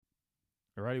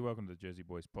Alrighty, welcome to the Jersey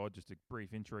Boys pod. Just a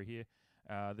brief intro here.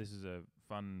 This is a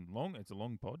it's a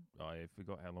long pod. I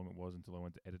forgot how long it was until I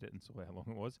went to edit it and saw how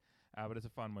long it was. But it's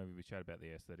a fun way we chat about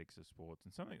the aesthetics of sports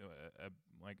and something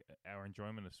like our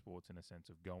enjoyment of sports in a sense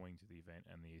of going to the event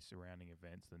and the surrounding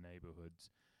events, the neighborhoods,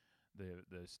 the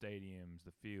stadiums,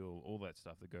 the feel, all that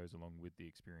stuff that goes along with the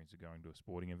experience of going to a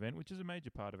sporting event, which is a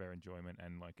major part of our enjoyment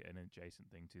and like an adjacent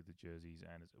thing to the jerseys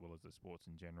and as well as the sports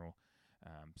in general.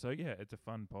 So yeah, it's a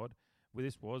fun pod. Well,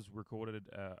 this was recorded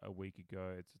a week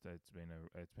ago. It's been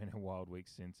a wild week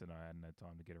since, and I hadn't had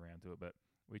time to get around to it. But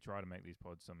we try to make these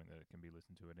pods something that can be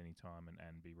listened to at any time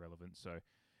and be relevant. So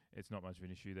it's not much of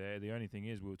an issue there. The only thing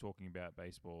is we were talking about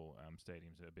baseball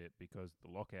stadiums a bit because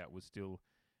the lockout was still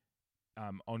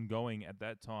ongoing at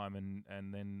that time,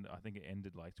 and then I think it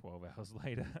ended like 12 hours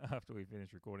later after we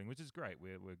finished recording, which is great.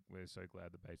 We're so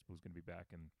glad that baseball's going to be back,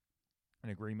 and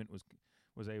an agreement was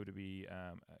able to be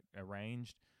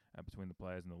arranged between the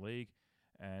players and the league,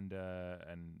 and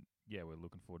yeah, we're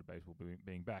looking forward to baseball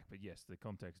being back. But yes, the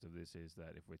context of this is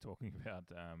that if we're talking about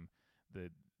the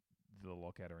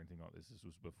lockout or anything like this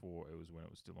was before it was when it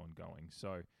was still ongoing.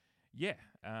 So yeah,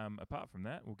 apart from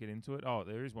that, we'll get into it. Oh,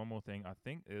 there is one more thing. I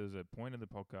think there was a point in the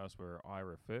podcast where I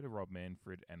refer to Rob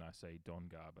Manfred and I say Don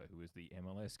Garber, who is the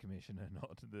MLS commissioner,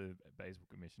 not the baseball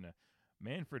commissioner.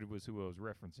 Manfred was who I was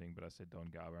referencing, but I said Don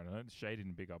Garber, and I know Shay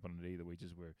didn't pick up on it either. We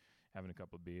just were having a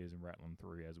couple of beers and rattling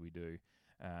through as we do.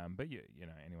 But you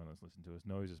know, anyone that's listened to us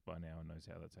knows us by now and knows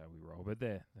that's how we roll. But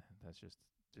that's just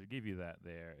to give you that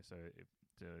there, so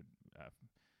to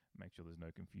make sure there's no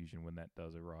confusion when that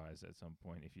does arise at some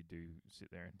point. If you do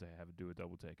sit there and do a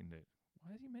double take and do,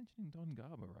 why is he mentioning Don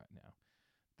Garber right now?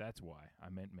 That's why I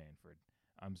meant Manfred.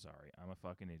 I'm sorry. I'm a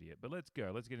fucking idiot. But let's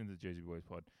go. Let's get into the Jersey Boys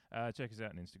pod. Check us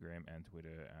out on Instagram and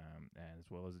Twitter, and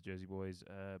as well as the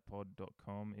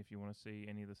jerseyboyspod.com if you want to see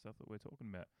any of the stuff that we're talking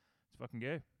about. Let's fucking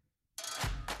go.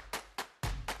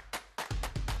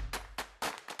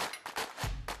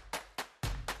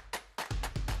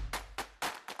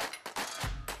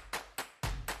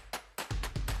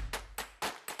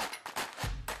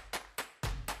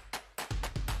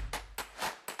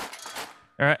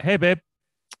 All right. Hey, babe.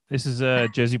 This is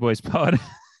Jersey Boys pod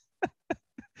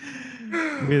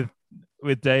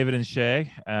with David and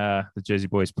Shay, the Jersey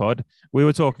Boys pod. We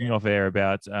were talking off air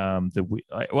about I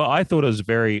thought it was a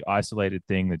very isolated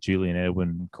thing that Julian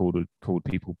Edwin called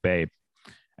people babe.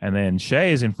 And then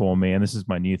Shay has informed me, and this is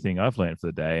my new thing I've learned for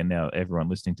the day, and now everyone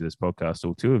listening to this podcast,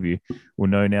 all two of you, will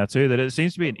know now too, that it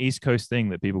seems to be an East Coast thing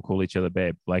that people call each other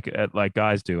babe, like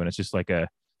guys do, and it's just like a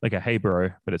hey bro,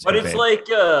 but it's it's babe. Like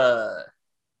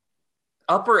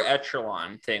upper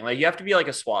echelon thing. Like you have to be like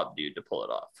a swab dude to pull it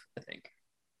off, I think.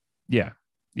 Yeah.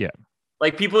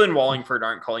 Like people in Wallingford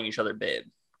aren't calling each other babe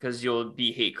because you'll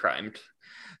be hate crimed.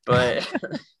 But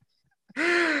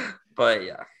but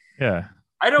yeah. Yeah.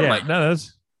 I don't mind. No,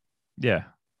 that's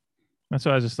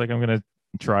why I was just like, I'm gonna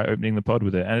try opening the pod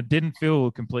with it. And it didn't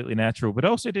feel completely natural, but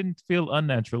also didn't feel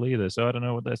unnatural either. So I don't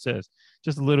know what that says.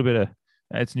 Just a little bit of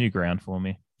it's new ground for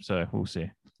me. So we'll see.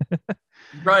 You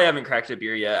probably haven't cracked a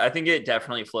beer yet. I think it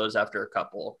definitely flows after a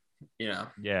couple, you know.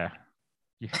 Yeah.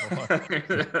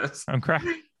 I'm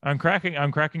cracking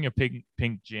a pink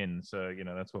gin, so you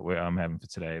know that's what I'm having for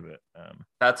today. But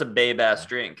that's a babe ass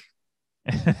drink.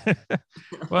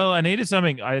 Well, I needed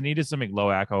something low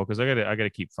alcohol because I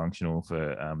gotta keep functional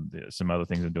for some other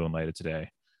things I'm doing later today,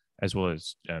 as well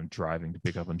as driving to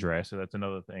pick up Andrea. So that's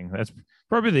another thing. That's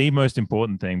probably the most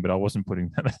important thing, but I wasn't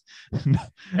putting that.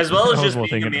 As well as just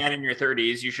being a man in your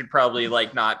 30s, you should probably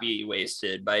like not be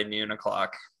wasted by noon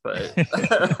o'clock. But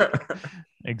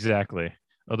exactly.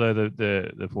 Although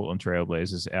the Portland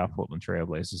Trailblazers, our Portland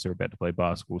Trailblazers, are about to play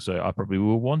basketball, so I probably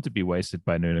will want to be wasted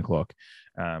by noon o'clock.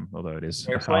 Although it is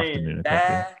they're playing noon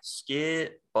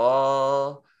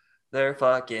basketball. They're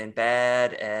fucking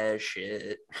bad as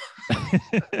shit.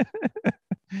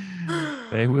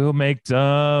 They will make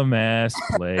dumbass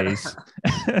plays.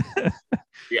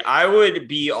 Yeah, I would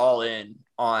be all in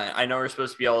on. I know we're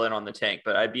supposed to be all in on the tank,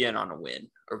 but I'd be in on a win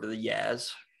over the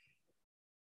Yaz.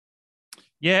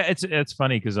 Yeah, it's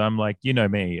funny because I'm like, you know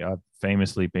me, I've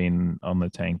famously been on the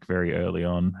tank very early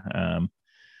on,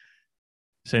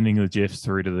 sending the gifs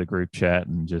through to the group chat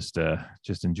and just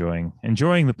enjoying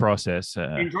the process.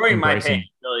 Enjoying my pain,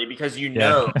 really, because you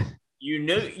knew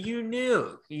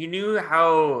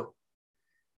how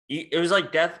it was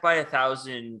like death by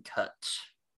 1,000 cuts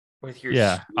with your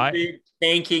stupid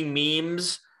thanking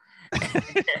memes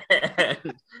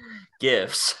and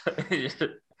gifs.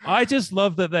 I just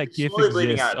love that GIF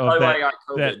exists.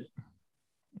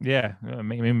 Yeah,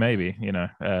 maybe you know,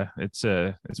 it's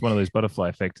one of those butterfly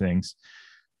effect things.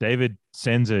 David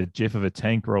sends a gif of a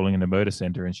tank rolling in a motor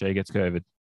center, and Shay gets COVID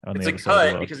on It's the a other side of the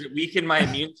cut world. because it weakened my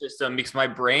immune system because my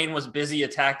brain was busy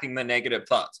attacking the negative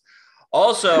thoughts.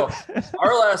 Also,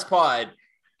 our last pod,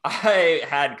 I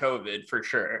had COVID for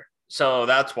sure. So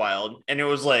that's wild. And it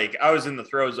was like I was in the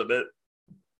throes of it.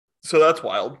 So that's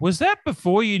wild. Was that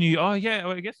before you knew? Oh, yeah.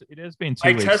 Well, I guess it has been 2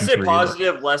 I weeks. tested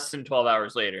positive less than 12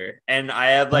 hours later. And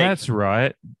I had like that's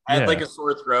right. I had like a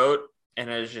sore throat, and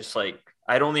it was just like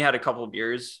I'd only had a couple of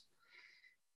beers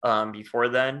before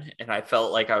then, and I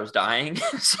felt like I was dying.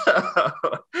 So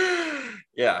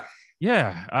yeah.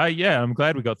 Yeah, I'm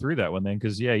glad we got through that one then,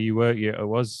 because you were. Yeah, it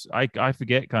was. I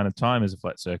forget kind of time as a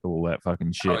flat circle, all that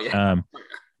fucking shit. Oh, yeah.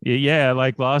 Yeah,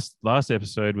 like last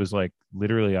episode was like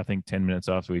literally I think 10 minutes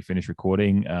after we finished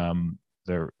recording.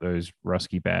 Those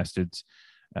Rusky bastards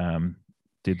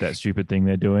did that stupid thing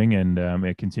they're doing, and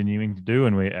they're continuing to do.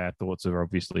 And our thoughts are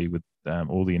obviously with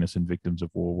all the innocent victims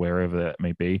of war, wherever that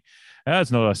may be.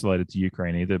 It's not isolated to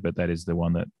Ukraine either, but that is the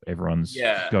one that everyone's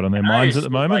got on their minds at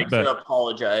the moment. But to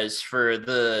apologize for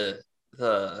the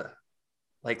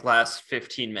like last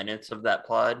 15 minutes of that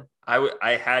pod.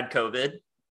 I had COVID.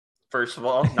 First of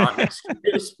all, not an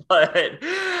excuse, but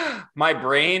my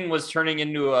brain was turning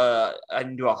into a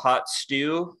hot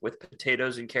stew with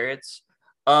potatoes and carrots.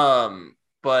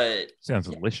 But sounds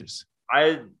delicious.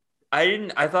 I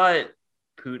thought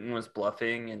Putin was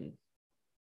bluffing, and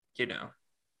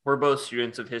we're both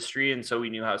students of history, and so we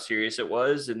knew how serious it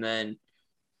was. And then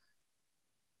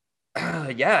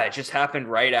it just happened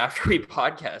right after we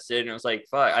podcasted, and it was like,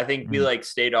 fuck. I think we like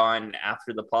stayed on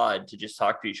after the pod to just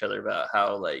talk to each other about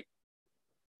how like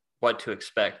what to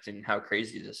expect and how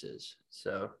crazy this is.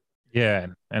 So yeah,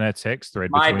 and that text thread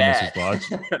my between bad. us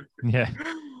is large. Yeah.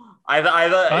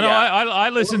 I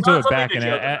listened to it back,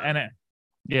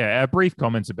 our brief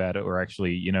comments about it were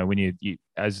actually, when you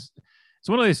as it's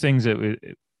one of those things that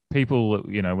people,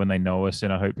 when they know us,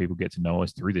 and I hope people get to know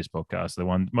us through this podcast.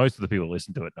 Most of the people that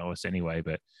listen to it know us anyway,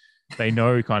 but they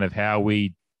know kind of how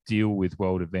we deal with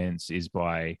world events is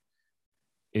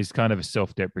kind of a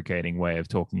self-deprecating way of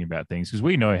talking about things, because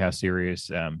we know how serious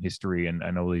history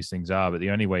and all these things are, but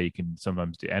the only way you can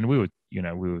sometimes do, and we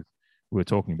were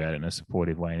talking about it in a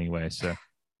supportive way anyway. So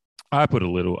I put a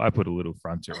little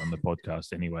fronter on the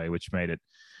podcast anyway, which made it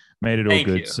all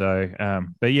good. So,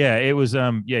 but yeah, it was,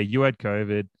 you had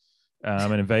COVID,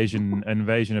 an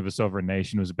invasion of a sovereign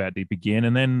nation was about to begin.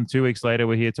 And then 2 weeks later,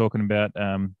 we're here talking about,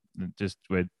 just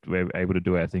we're able to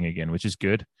do our thing again, which is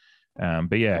good.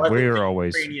 But yeah, we're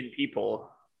always Ukrainian people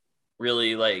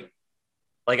really like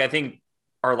I think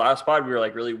our last pod, we were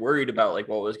like really worried about like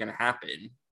what was going to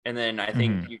happen. And then I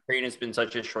think Ukraine has been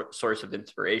such a source of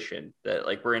inspiration that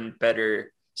like we're in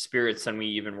better spirits than we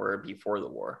even were before the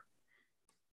war.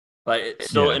 But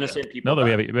it's still innocent people. Not that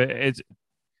we have, but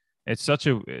it's such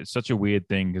a weird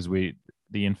thing, because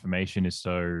the information is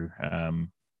so and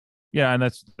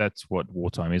that's what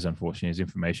wartime is, unfortunately, is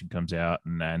information comes out,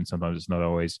 and sometimes it's not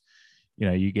always,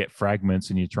 you get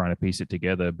fragments and you're trying to piece it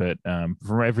together. But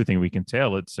from everything we can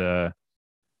tell, it's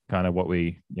kind of what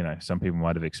we, some people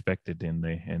might have expected in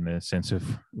the sense of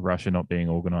Russia not being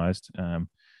organized,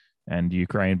 and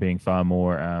Ukraine being far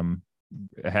more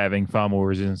having far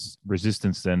more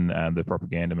resistance than the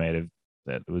propaganda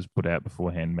that was put out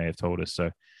beforehand may have told us.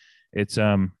 So it's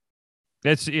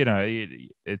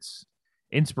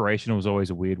inspirational is always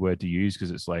a weird word to use,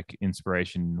 because it's like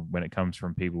inspiration when it comes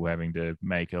from people having to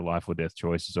make a life or death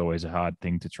choice is always a hard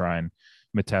thing to try and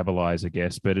metabolize, I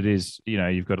guess. But it is,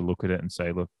 you've got to look at it and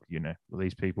say, look,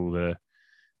 these people, the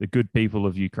good people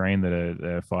of Ukraine that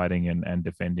are fighting and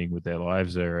defending with their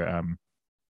lives are,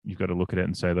 you've got to look at it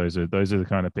and say, those are the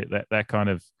kind of that kind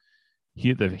of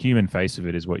the human face of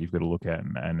it is what you've got to look at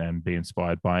and be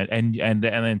inspired by it, and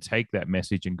then take that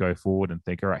message and go forward and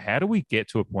think, all right, how do we get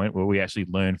to a point where we actually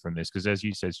learn from this? Because as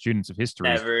you said, students of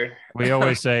history, we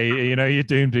always say, you're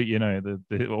doomed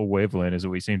to, all we've learned is that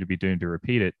we seem to be doomed to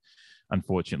repeat it,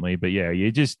 unfortunately. But yeah,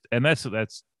 you just, and that's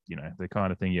the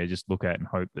kind of thing you just look at and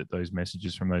hope that those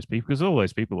messages from those people, because all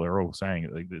those people are all saying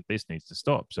that this needs to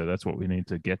stop. So that's what we need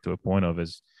to get to a point of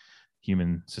as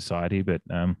human society. But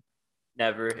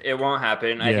never, it won't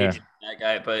happen. I hate that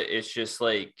guy, but it's just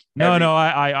like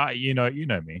I you know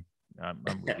me. I'm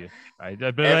with you.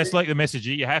 But that's like the message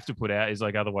you have to put out is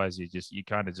like, otherwise you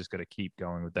kind of just got to keep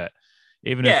going with that,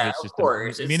 even if it's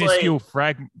just a minuscule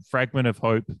fragment of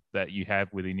hope that you have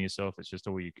within yourself. It's just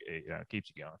all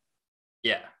keeps you going.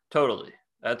 Yeah, totally.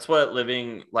 That's what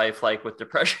living life like with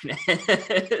depression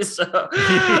is. So,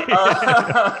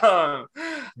 I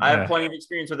have plenty of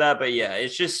experience with that, but yeah,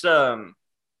 it's just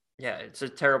it's a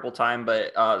terrible time,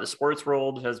 but the sports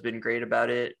world has been great about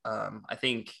it. I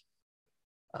think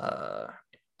uh,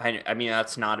 I mean,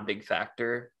 that's not a big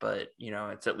factor, but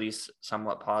it's at least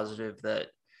somewhat positive that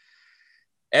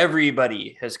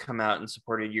everybody has come out and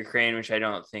supported Ukraine, which I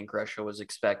don't think Russia was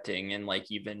expecting. And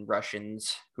like even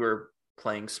Russians who are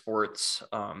playing sports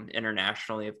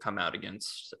internationally have come out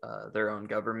against their own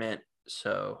government.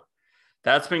 So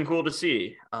that's been cool to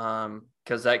see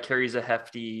because that carries a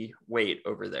hefty weight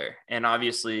over there. And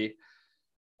obviously,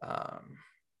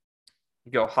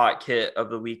 go hot kit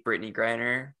of the week, Brittany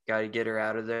Griner. Got to get her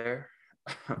out of there.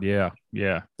 Yeah.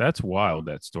 That's wild,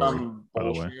 that story, by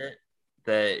the way. Bullshit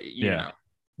that,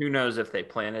 who knows if they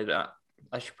planted.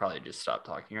 I should probably just stop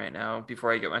talking right now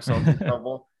before I get myself in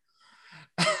trouble.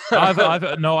 I've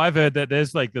heard that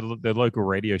there's like the local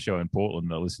radio show in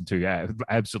Portland I listen to. Yeah,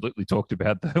 absolutely talked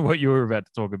about what you were about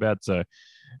to talk about. So,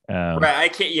 right, I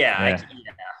can't. Yeah.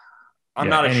 I'm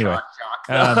not a shock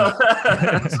jock.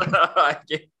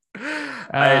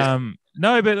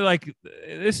 No, but like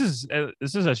this is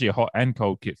actually a hot and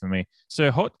cold kit for me.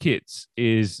 So hot kits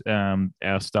is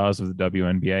our stars of the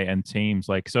WNBA and teams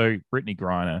like Brittany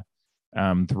Griner.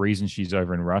 The reason she's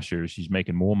over in Russia is she's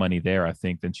making more money there, I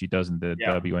think, than she does in the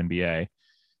WNBA.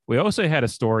 We also had a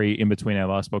story in between our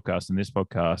last podcast and this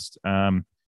podcast.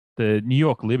 The New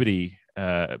York Liberty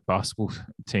basketball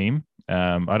team.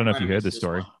 I don't know if you heard this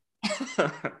story.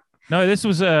 No, this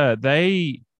was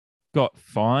they got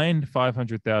fined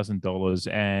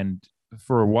 $500,000, and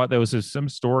for what there was some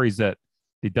stories that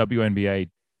the WNBA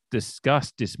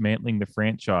discussed dismantling the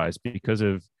franchise because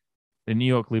of the New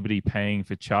York Liberty paying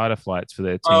for charter flights for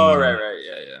their team. Oh, right,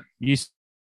 yeah. You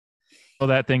saw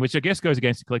that thing, which I guess goes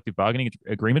against the collective bargaining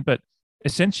agreement, but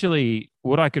essentially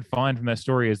what I could find from that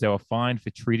story is they were fined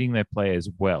for treating their players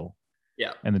well.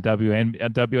 Yeah. And the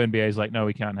WNBA is like, no,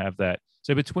 we can't have that.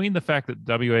 So between the fact that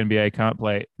WNBA can't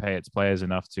pay its players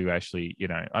enough to actually,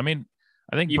 I mean,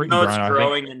 I think even though it's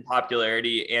growing in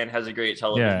popularity and has a great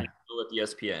television deal with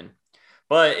ESPN,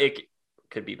 but it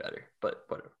could be better. But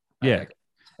whatever. Yeah,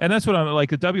 and that's what I'm like.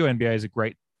 The WNBA is a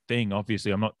great thing.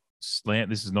 Obviously, I'm not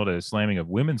this is not a slamming of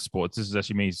women's sports. This is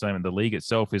actually me slamming the league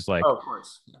itself. Is like, of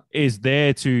course, is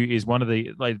one of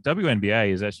the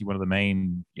WNBA is actually one of the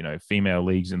main female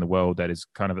leagues in the world that is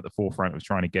kind of at the forefront of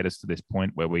trying to get us to this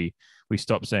point where we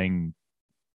stop saying,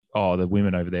 oh, the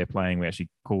women over there playing. We actually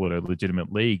call it a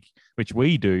legitimate league, which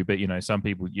we do. But some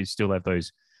people, you still have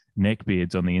those neck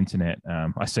beards on the internet.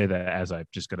 I say that as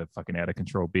I've just got a fucking out of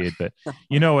control beard, but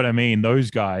you know what I mean. Those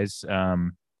guys.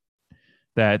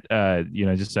 That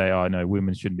just say, oh no,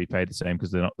 women shouldn't be paid the same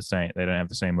because they're not the same. They don't have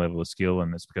the same level of skill,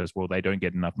 and it's because they don't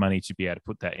get enough money to be able to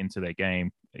put that into their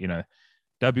game.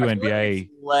 WNBA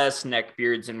less neck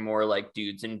beards and more like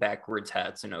dudes in backwards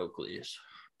hats and Oakleys.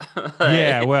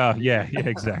 Yeah,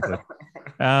 exactly.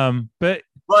 But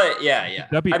yeah.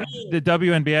 The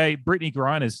WNBA, Brittany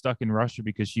Griner is stuck in Russia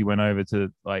because she went over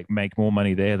to like make more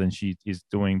money there than she is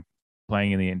doing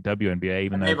playing in the WNBA.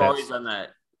 Even though they've always done that.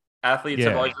 Athletes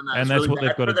have always done that. And that's what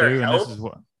they've got to do. And this is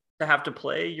what to have to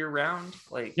play year round.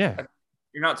 Like, you're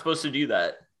not supposed to do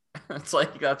that. It's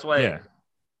like that's why.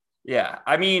 Yeah.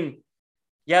 I mean,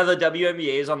 the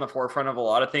WNBA is on the forefront of a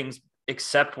lot of things,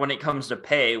 except when it comes to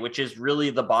pay, which is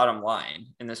really the bottom line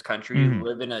in this country. Mm-hmm. We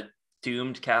live in a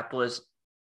doomed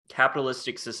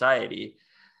capitalistic society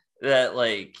that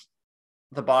like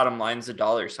the bottom line's a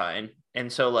dollar sign. And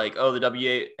so like, oh, the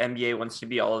WNBA wants to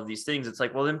be all of these things. It's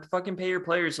like, well, then fucking pay your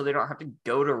players so they don't have to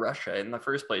go to Russia in the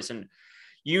first place. And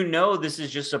this is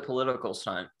just a political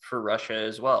stunt for Russia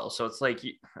as well. So it's like,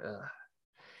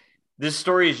 this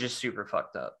story is just super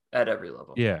fucked up at every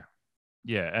level. Yeah.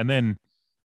 And then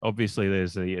obviously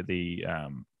there's the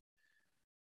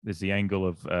angle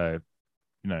of,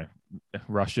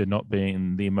 Russia not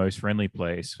being the most friendly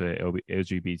place for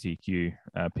LGBTQ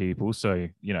people. So,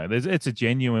 it's a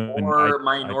genuine... Or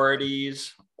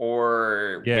minorities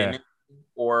or women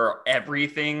or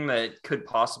everything that could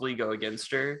possibly go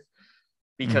against her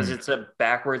because it's a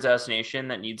backwards ass nation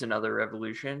that needs another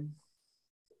revolution.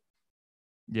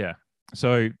 Yeah.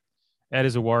 So that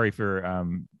is a worry for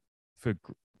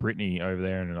Brittany over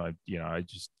there. And I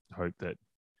just hope that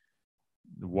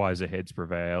the wiser heads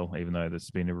prevail, even though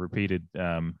there's been a repeated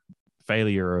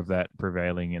failure of that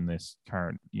prevailing in this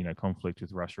current, conflict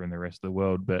with Russia and the rest of the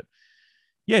world. But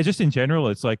yeah, just in general,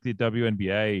 it's like the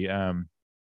WNBA.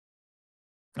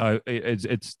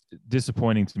 It's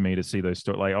disappointing to me to see those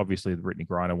stories. Like obviously the Brittany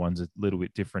Griner one's a little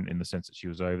bit different in the sense that she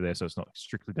was over there, so it's not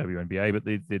strictly WNBA. But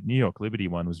the New York Liberty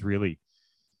one was really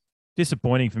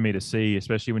disappointing for me to see,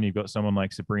 especially when you've got someone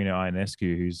like Sabrina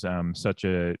Ionescu, who's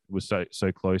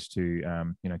so close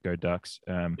to Go Ducks.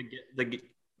 The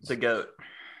goat.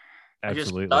 I just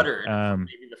absolutely. stuttered for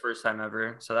maybe the first time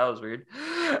ever, so that was weird.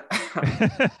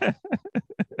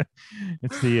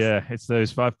 It's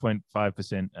those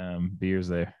 5.5% beers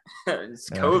there. It's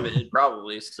COVID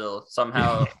probably still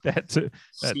somehow that too.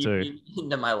 seeping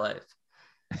into my life.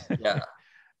 Yeah.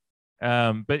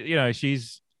 But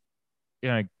she's,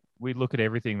 we look at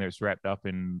everything that's wrapped up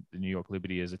in the New York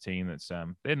Liberty as a team that's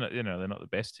they're not they're not the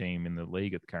best team in the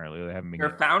league currently. They haven't been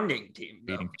their founding team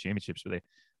beating for championships, but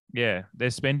they're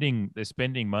spending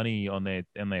money on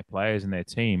their players and their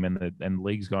team, and the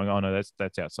league's going, oh no,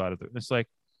 that's outside of it. It's like,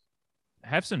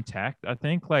 have some tact. I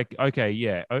think, like, okay,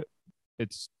 yeah,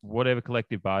 it's whatever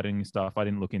collective bargaining stuff. I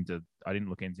didn't look into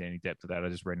any depth of that. I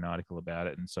just read an article about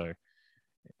it, and so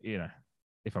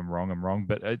if I'm wrong, I'm wrong.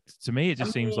 But to me, it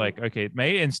just seems like, okay,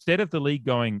 maybe instead of the league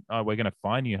going, oh, we're going to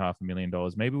fine you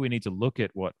 $500,000, maybe we need to look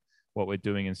at what we're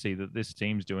doing and see that this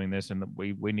team's doing this, and that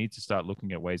we need to start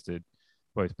looking at ways to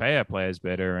both pay our players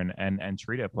better and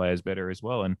treat our players better as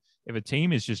well. And if a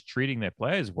team is just treating their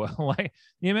players well, like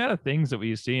the amount of things that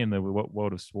we see in the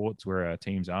world of sports where our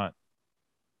teams don't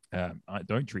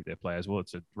treat their players well,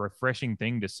 it's a refreshing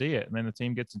thing to see it. And then the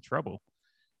team gets in trouble.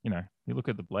 You look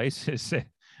at the Blazers, they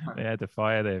had to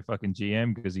fire their fucking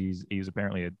GM because he's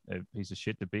apparently a piece of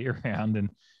shit to be around.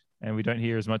 And we don't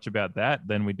hear as much about that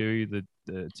than we do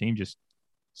the team just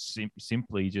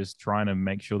simply just trying to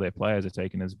make sure their players are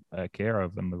taken as care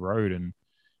of on the road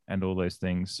and all those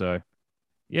things. So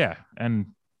yeah, and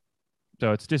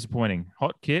so it's disappointing.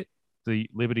 Hot kit, the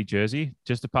Liberty jersey,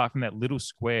 just apart from that little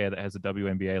square that has the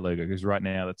WNBA logo, because right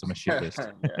now that's on my shit list.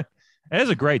 It has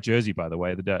a great jersey, by the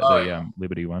way, the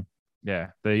Liberty one.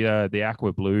 Yeah, the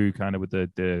aqua blue kind of with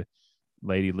the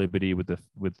Lady Liberty with the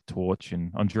torch,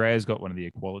 and Andrea's got one of the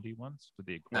equality ones with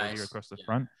the equality across the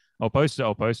front. I'll post it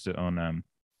on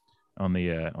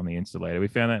the Insta later.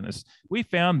 We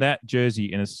found that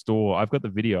jersey in a store. I've got the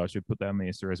video. I should put that on the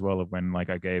Insta as well, of when I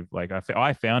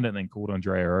found it and then called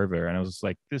Andrea over, and I was just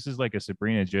like, this is like a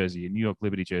Sabrina jersey, a New York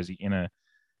Liberty jersey in a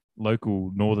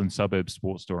local northern suburb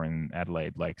sports store in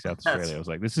Adelaide, like South Australia. I was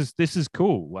like, this is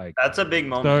cool. Like, that's a big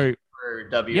moment for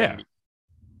WNBA. Yeah.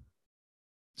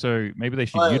 So maybe they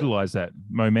should utilize that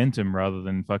momentum rather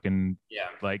than fucking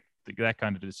like that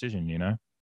kind of decision,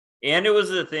 And it was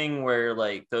the thing where,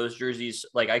 like, those jerseys,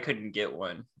 like, I couldn't get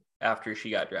one after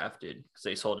she got drafted because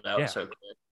they sold out so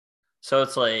quick. So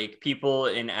it's like people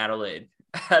in Adelaide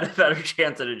had a better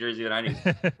chance at a jersey than I did.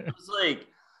 It was like,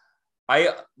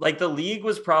 the league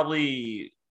was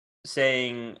probably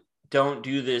saying, don't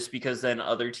do this because then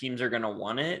other teams are going to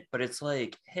want it. But it's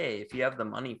like, hey, if you have the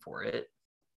money for it,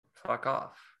 fuck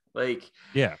off. Like,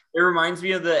 yeah, it reminds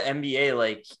me of the NBA,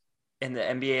 like, in the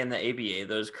NBA and the ABA,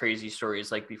 those crazy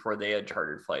stories, like before they had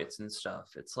chartered flights and stuff.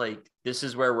 It's like, this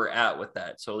is where we're at with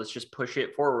that. So let's just push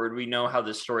it forward. We know how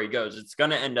this story goes. It's going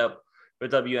to end up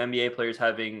with WNBA players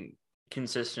having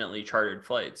consistently chartered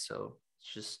flights. So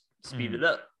let's just speed it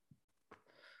up.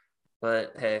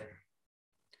 But hey,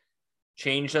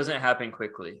 change doesn't happen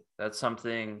quickly. That's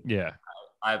something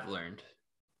I've learned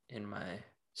in my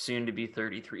soon to be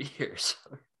 33 years.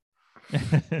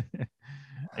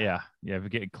 Yeah, we're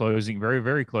getting closing very,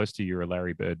 very close to your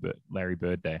Larry Bird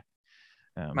Day.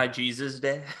 My Jesus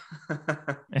Day.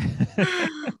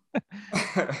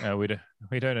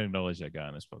 We don't acknowledge that guy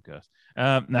on this podcast.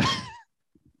 No.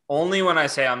 Only when I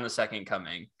say I'm the second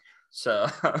coming. So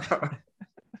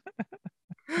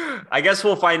I guess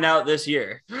we'll find out this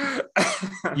year.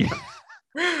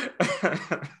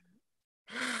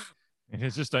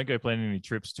 Just don't go planning any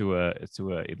trips to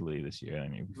Italy this year.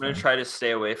 I'm gonna try to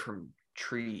stay away from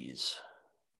trees.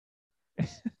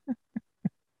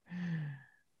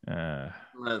 I'm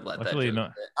gonna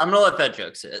let that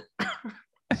joke sit.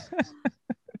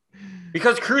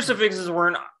 Because crucifixes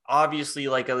weren't obviously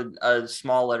like a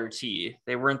small letter T.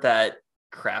 They weren't that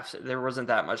there wasn't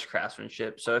that much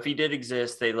craftsmanship. So if he did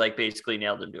exist, they like basically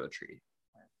nailed him to a tree.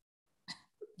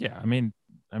 Yeah, I mean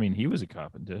he was a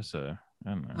carpenter, so I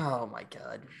don't know. Oh my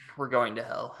God, we're going to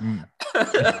hell.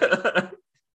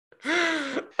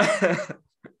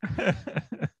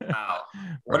 Wow.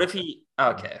 What if he?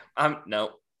 Okay,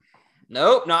 nope,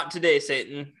 not today,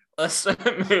 Satan. Let's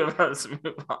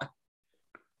move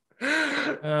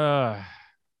on.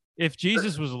 If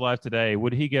Jesus was alive today,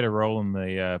 would he get a role in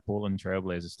the Portland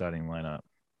Trailblazers starting lineup?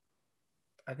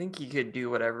 I think he could do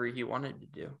whatever he wanted to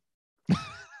do.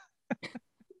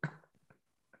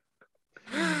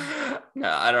 No,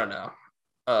 I don't know.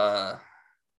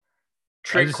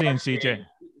 Trick CJ.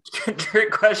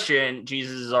 Trick question.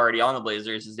 Jesus is already on the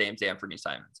Blazers. His name's Anthony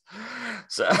Simons.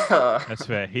 So that's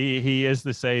fair. He is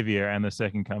the savior and the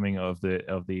second coming of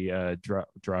the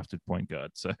drafted point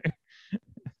guard. So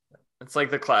It's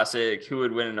like the classic: who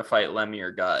would win in a fight, Lemmy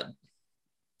or God?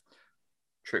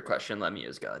 Trick question. Lemmy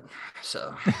is God.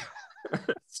 So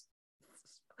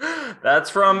that's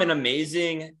from an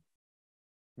amazing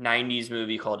 90s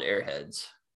movie called Airheads,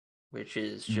 which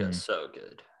is just so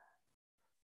good.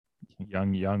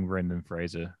 Young Brendan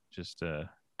Fraser, just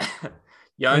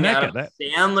young Adam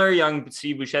Sandler, young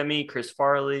Steve Buscemi, Chris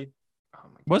Farley. Oh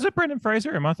was it Brendan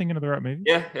Fraser? Am I thinking of the right movie?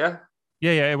 Yeah.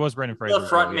 It was Brendan Fraser. The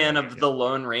frontman of the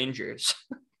Lone Rangers.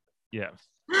 Yeah.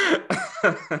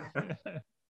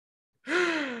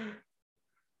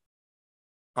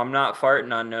 I'm not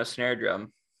farting on no snare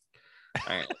drum.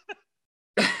 All right.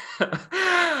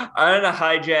 I'm gonna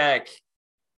hijack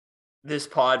this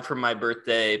pod from my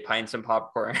birthday, pints and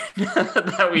popcorn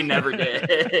that we never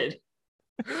did.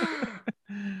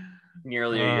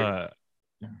 Nearly a year.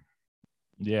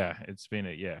 Yeah, it's been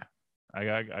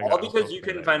all because you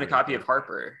couldn't find a copy of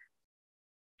Harper.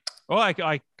 Oh, I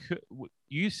could.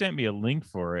 You sent me a link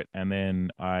for it, and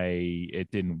then it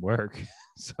didn't work.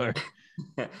 So,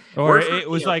 or it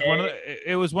was like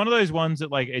it was one of those ones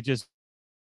that like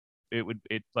it would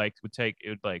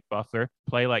buffer,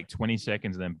 play like 20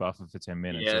 seconds and then buffer for 10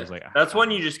 minutes. Yeah, so it was like that's when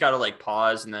you just gotta like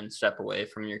pause and then step away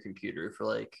from your computer for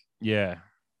like. Yeah,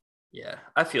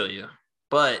 I feel you,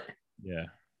 but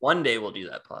one day we'll do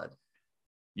that pod.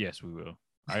 Yes, we will.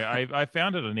 I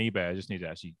found it on eBay. I just need to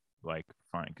actually like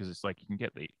find, because it's like you can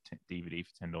get the DVD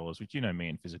for $10, which you know me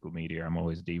in physical media, I'm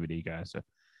always a DVD guy, so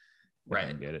right,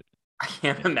 I get it. I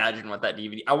can't imagine what that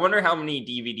DVD. I wonder how many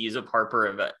DVDs of Harper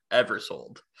have ever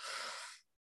sold.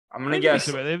 I'm gonna guess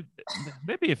there'd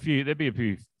be a few. There'd be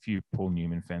a few Paul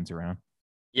Newman fans around.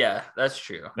 Yeah, that's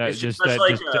true. That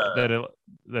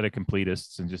are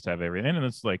completists and just have everything. And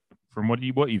it's like, from what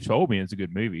you've told me, it's a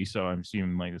good movie. So I'm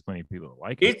assuming like there's plenty of people that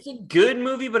like it. It's a good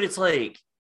movie, but it's like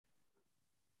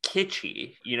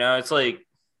kitschy. You know, it's like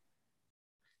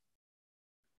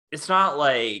it's not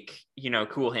like, you know,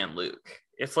 Cool Hand Luke.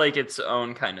 It's like its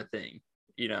own kind of thing.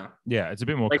 You know. Yeah, it's a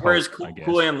bit more like cult, whereas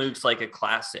Cool Hand Luke's like a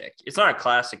classic. It's not a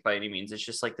classic by any means. It's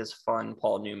just like this fun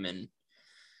Paul Newman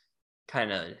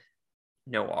kind of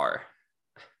noir.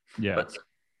 Yeah.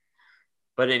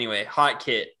 But anyway, Hot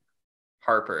Kit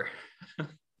Harper.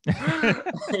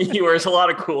 He wears a lot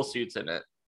of cool suits in it.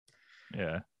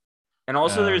 Yeah. And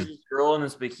also there's this girl in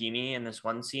this bikini in this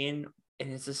one scene,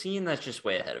 and it's a scene that's just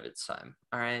way ahead of its time.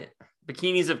 All right.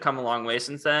 Bikinis have come a long way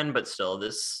since then, but still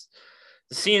the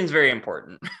scene is very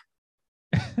important.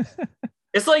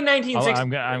 It's like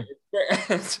 1960.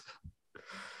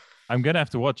 I'm gonna have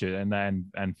to watch it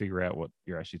and figure out what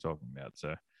you're actually talking about.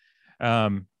 So,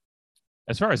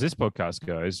 as far as this podcast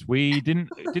goes, we didn't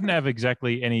have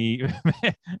exactly any,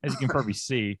 as you can probably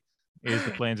see, is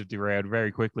the plans have derailed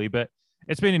very quickly. But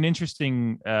it's been an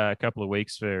interesting couple of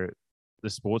weeks for the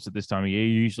sports at this time of year.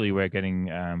 Usually, we're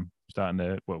getting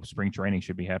spring training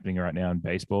should be happening right now in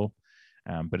baseball,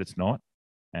 but it's not.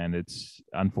 And it's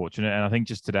unfortunate. And I think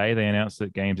just today they announced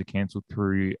that games are cancelled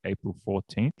through April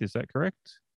 14th. Is that correct?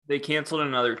 They canceled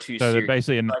another 2 so series.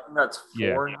 Basically, I think that's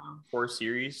 4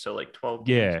 series. So like 12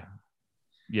 games.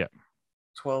 Yeah.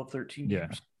 12, 13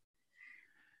 games.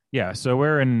 Yeah. So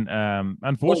we're in,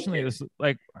 unfortunately, this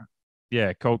like,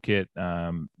 cold kit.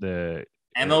 The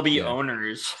MLB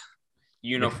owners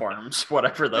uniforms,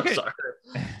 whatever those are.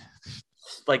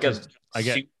 Like suit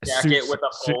jacket with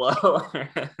a polo.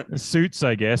 Suits,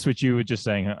 I guess, which you were just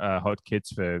saying, hot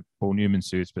kits for Paul Newman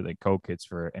suits, but then cold kits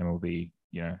for MLB,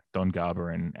 you know, Don Garber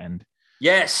and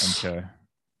yes, and co.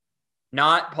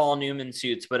 Not Paul Newman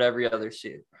suits, but every other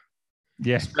suit.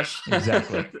 Yeah,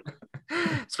 exactly.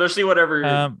 Especially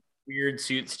whatever weird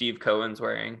suit Steve Cohen's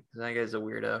wearing. That guy's a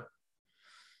weirdo.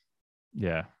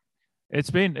 Yeah, it's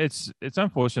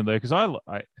unfortunate though, because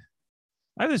I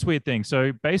have this weird thing.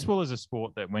 So baseball is a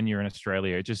sport that when you're in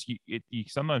Australia, you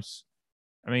sometimes,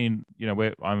 I mean, you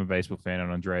know, I'm a baseball fan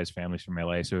and Andrea's family's from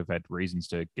LA, so we've had reasons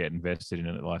to get invested in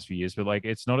it the last few years. But like,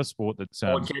 it's not a sport that's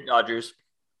Old kid Dodgers.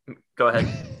 Go ahead.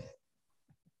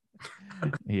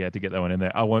 He had to get that one in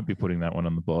there. I won't be putting that one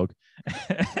on the blog.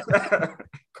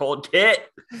 Cold kit.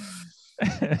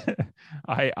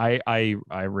 I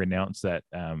renounce that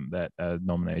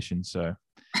nomination. So,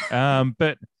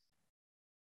 but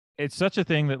it's such a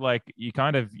thing that like you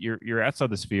kind of you're outside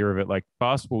the sphere of it. Like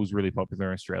basketball is really popular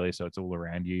in Australia, so it's all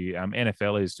around you.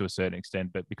 NFL is to a certain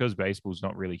extent, but because baseball's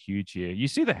not really huge here, you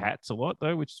see the hats a lot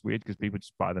though, which is weird because people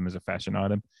just buy them as a fashion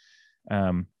item.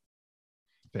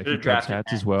 Draft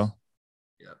hats as well.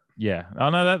 Yeah. Oh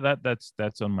no,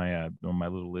 that's on my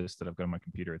little list that I've got on my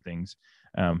computer of things.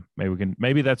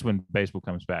 Maybe that's when baseball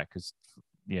comes back, because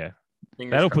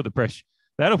that'll put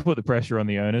the pressure on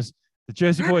the owners The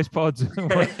Jersey Boys pods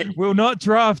will not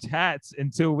draft hats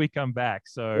until we come back.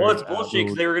 So well, it's bullshit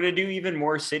because they were gonna do even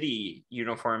more city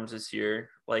uniforms this year,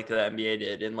 like the NBA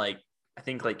did, and like I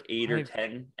think like 8 or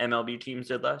 10 MLB teams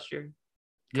did last year.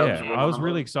 Yeah, I was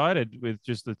really excited with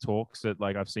just the talks that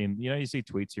like I've seen. You see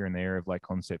tweets here and there of like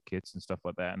concept kits and stuff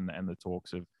like that, and the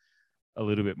talks of a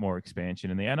little bit more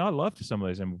expansion in there. And I loved some of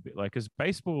those MLB, like because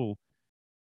baseball.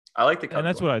 I like the and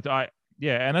that's what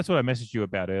and that's what I messaged you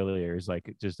about earlier is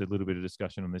like just a little bit of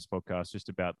discussion on this podcast just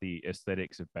about the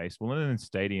aesthetics of baseball and then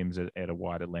stadiums at a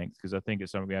wider length because I think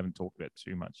it's something we haven't talked about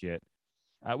too much yet.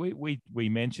 We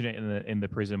mentioned it in the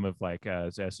prism of like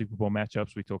our Super Bowl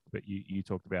matchups. We talked about you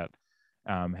talked about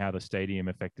how the stadium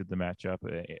affected the matchup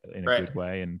in a good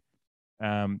way,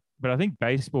 and but I think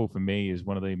baseball for me is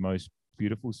one of the most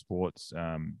beautiful sports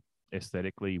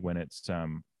aesthetically when it's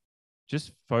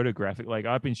just photographic. Like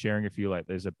I've been sharing a few, like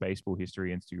there's a baseball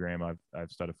history Instagram I've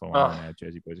started following on our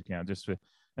Jersey Boys account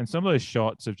and some of those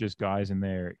shots of just guys in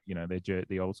their,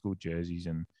 the old school jerseys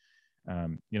and,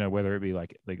 whether it be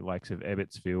like the likes of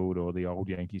Ebbets Field or the old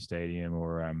Yankee Stadium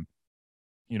or,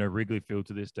 Wrigley Field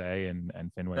to this day and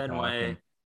Fenway Park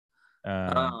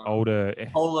and older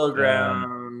Polo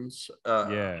Grounds.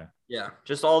 Yeah.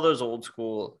 Just all those old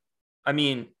school. I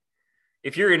mean,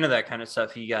 if you're into that kind of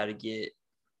stuff, you got to get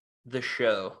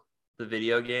the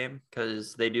video game,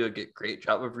 because they do a great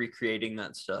job of recreating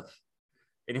that stuff.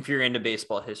 And if you're into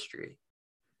baseball history,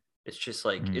 it's just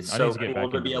like it's so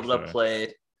cool to be able to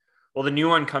play. Well, the new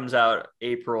one comes out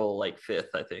April 5th,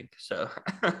 I think. So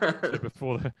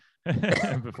before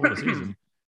the season.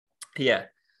 Yeah.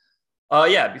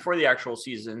 Before the actual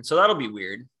season. So that'll be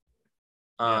weird.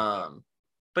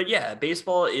 But yeah,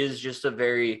 baseball is just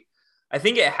I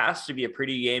think it has to be a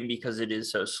pretty game because it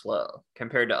is so slow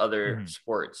compared to other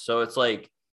sports. So it's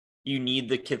like you need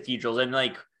the cathedrals and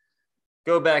like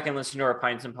go back and listen to our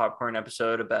Pints and Popcorn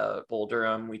episode about Bull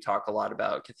Durham. We talk a lot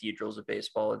about cathedrals of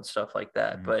baseball and stuff like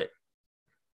that. But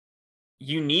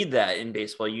you need that in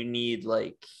baseball. You need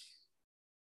like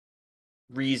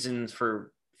reasons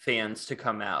for fans to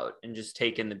come out and just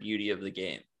take in the beauty of the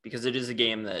game, because it is a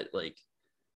game that like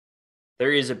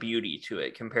there is a beauty to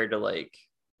it compared to like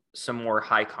some more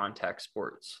high contact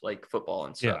sports like football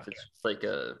and stuff. It's like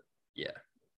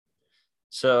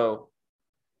so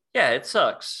it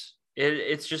sucks.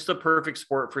 It's just a perfect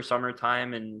sport for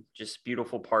summertime and just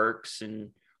beautiful parks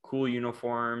and cool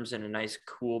uniforms and a nice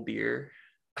cool beer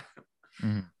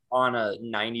on a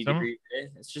 90-degree day.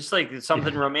 It's just like it's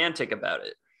something romantic about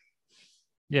it.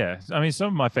 Yeah, I mean, some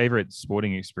of my favorite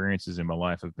sporting experiences in my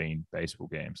life have been baseball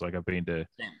games. Like I've been to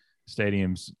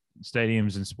stadiums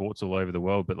and sports all over the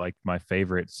world, but like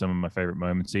some of my favorite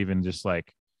moments, even just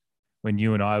like when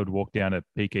you and I would walk down to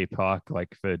PK Park,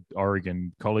 like for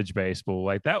Oregon college baseball,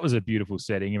 like that was a beautiful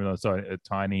setting, even though it's a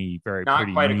tiny, very not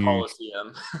pretty, quite a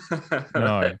coliseum.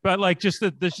 No, but like there's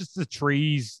just the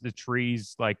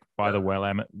trees like by the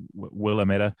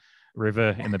Willamette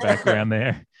River in the background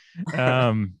there.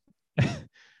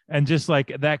 And just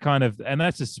like that kind of, and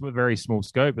that's a very small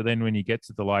scope. But then when you get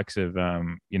to the likes of,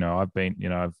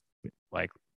 I've like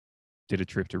did a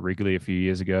trip to Wrigley a few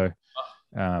years ago.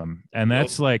 And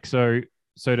that's like, so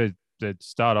to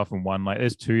start off in one, like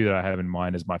there's two that I have in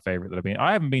mind as my favorite that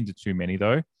I haven't been to too many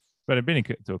though, but I've been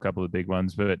to a couple of big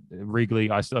ones, but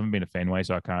Wrigley, I still haven't been to Fenway,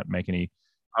 so I can't make any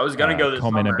I was going to go this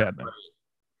comment summer, about that.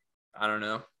 I don't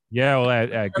know. Yeah. Well,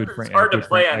 our good friend, it's hard to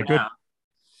play on now.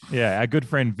 Yeah, our good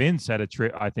friend Vince had a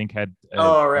trip. I think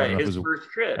his first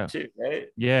trip too, right?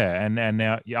 Yeah, and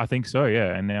now I think so.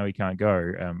 Yeah, and now he can't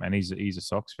go. And he's a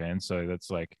Sox fan, so that's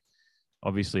like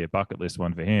obviously a bucket list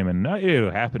one for him. And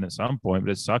it'll happen at some point,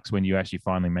 but it sucks when you actually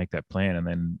finally make that plan, and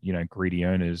then greedy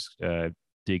owners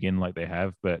dig in like they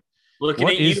have. But looking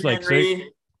at you, like,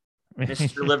 Henry,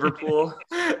 Mr. Liverpool.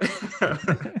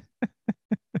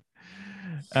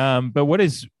 But what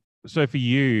is? So for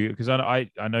you, because I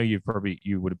know you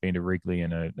would have been to Wrigley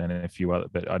and a few other,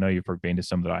 but I know you've probably been to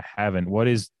some that I haven't. What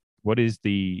is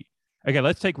the? Okay,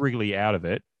 let's take Wrigley out of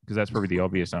it because that's probably the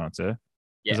obvious answer.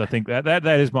 Because I think that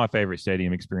is my favorite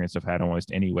stadium experience I've had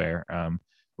almost anywhere.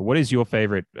 But what is your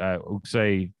favorite?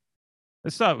 Say,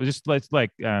 let's start with let's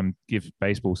give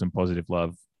baseball some positive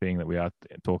love, being that we are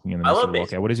talking in the midst of the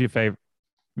lockout. What is your favorite?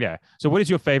 Yeah. So what is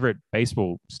your favorite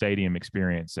baseball stadium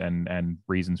experience and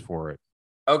reasons for it?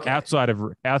 Okay. Outside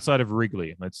of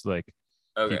Wrigley, let's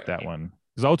keep that one,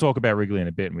 because I'll talk about Wrigley in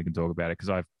a bit and we can talk about it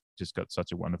because I've just got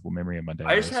such a wonderful memory of my day.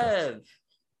 I just have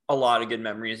a lot of good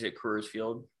memories at Coors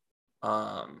Field.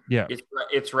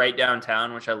 It's right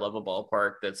downtown, which I love a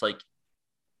ballpark that's like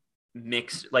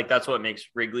mixed. Like that's what makes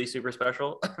Wrigley super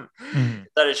special.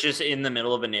 That it's just in the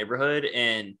middle of a neighborhood,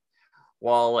 and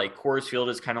while like Coors Field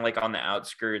is kind of like on the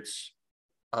outskirts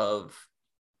of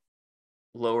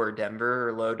lower Denver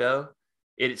or Lodo,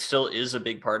 it still is a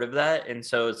big part of that. And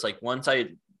so it's like once I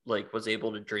like was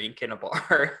able to drink in a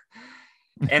bar,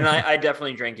 and I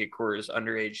definitely drank at Coors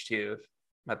underage too.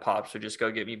 My pops would just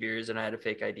go get me beers, and I had a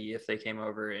fake ID if they came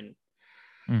over, and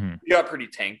we got pretty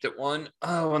tanked at one.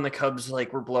 When the Cubs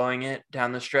like were blowing it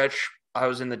down the stretch, I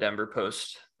was in the Denver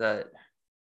Post that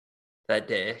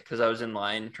day because I was in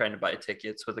line trying to buy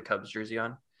tickets with a Cubs jersey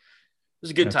on. It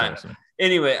was a good That's time. awesome.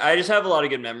 Anyway, I just have a lot of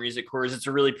good memories at Coors. It's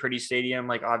a really pretty stadium.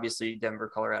 Like obviously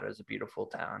Denver, Colorado is a beautiful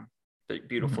town,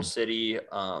 beautiful city,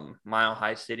 Mile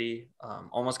High City.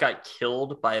 Almost got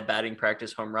killed by a batting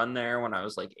practice home run there when I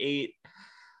was like 8.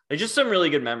 It's just some really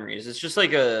good memories. It's just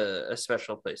like a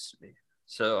special place to me.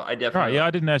 So I definitely. Right. Yeah,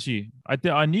 I didn't actually.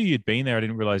 I knew you'd been there. I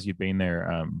didn't realize you'd been there.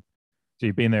 So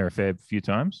you've been there a fair few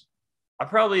times. I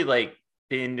probably like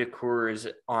been to Coors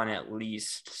on at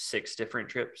least 6 different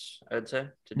trips, I'd say.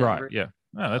 To Denver. Right. Yeah.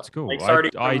 Oh, that's cool. Like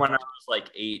starting from when I was like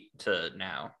 8 to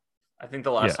now. I think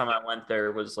the last time I went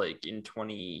there was like in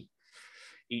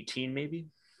 2018, maybe.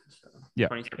 So, yeah,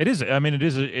 it is. I mean, it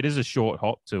is a short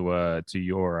hop to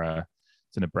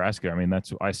to Nebraska. I mean,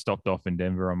 I stopped off in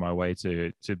Denver on my way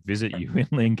to visit you in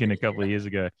Lincoln a couple of years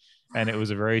ago, and it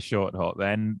was a very short hop.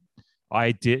 And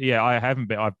I did, yeah, I haven't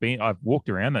been. I've walked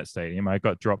around that stadium. I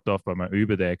got dropped off by my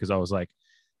Uber there because I was like,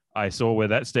 I saw where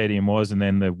that stadium was, and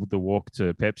then the walk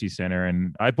to Pepsi Center,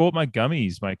 and I bought my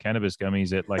gummies, my cannabis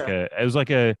gummies at like it was like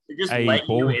a. They just let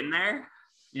you in there.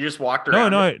 You just walked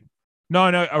around. No,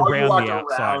 around the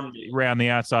outside, around the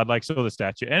outside, like saw the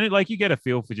statue, and it, like you get a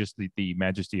feel for just the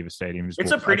majesty of a stadium.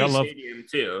 It's a pretty stadium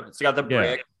too. It's got the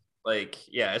brick,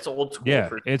 it's old school. Yeah,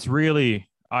 it's really.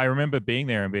 I remember being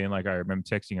there and being like, I remember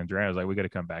texting Andrea. I was like, we got to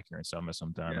come back here in summer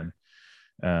sometime.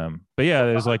 Yeah. And but yeah,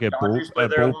 there's like a ball.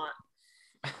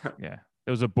 Yeah,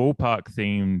 there was a ballpark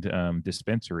themed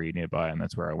dispensary nearby, and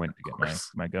that's where I went to get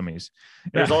my gummies.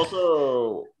 There's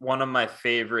also one of my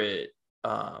favorite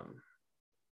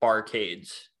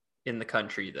barcades in the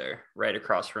country there, right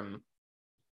across from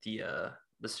the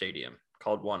stadium,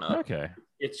 called One Up. Okay,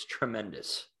 it's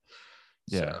tremendous.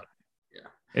 Yeah, so,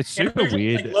 it's super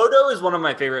weird. Like, Lodo is one of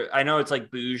my favorite. I know it's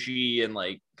like bougie and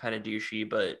like kind of douchey,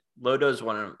 but Lodo is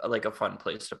one of like a fun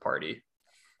place to party.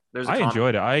 I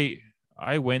enjoyed it.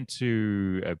 I went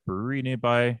to a brewery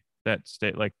nearby that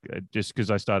state, like just because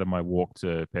I started my walk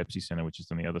to Pepsi Center, which is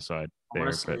on the other side.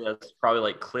 That's probably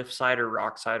like Cliffside or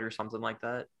Rockside or something like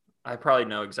that. I probably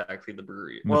know exactly the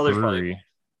brewery. There's probably.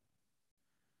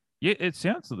 Yeah, it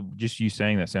sounds just you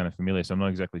saying that sounded familiar, so I'm not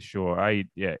exactly sure.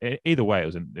 Either way,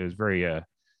 it was very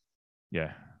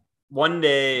yeah. One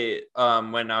day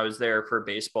when I was there for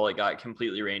baseball, it got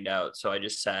completely rained out. So I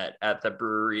just sat at the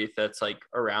brewery that's like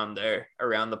around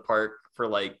the park for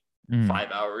like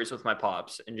 5 hours with my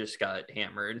pops and just got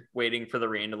hammered waiting for the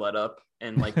rain to let up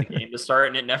and like the game to start,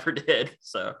 and it never did.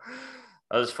 So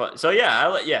that was fun. So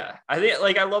I think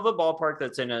like I love a ballpark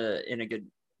that's in a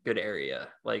good area,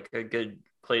 like a good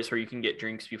place where you can get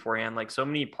drinks beforehand. Like so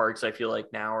many parks I feel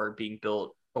like now are being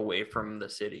built away from the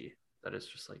city that is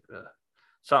just like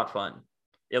it's not fun.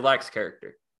 It lacks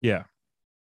character. Yeah.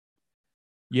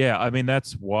 Yeah, I mean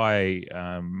that's why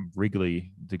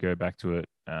Wrigley, to go back to it,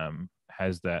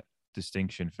 has that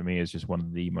distinction for me as just one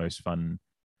of the most fun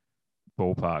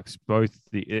ballparks. Both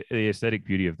the aesthetic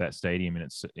beauty of that stadium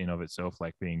in of itself,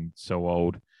 like being so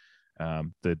old,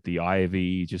 the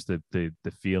ivy, just the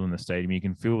feel in the stadium. You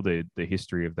can feel the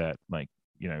history of that, like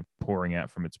pouring out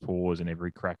from its pores and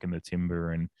every crack in the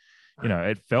timber, and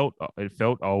it felt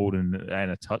old and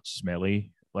a touch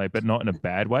smelly, like, but not in a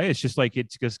bad way. It's just like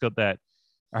it's just got that.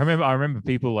 I remember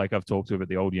people like I've talked to about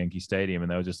the old Yankee Stadium,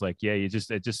 and they were just like, yeah, it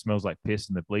just smells like piss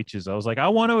in the bleachers. I was like, I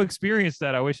want to experience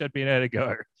that. I wish I'd been able to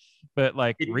go, but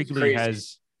like Wrigley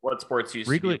has what sports used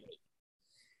Wrigley, to be.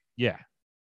 Yeah,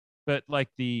 but like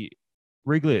the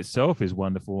Wrigley itself is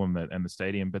wonderful and the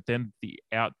stadium, but then the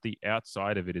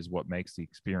outside of it is what makes the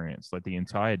experience. Like the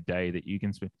entire day that you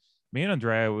can spend. Me and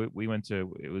Andrea, we went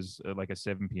to, it was like a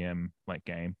 7 p.m. like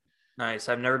game. Nice.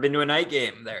 I've never been to a night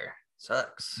game there.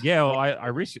 Sucks. Yeah, well, I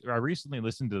recently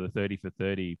listened to the 30 for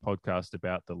 30 podcast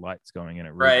about the lights going in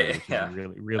at Wrigley, which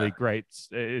is really great.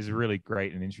 It is a really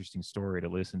great and interesting story to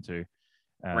listen to.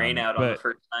 Rain out on the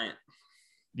first night.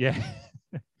 Yeah.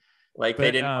 Like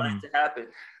they didn't want it to happen.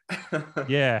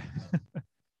 Yeah.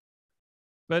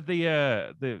 But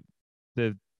the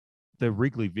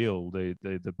Wrigleyville,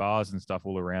 the bars and stuff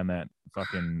all around that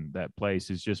place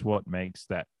is just what makes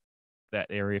that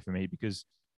area for me, because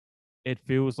it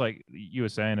feels like you were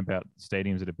saying about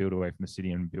stadiums that are built away from the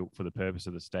city and built for the purpose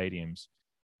of the stadiums.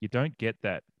 you don't get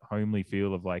that homely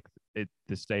feel of like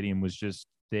the stadium was just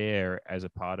there as a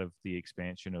part of the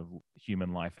expansion of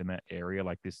human life in that area.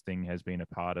 Like this thing has been a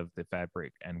part of the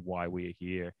fabric and why we are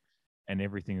here, and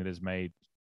everything that has made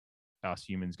us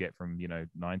humans get from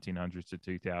 1900s to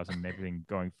 2000 and everything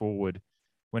going forward.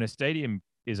 When a stadium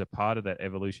is a part of that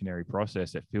evolutionary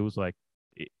process, it feels like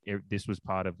this was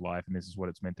part of life and this is what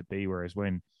it's meant to be. Whereas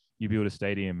when you build a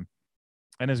stadium,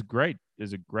 and there's a great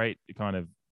kind of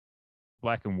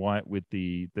black and white with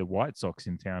the White Sox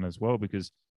in town as well,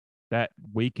 because that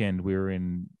weekend we were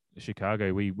in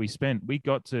Chicago. We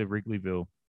got to Wrigleyville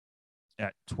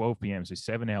at 12 p.m., so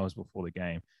 7 hours before the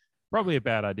game. Probably a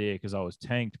bad idea because I was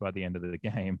tanked by the end of the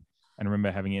game. And I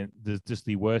remember having just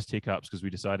the worst hiccups because we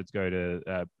decided to go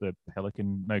to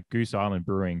the Goose Island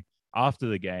Brewing after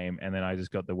the game. And then I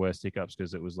just got the worst hiccups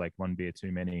because it was like one beer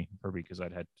too many, probably because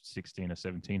I'd had 16 or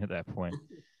 17 at that point.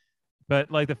 But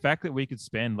like the fact that we could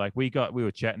spend, like we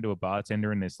were chatting to a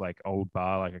bartender in this like old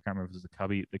bar, like I can't remember if it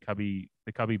was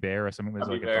the Cubby Bear or something. There's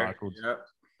like a bar called.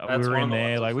 Yep. We were in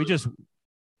there, like we just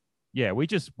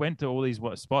went to all these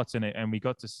spots and we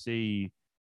got to see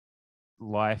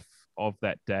life of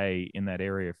that day in that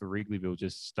area for Wrigleyville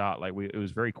just start. Like it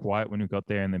was very quiet when we got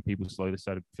there, and then people slowly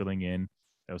started filling in.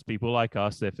 There was people like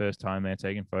us, their first time there,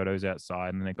 taking photos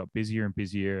outside, and then it got busier and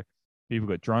busier. People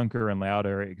got drunker and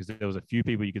louder because there was a few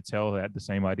people you could tell that had the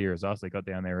same idea as us. They got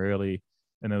down there early,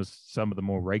 and there was some of the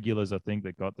more regulars, I think,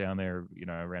 that got down there,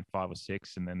 around 5 or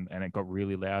 6, and it got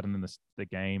really loud, and then the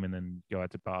game, and then go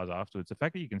out to bars afterwards. The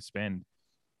fact that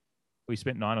we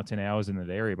spent 9 or 10 hours in that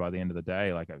area by the end of the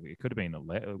day. Like it could have been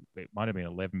it might have been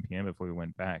 11 p.m. before we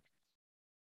went back.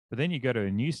 But then you go to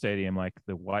a new stadium like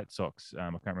the White Sox. I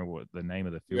can't remember what the name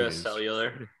of the field is.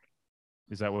 Cellular.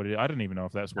 Is that what it is? I don't even know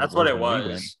if that's what it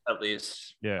was. At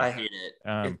least, yeah, I hate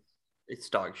it. It's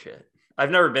dog shit.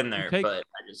 I've never been there, but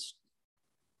I just.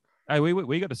 Hey,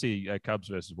 we got to see Cubs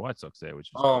versus White Sox there, which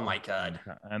was cool. My god,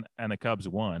 and the Cubs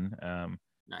won.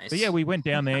 Nice. But yeah, we went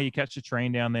down there. You catch the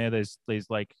train down there. There's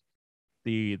like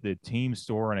the team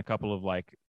store and a couple of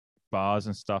like bars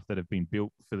and stuff that have been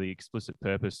built for the explicit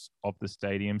purpose of the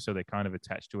stadium, so they're kind of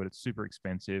attached to it. It's super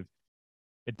expensive.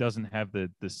 It doesn't have the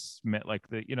smell, like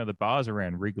the bars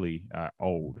around Wrigley are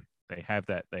old. They have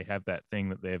that thing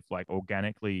that they've like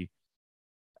organically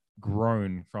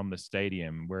grown from the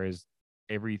stadium, whereas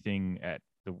everything at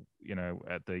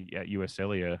US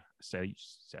Cellular,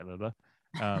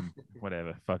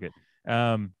 whatever, fuck it.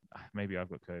 Maybe I've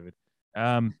got COVID.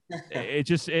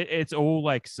 It's all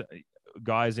like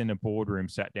guys in a boardroom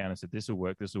sat down and said, this will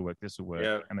work.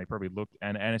 Yeah. And they probably looked,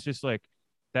 and it's just like,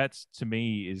 that's to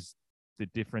me is the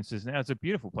differences. Now it's a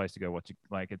beautiful place to go watch it.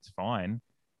 Like it's fine.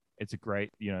 It's a great,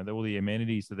 all the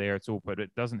amenities are there. It's all, but it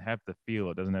doesn't have the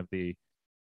feel. It doesn't have the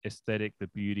aesthetic, the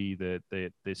beauty, the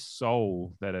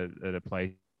soul that a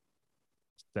place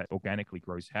that organically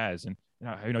grows has. And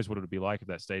who knows what it would be like if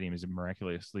that stadium is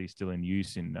miraculously still in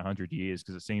use in 100 years,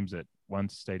 because it seems that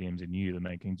once stadiums are new, then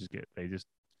they just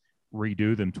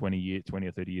redo them 20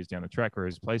 or 30 years down the track.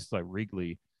 Whereas places like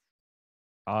Wrigley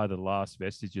are the last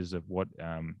vestiges of what.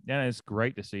 It's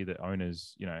great to see that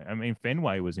owners.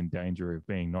 Fenway was in danger of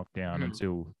being knocked down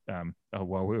until. We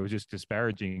were just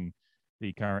disparaging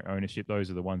the current ownership. Those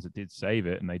are the ones that did save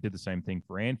it, and they did the same thing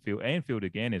for Anfield. Anfield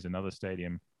again is another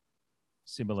stadium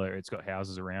similar. It's got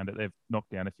houses around it. They've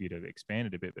knocked down a few to expand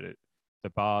it a bit, but the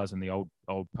bars and the old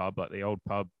pub, like the old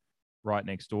pub right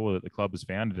next door that the club was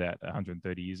founded at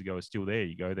 130 years ago, is still there.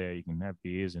 You go there, you can have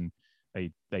beers, and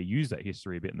they use that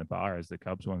history a bit in the bar as the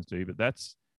Cubs ones do. But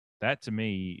that to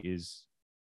me is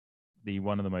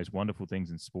one of the most wonderful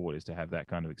things in sport, is to have that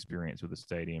kind of experience with a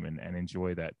stadium and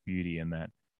enjoy that beauty and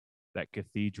that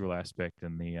cathedral aspect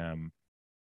and the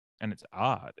and it's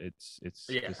art. It's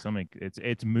something.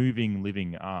 It's moving,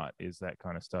 living art is that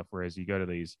kind of stuff. Whereas you go to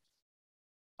these.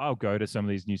 I'll go to some of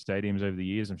these new stadiums over the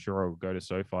years. I'm sure I'll go to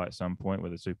SoFi at some point, where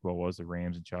the Super Bowl was the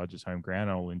Rams and Chargers home ground.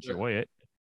 I'll enjoy it.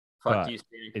 Fuck you,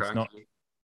 Stan Kroenke. It's not.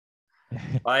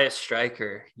 Buy a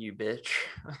striker, you bitch.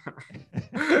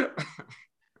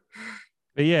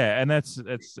 But yeah, and that's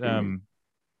and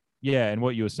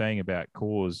what you were saying about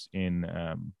Coors in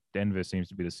Denver seems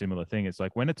to be the similar thing. It's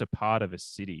like when it's a part of a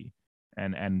city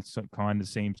and so kind of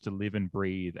seems to live and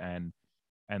breathe, and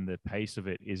the pace of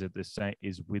it is at the same,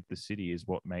 is with the city, is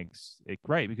what makes it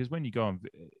great. Because when you go on,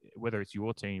 whether it's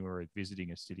your team or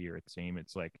visiting a city or a team,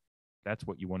 it's like that's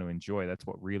what you want to enjoy. That's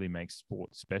what really makes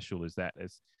sport special. Is that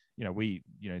as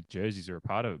jerseys are a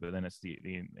part of it, but then it's the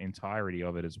entirety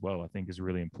of it as well. I think is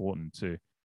really important to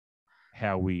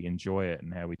how we enjoy it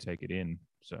and how we take it in.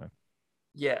 So,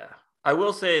 yeah, I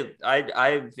will say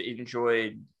I've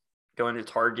enjoyed going to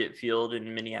Target Field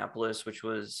in Minneapolis, which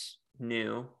was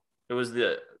new. It was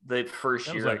the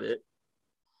first year of it.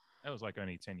 That was like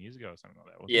only 10 years ago or something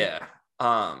like that, wasn't it?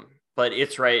 Yeah. But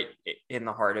it's right in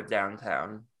the heart of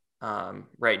downtown,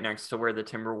 right next to where the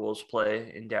Timberwolves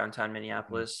play in downtown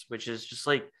Minneapolis, which is just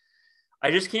like,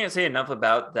 I just can't say enough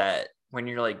about that when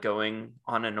you're like going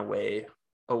on an away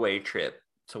trip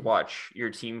to watch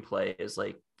your team play, is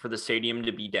like for the stadium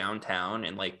to be downtown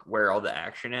and like where all the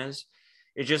action is.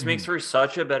 It just makes for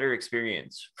such a better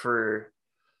experience for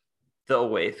the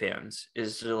away fans,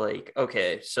 is to like,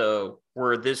 okay, so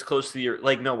we're this close to the,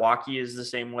 like Milwaukee is the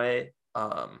same way.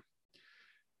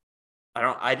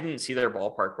 I didn't see their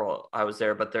ballpark while I was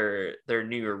there, but their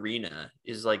new arena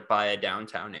is like by a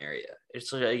downtown area.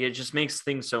 It's like, it just makes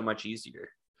things so much easier.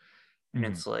 And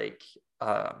it's like,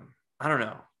 I don't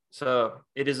know. So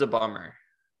it is a bummer.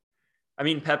 I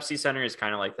mean, Pepsi Center is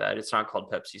kind of like that. It's not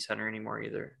called Pepsi Center anymore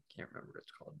either. Can't remember what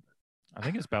it's called. I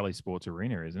think it's Bally Sports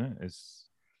Arena, isn't it? It's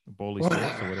Bally Sports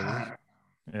or whatever it is.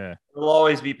 Yeah. It'll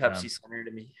always be Pepsi Center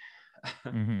to me.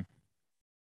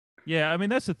 Yeah, I mean,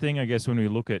 that's the thing, I guess, when we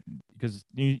look at, because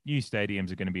new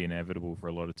stadiums are going to be inevitable for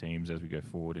a lot of teams as we go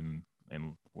forward in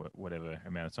whatever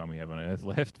amount of time we have on Earth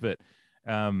left. But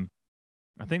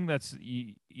I think that's,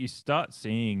 you start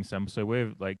seeing some, so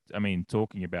we're like, I mean,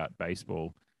 talking about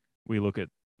baseball, we look at,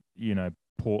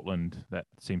 Portland, that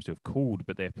seems to have cooled,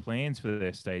 but their plans for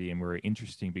their stadium were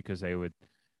interesting because they were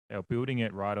building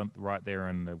it right there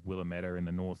on the Willamette in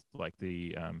the north, like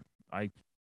the I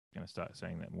going to start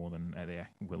saying that more than the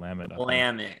Willamette.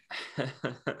 Willamette.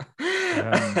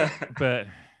 But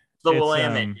the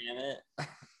Willamette,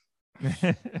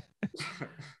 damn it.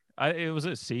 It was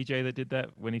CJ that did that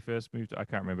when he first moved. I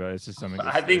can't remember. It's just something.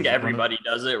 I think everybody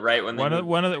does it right when but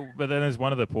then there's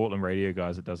one of the Portland radio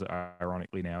guys that does it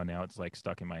ironically now. Now it's like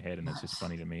stuck in my head, and it's just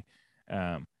funny to me.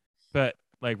 But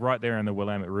like right there on the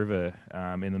Willamette River,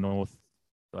 in the north,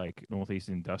 like northeast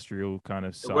industrial kind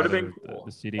of side of cool.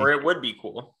 The city, or it would be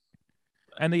cool.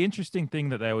 And the interesting thing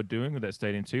that they were doing with that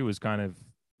stadium too was kind of,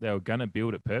 they were going to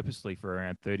build it purposely for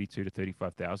around 32 to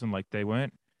 35,000. Like they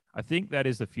weren't. I think that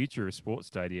is the future of sports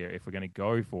stadia. If we're going to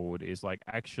go forward, is like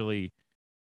actually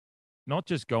not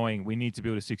just going, we need to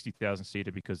build a 60,000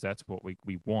 seater because that's what we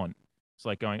want. It's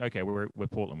like going, okay, we're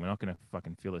Portland. We're not going to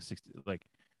fucking fill a 60. Like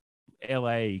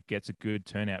LA gets a good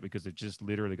turnout because they've just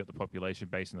literally got the population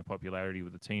base and the popularity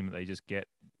with the team. They just get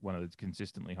one of the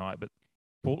consistently high. But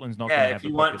Portland's not going to have the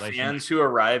population. If you want fans who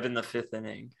arrive in the fifth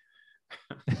inning.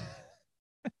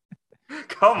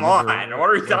 Come on, what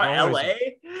are we talking? LA?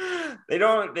 They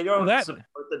don't support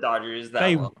the Dodgers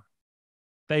that well.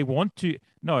 They want to.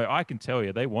 No, I can tell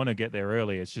you, they want to get there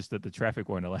early. It's just that the traffic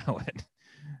won't allow it.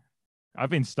 I've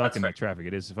been stuck in that traffic.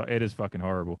 It is fucking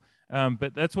horrible.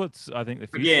 But that's what's, I think, the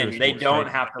future. Again, they don't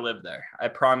have to live there. I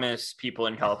promise people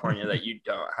in California that you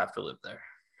don't have to live there.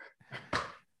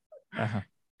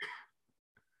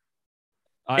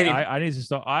 I need to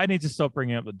stop. I need to stop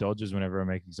bringing up the Dodgers whenever I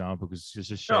make example because it's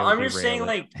just. No, I'm just saying,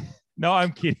 like. No,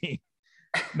 I'm kidding.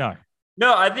 No,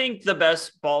 I think the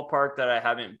best ballpark that I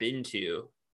haven't been to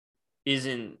is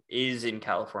in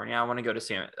California. I want to go to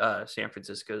San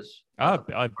Francisco's. I've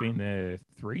been there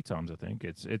 3 times. I think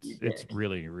it's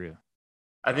really real.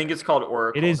 I think it's called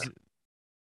Oracle. It is.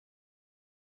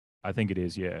 I think it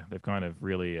is. Yeah, they've kind of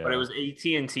really. But it was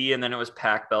AT&T, and then it was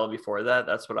Pac Bell before that.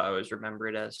 That's what I always remember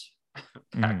it as.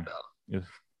 Pac Bell.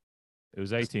 It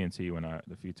was AT&T when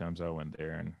the few times I went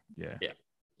there, and yeah.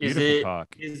 Beautiful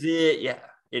park. Is it? Yeah,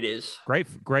 it is. Great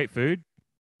food.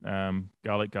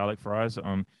 Garlic fries.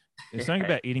 There's something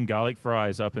about eating garlic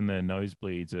fries up in the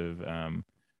nosebleeds of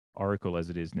Oracle as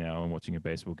it is now, and watching a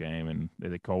baseball game, and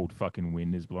the cold fucking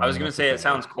wind is blowing. I was gonna say it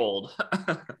sounds cold.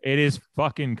 It is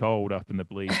fucking cold up in the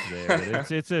bleeds there.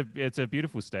 But it's a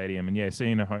beautiful stadium, and yeah,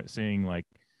 seeing like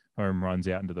home runs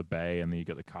out into the bay, and then you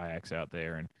got the kayaks out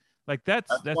there, and like that's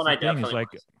the thing is like.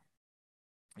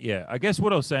 Yeah, I guess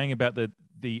what I was saying about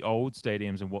the old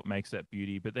stadiums and what makes that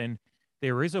beauty, but then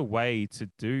there is a way to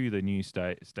do the new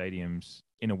stadiums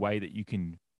in a way that you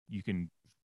can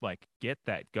like get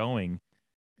that going.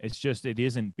 It's just it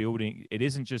isn't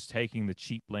just taking the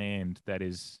cheap land that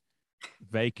is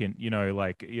vacant,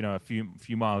 a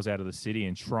few miles out of the city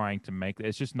and trying to make it.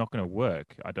 It's just not going to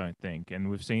work, I don't think. And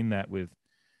we've seen that with.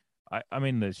 I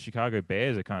mean, the Chicago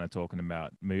Bears are kind of talking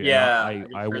about move. Yeah,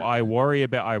 I worry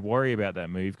about that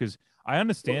move because I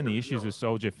understand the issues with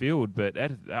Soldier Field, but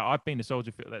I've been to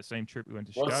Soldier Field that same trip we went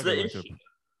to Chicago. What's the issue?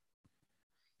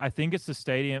 I think it's the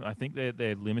stadium. I think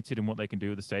they're limited in what they can do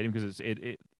with the stadium because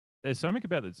there's something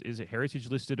about this. Is it heritage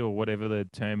listed or whatever the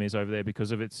term is over there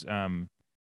because of its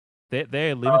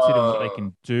they're limited in what they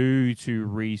can do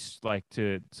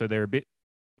so they're a bit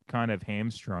kind of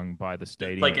hamstrung by the It's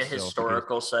stadium like a itself because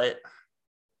historical site.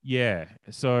 yeah,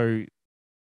 so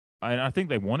I think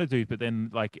they want to do, but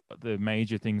then like the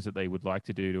major things that they would like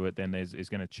to do to it, then is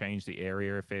going to change the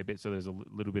area a fair bit. So there's a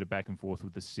little bit of back and forth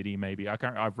with the city. Maybe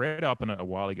I've read up on it a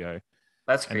while ago,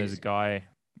 That's and crazy. there's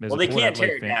Well, a they Port can't Adelaide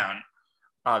tear it fan. down,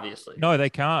 obviously. No, they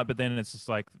can't. But then it's just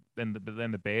like but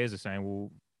then the Bears are saying,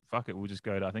 well, fuck it, we'll just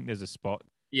go to. I think there's a spot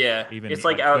Yeah, even it's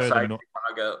like like further outside north.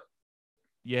 Chicago.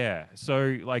 Yeah,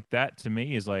 so like that to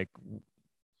me is like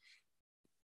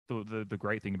the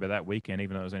great thing about that weekend,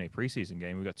 even though it was only a preseason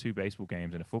game, we got two baseball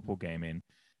games and a football game in,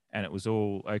 and it was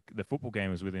all like the football game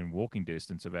was within walking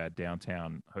distance of our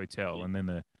downtown hotel, and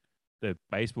then the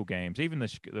baseball games, even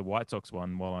the White Sox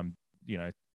one. While I'm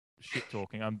shit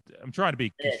talking, I'm trying to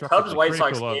be Yeah, Cubs constructively White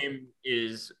Sox critical of. game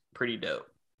is pretty dope.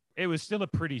 It was still a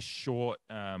pretty short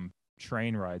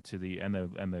train ride to the it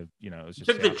was You just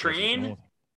took the south versus train? north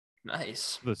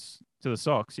Nice. to the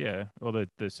Sox, yeah, or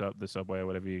the subway or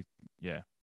whatever yeah.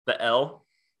 The L,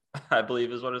 I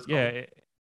believe is what it's called. Yeah,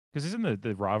 because isn't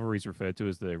the rivalries referred to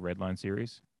as the Red Line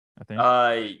series? I think.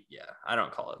 Yeah, I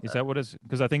don't call it Is that. that what it's?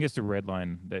 Because I think it's the Red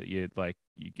Line that you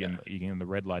Yeah. can the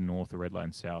Red Line North, the Red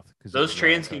Line South. Because Those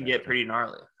trains can get pretty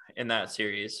gnarly in that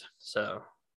series. So,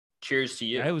 cheers to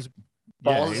you. Yeah, it was.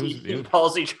 Yeah, Ballsy,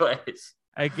 ballsy choice.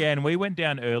 Again, we went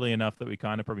down early enough that we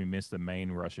kind of probably missed the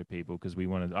main rush of people because we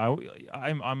wanted.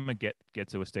 I'm a get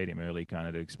to a stadium early kind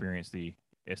of to experience the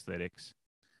aesthetics.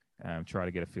 Try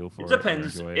to get a feel for It it.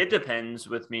 depends. Enjoy It depends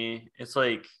with me. It's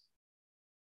like,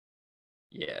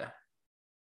 yeah,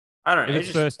 I don't know. If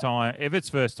it's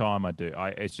first time, I do.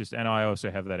 It's just, and I also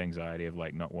have that anxiety of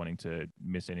like not wanting to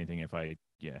miss anything if I,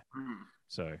 yeah. Mm.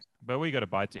 So, but we got a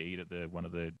bite to eat at one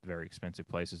of the very expensive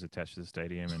places attached to the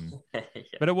stadium, and Yeah.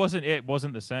 but it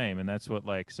wasn't the same, and that's what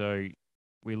like so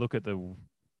we look at the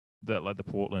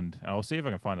Portland. I'll see if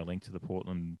I can find a link to the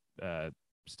Portland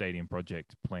stadium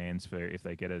project plans for if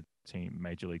they get a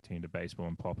major league team to baseball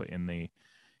and pop it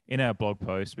in our blog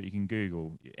post, but you can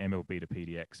Google MLB to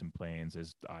PDX and plans.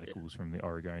 There's articles from the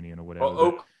Oregonian or whatever. Well,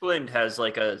 Oakland has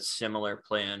like a similar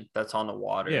plan that's on the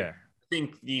water. Yeah. I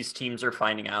think these teams are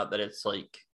finding out that it's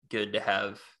like good to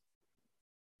have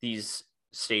these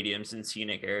stadiums in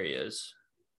scenic areas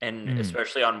and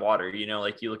especially on water.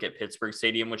 Like you look at Pittsburgh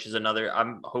Stadium, which is another,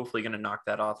 I'm hopefully going to knock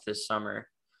that off this summer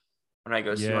when I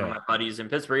go see one of my buddies in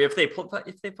Pittsburgh, if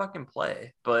they fucking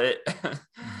play. But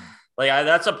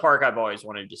that's a park I've always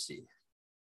wanted to see.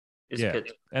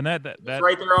 Pittsburgh. And that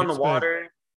right there on the water.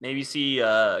 Maybe see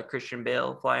Christian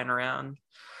Bale flying around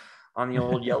on the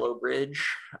old yellow bridge.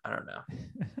 I don't know.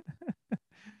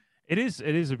 It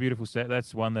is a beautiful set.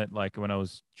 That's one that like when I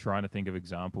was trying to think of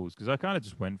examples, because I kind of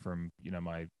just went from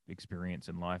my experience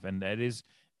in life, and that is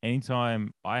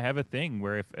anytime I have a thing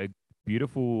where if a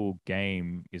beautiful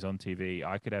game is on TV,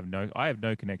 I have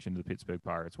no connection to the Pittsburgh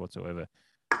Pirates whatsoever.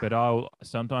 But I'll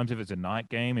sometimes if it's a night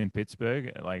game in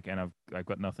Pittsburgh, and I've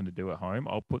got nothing to do at home,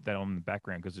 I'll put that on in the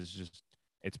background because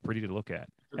it's pretty to look at,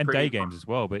 and day games as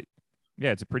well. But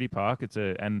yeah, it's a pretty park.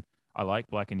 And I like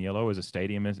black and yellow as a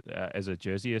stadium as a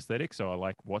jersey aesthetic, so I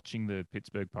like watching the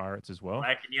Pittsburgh Pirates as well.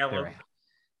 Black and yellow.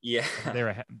 Yeah,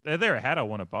 they're a hat I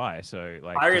want to buy. So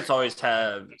like Pirates always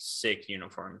have sick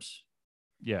uniforms.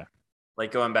 Yeah,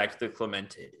 like going back to the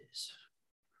Clemente days.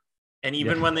 And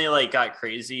even when they like got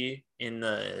crazy in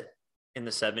the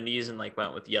 70s and like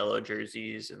went with yellow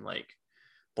jerseys and like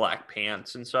black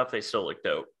pants and stuff, they still look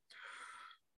dope.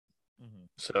 Mm-hmm.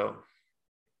 So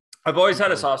I've always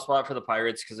had a soft spot for the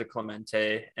Pirates because of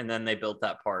Clemente, and then they built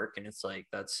that park, and it's like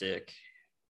that's sick.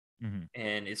 Mm-hmm.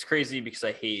 And it's crazy because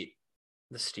I hate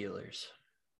the Steelers.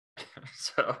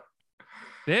 So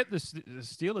the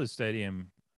Steelers stadium.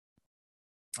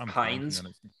 Heinz.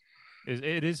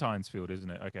 It is Heinz Field, isn't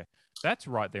it? Okay. That's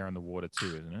right there on the water too,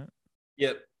 isn't it?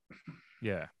 Yep.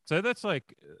 Yeah. So that's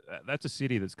like that's a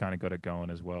city that's kind of got it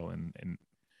going as well, and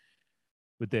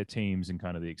with their teams and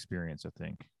kind of the experience, I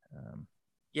think.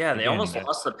 Yeah, they almost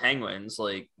lost the Penguins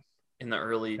like in the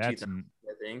early 2000s,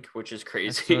 I think, which is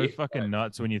crazy. That's so fucking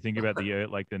nuts when you think about the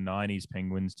the 90s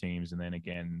Penguins teams, and then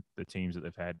again the teams that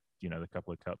they've had, the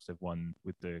couple of cups they've won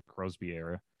with the Crosby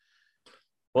era.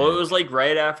 Well, it was like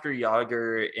right after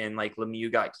Yager and like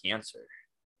Lemieux got cancer.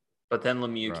 But then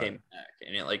Lemieux came back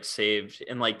and it like saved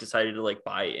and like decided to like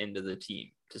buy into the team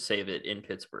to save it in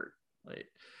Pittsburgh. Like,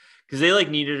 because they like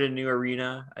needed a new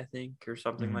arena, I think, or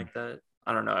something like that.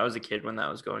 I don't know. I was a kid when that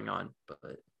was going on,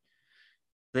 but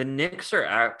the Knicks are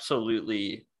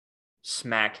absolutely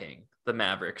smacking the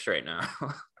Mavericks right now.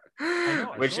 I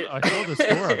know. I saw the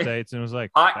score updates and it was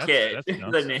like hot kid.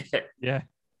 The Knicks. Yeah.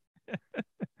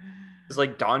 Is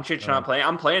like Doncic not playing?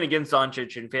 I'm playing against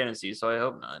Doncic in fantasy, so I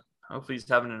hope not. Hopefully he's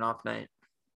having an off night.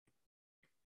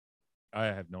 I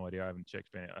have no idea. I haven't checked.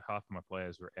 Half of my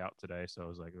players were out today, so I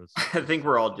was like, I think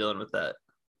we're all dealing with that.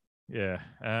 Yeah.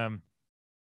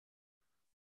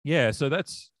 Yeah. So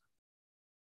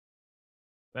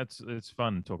it's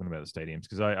fun talking about the stadiums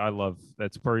because I love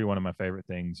that's probably one of my favorite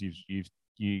things.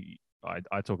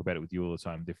 I talk about it with you all the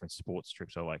time. Different sports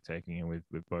trips I like taking, and we've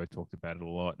both talked about it a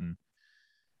lot. And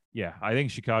yeah, I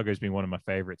think Chicago's been one of my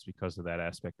favorites because of that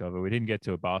aspect of it. We didn't get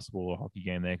to a basketball or hockey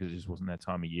game there because it just wasn't that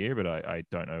time of year. But I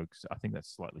don't know. I think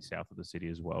that's slightly south of the city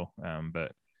as well.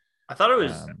 But I thought it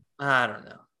was. I don't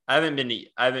know. I haven't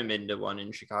been to one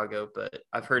in Chicago, but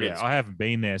I've heard it. Yeah, I haven't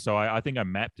been there, so I think I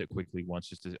mapped it quickly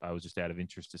once. I was just out of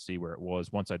interest to see where it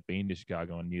was. Once I'd been to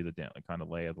Chicago and knew the kind of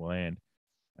lay of the land.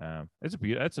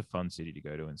 It's a fun city to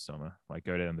go to in summer. Like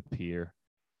go down the pier.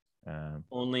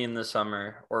 Only in the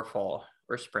summer or fall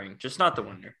or spring, just not the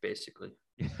winter, basically.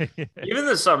 Even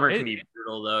the summer can be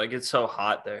brutal though. It gets so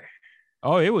hot there.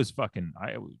 Oh, it was fucking.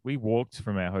 We walked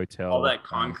from our hotel. All that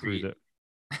concrete.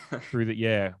 Through the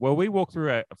yeah. Well, we walked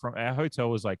through from our hotel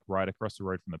was like right across the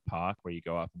road from the park where you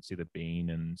go up and see the Bean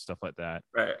and stuff like that.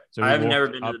 Right. So I've never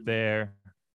been up there.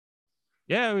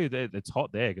 Yeah, it's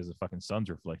hot there because the fucking sun's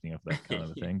reflecting off that kind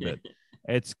of thing. But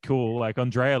it's cool. Like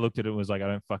Andrea looked at it and was like, I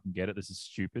don't fucking get it. This is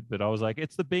stupid. But I was like,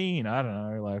 it's the Bean. I don't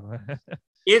know. Like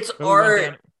it's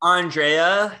art,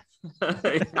 Andrea.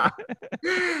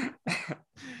 Can't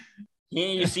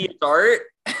you see it's art?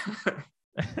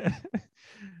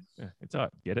 It's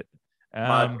art. Get it?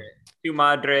 Madre. Tu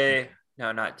madre.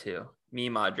 No, not two. Mi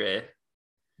madre.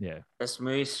 Yeah. Es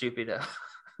muy estúpido.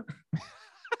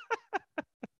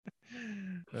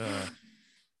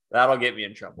 That'll get me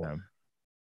in trouble. Yeah.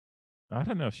 I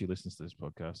don't know if she listens to this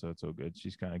podcast, so it's all good.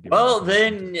 She's kind of well,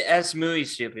 then es muy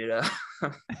estúpido.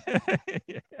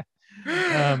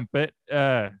 But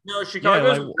no,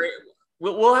 Chicago's great.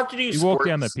 We'll have to do. You walk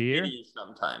down the pier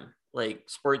sometime, like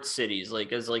sports cities,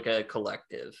 like as like a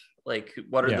collective. Like,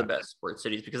 what are the best sports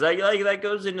cities? Because that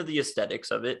goes into the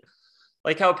aesthetics of it.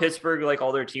 Like how Pittsburgh, like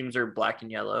all their teams are black and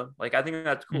yellow. Like I think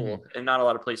that's cool, and not a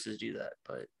lot of places do that.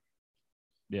 But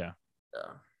yeah.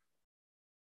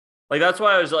 Like that's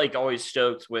why I was like always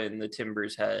stoked when the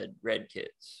Timbers had red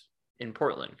kits in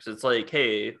Portland, because it's like,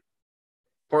 hey,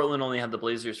 Portland only had the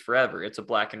Blazers forever. It's a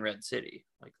black and red city.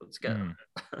 Like, let's go.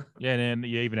 Yeah, and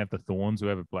you even have the Thorns who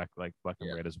have a black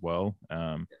and red as well.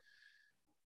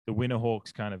 The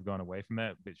Winterhawks kind of gone away from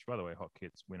that, which by the way, hot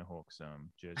kits Winterhawks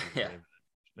jerseys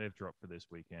they've dropped for this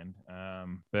weekend.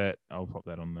 But I'll pop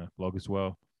that on the blog as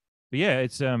well. But yeah,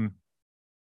 it's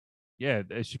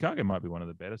Chicago might be one of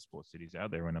the better sports cities out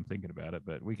there when I'm thinking about it.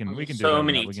 But we can do so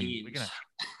many teams.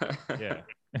 Yeah.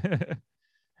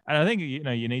 And I think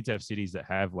you need to have cities that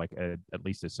have like at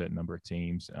least a certain number of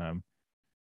teams.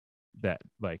 That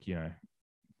like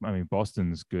I mean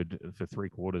Boston's good for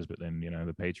 3/4, but then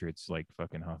the Patriots like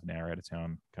fucking half an hour out of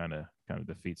town kind of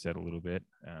defeats that a little bit.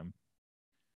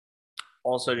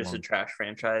 Also, just a trash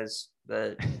franchise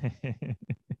that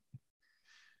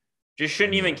just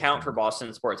shouldn't even count for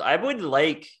Boston sports. I would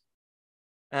like.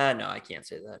 No, I can't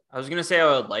say that. I was going to say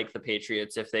I would like the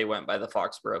Patriots if they went by the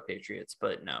Foxborough Patriots,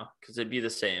 but no, because it'd be the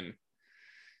same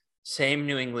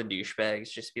New England douchebags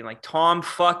just being like, Tom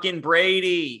fucking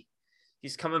Brady,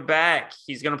 he's coming back.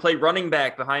 He's going to play running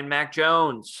back behind Mac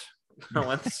Jones.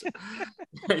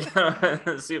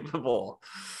 Super Bowl.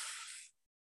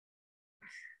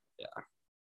 Yeah.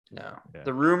 No. Yeah.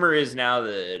 The rumor is now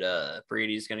that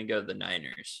Brady's going to go to the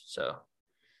Niners. So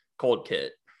cold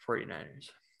kit, 49ers.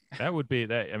 That would be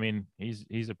that. I mean,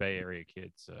 he's a Bay Area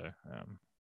kid, so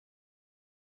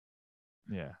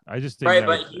yeah. I just think right,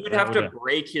 but he would have to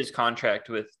break his contract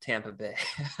with Tampa Bay.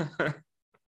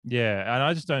 Yeah, and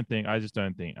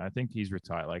I think he's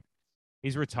retired. Like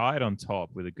he's retired on top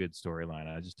with a good storyline.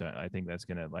 I think that's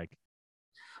gonna like.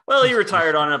 Well, he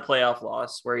retired on a playoff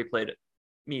loss where he played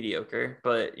mediocre,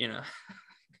 but No,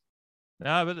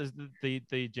 but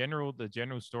the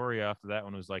general story after that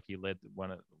one was like he led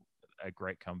a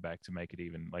great comeback to make it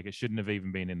even. Like it shouldn't have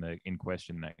even been in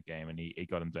question in that game, and he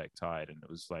got him back tied, and it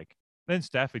was like then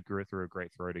Stafford grew through a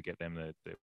great throw to get them the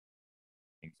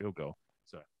field goal.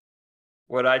 So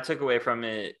what I took away from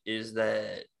it is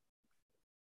that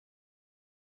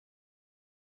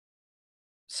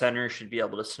center should be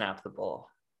able to snap the ball,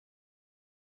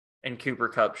 and Cooper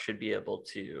Kupp should be able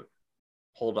to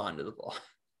hold on to the ball.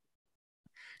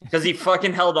 Because he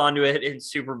fucking held on to it in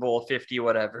Super Bowl 50,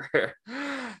 whatever.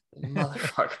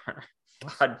 Motherfucker.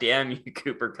 God damn you,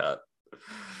 Cooper Kupp.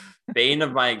 Bane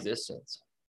of my existence.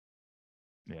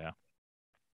 Yeah.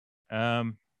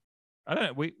 I don't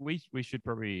know. We should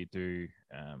probably do.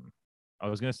 I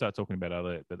was going to start talking about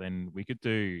other, but then we could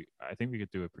do. I think we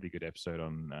could do a pretty good episode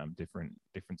on different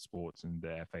sports and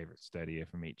our favorite stadia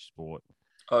from each sport.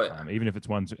 Oh yeah, Even if it's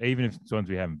ones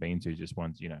we haven't been to, just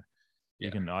ones you know. You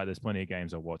yeah, can. There's plenty of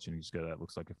games I watch and you just go, that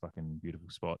looks like a fucking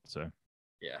beautiful spot. So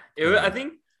yeah. I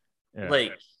think yeah.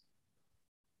 like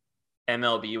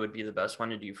MLB would be the best one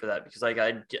to do for that because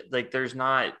there's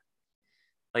not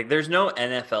like there's no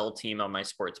NFL team on my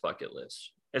sports bucket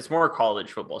list. It's more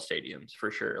college football stadiums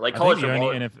for sure. Like college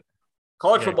football,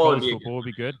 college football would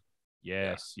be good.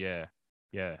 Yes, yeah.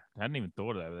 I hadn't even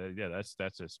thought of that. Yeah,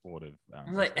 that's a sport of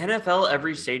like NFL.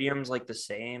 Every stadium's like the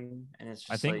same, and it's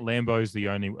just I think like, Lambeau's the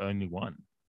only one,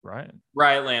 right?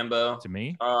 Right, Lambeau. To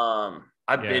me,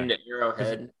 I've been to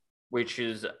Arrowhead, which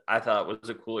is I thought was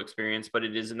a cool experience, but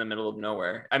it is in the middle of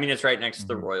nowhere. I mean, it's right next to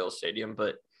the Royal Stadium,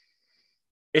 but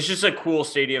it's just a cool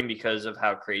stadium because of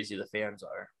how crazy the fans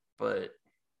are, but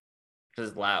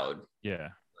it's loud. Yeah.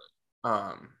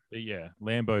 But yeah,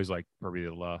 Lambeau's like probably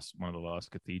one of the last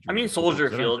cathedrals. I mean, Soldier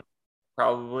Field,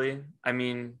 probably. I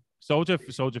mean, Soldier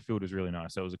Field is really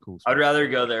nice. That was a cool spot. I'd rather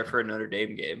go there for a Notre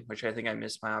Dame game, which I think I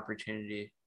missed my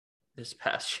opportunity this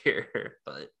past year,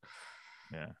 but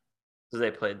yeah, because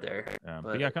they played there.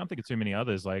 But yeah, I can't think of too many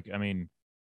others. Like, I mean,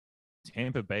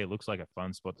 Tampa Bay looks like a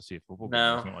fun spot to see a football game.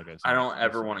 No, it's not like I don't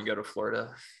ever want to go to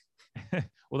Florida.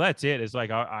 Well, that's it. It's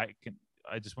like I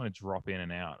just want to drop in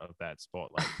and out of that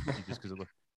spot, like just because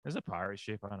there's a pirate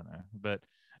ship. I don't know, but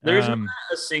there's not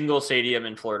a single stadium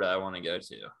in Florida I want to go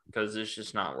to because it's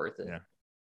just not worth it. Yeah.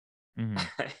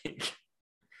 Mm-hmm.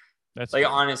 That's like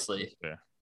fair. Honestly,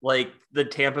 like the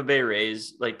Tampa Bay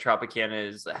Rays, like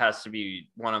Tropicana has to be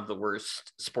one of the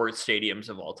worst sports stadiums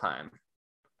of all time.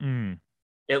 Mm.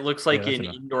 It looks like an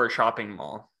indoor shopping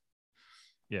mall.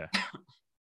 Yeah.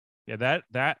 Yeah,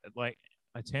 that like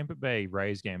a Tampa Bay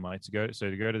Rays game, like to go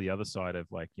to the other side of,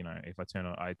 like, you know, if I turn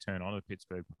on a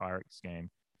Pittsburgh Pirates game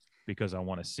because I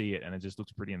want to see it and it just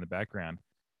looks pretty in the background.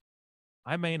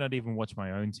 I may not even watch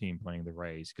my own team playing the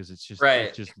Rays because it's just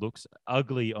it just looks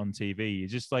ugly on TV.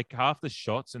 It's just like half the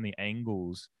shots and the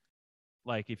angles,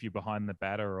 like if you're behind the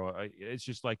batter, or it's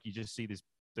just like you just see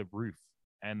the roof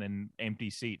and then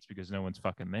empty seats because no one's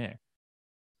fucking there.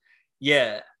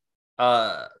 Yeah.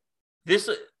 This,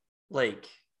 like,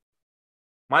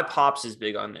 my pops is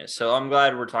big on this, so I'm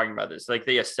glad we're talking about this. Like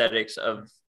the aesthetics of,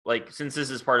 like, since this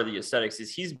is part of the aesthetics,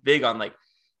 is he's big on, like,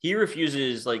 he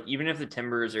refuses, like, even if the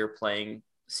Timbers are playing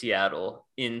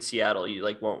in Seattle, you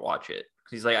like won't watch it.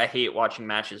 He's like, I hate watching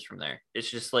matches from there. It's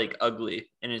just like ugly,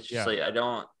 and it's just like I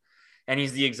don't. And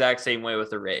he's the exact same way with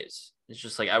the Rays. It's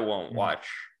just like I won't watch,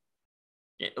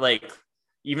 like,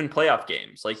 even playoff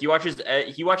games. Like he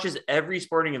watches every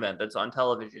sporting event that's on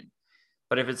television.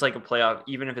 But if it's like a playoff,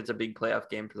 even if it's a big playoff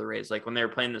game for the Rays, like when they were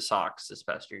playing the Sox this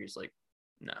past year, he's like,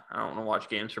 no, I don't want to watch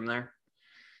games from there.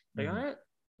 Like, all right.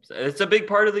 It's a big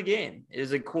part of the game. It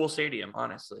is a cool stadium,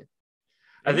 honestly.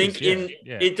 I think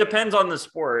it depends on the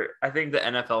sport. I think the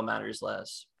NFL matters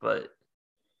less, but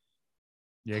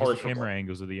the camera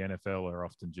angles of the NFL are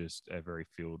often just very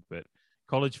field. But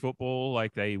college football,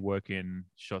 like, they work in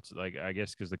shots, like, I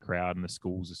guess because the crowd and the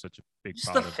schools are such a big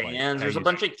just part the of fans. There's a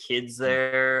bunch of kids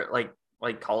there, like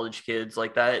college kids,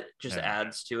 like that just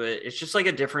adds to it. It's just like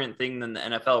a different thing than the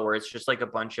NFL, where it's just like a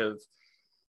bunch of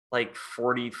like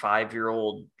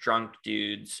 45-year-old drunk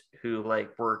dudes who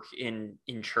like work in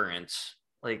insurance.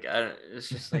 Like, it's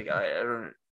just like, I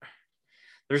don't,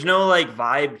 there's no like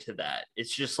vibe to that.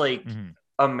 It's just like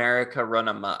America run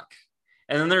amok.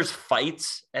 And then there's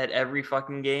fights at every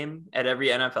fucking game, at every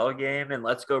NFL game, and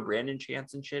let's go Brandon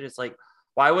Chance and shit. It's like,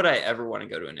 why would I ever want to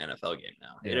go to an NFL game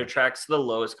now? Yeah. It attracts the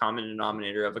lowest common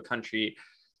denominator of a country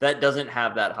that doesn't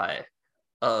have that high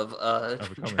of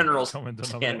general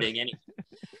standing.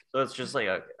 So it's just like,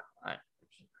 okay,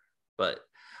 but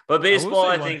baseball,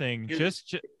 I think.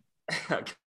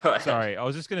 Sorry, I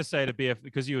was just going to say, to BF,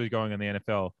 because you were going on the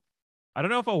NFL, I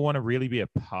don't know if I want to really be a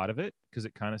part of it because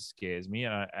it kind of scares me,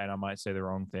 and I might say the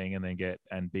wrong thing and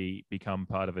then become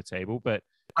part of a table. But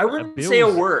I wouldn't say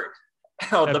a word.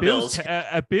 A Bills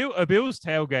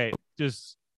tailgate,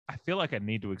 just, I feel like I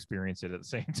need to experience it at the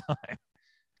same time.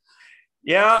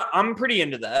 Yeah, I'm pretty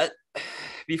into that.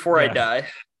 Before I die,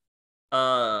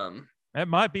 it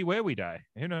might be where we die.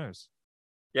 Who knows?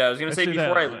 Yeah, I was gonna say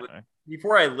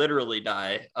before I literally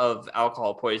die of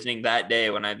alcohol poisoning that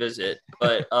day when I visit.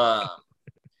 But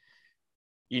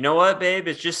you know what, babe?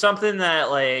 It's just something that,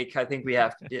 like, I think we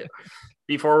have to do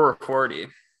before we're 40.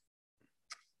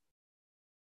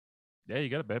 Yeah, you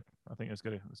got it, babe. I think it's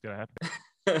gonna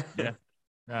happen. Yeah.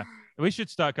 We should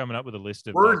start coming up with a list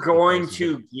of. We're like, going places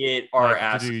to get our like, to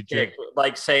asses do kicked,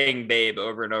 like saying "babe"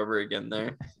 over and over again.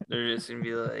 They're just gonna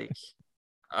be like,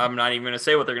 I'm not even gonna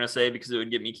say what they're gonna say because it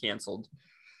would get me canceled.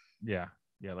 Yeah.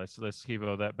 Let's keep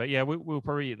all that. But yeah, we'll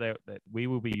probably that we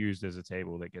will be used as a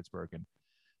table that gets broken.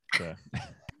 So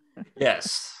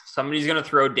Yes, somebody's gonna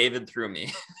throw David through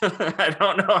me. I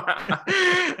don't know how.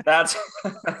 That's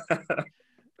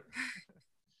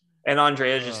and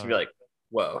Andrea's just gonna be like,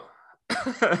 "Whoa."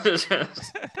 It's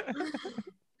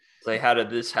like, how did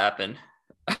this happen?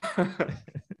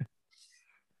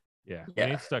 Yeah, we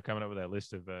need to start coming up with our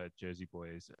list of Jersey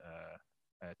Boys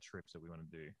trips that we want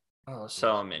to do. Oh,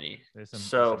 so many. There's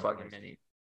So fucking many.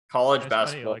 College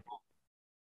basketball.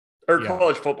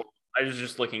 College football. I was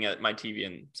just looking at my TV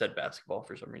and said basketball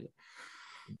for some reason.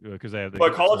 Because they have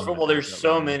but college football, there's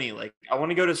so many. Like, I want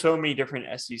to go to so many different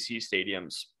SEC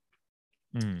stadiums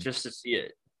just to see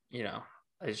it. You know,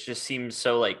 it just seems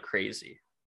so like crazy.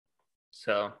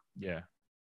 So yeah.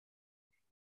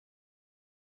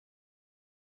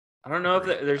 I don't know if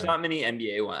there's not many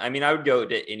NBA ones. I mean, I would go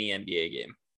to any NBA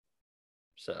game.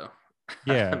 So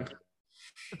yeah,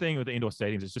 the thing with the indoor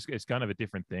stadiums is it's kind of a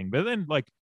different thing. But then like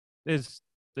there's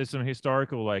some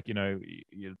historical, like, you know,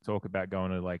 you talk about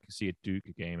going to like see a Duke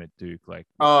game at Duke, like,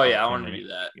 oh yeah, I want to do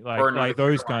that. Like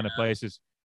those kind of places.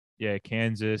 Yeah,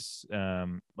 Kansas,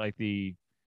 like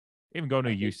even going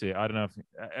to UC. I don't know if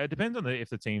it depends on if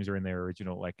the teams are in their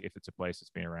original, like if it's a place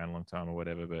that's been around a long time or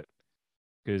whatever. But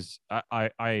because I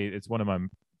it's one of my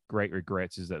great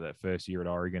regrets is that first year at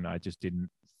Oregon, I just didn't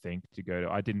think to go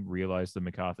to. I didn't realize the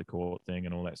MacArthur Court thing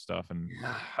and all that stuff. And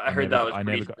I heard that was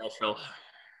pretty special.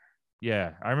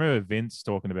 Yeah, I remember Vince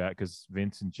talking about, because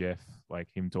Vince and Jeff, like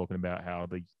him talking about how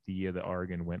the year that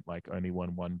Oregon went, like only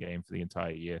won one game for the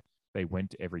entire year. They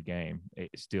went to every game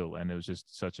still, and it was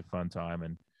just such a fun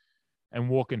time. And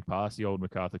walking past the old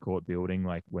MacArthur Court building,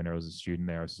 like when I was a student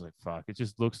there, I was just like, fuck, it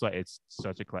just looks like it's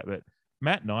such a clap. But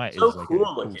Matt Knight so is like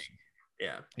cool looking.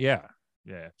 Yeah.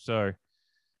 So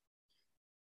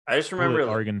I just remember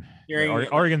Oregon,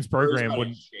 Oregon's program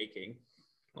wouldn't shaking,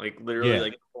 like literally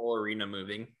like the whole arena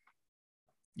moving.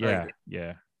 Yeah,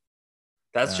 like,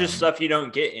 that's just stuff you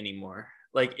don't get anymore.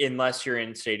 Like, unless you're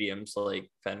in stadiums like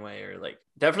Fenway or like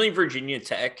definitely Virginia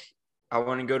Tech. I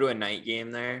want to go to a night game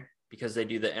there because they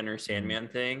do the Enter Sandman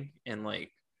thing, and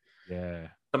like,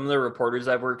 some of the reporters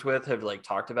I've worked with have like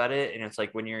talked about it, and it's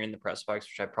like when you're in the press box,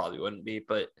 which I probably wouldn't be,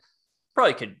 but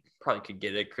probably could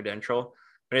get a credential,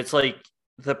 but it's like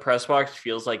the press box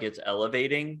feels like it's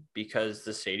elevating because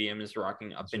the stadium is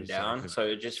rocking up and down. So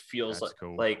it just feels like,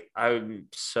 cool. Like I'm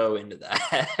so into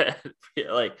that.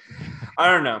 Like,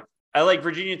 I don't know. I like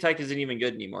Virginia Tech isn't even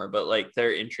good anymore, but like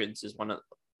their entrance is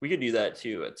we could do that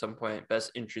too at some point.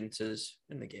 Best entrances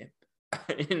in the game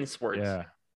in sports.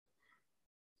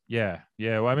 Yeah.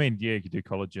 Well, I mean, you could do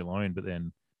college alone, but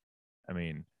then, I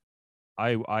mean,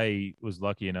 I was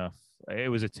lucky enough. It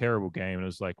was a terrible game. It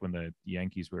was like when the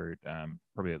Yankees were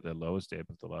probably at their lowest ebb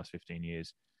of the last 15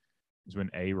 years. It was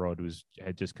when A-Rod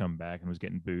had just come back and was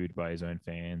getting booed by his own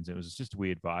fans. It was just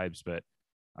weird vibes, but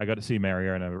I got to see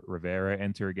Mariano Rivera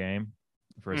enter a game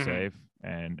for a save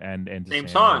and same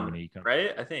song,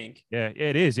 right? I think. Yeah,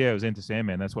 it is. Yeah, it was Enter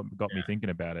Sandman. That's what got me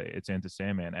thinking about it. It's Enter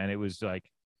Sandman, and it was like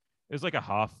a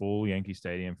half full Yankee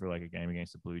Stadium for like a game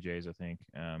against the Blue Jays, I think.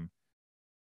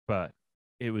 But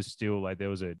it was still like there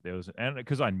was, and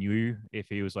because I knew if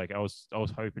he was like, I was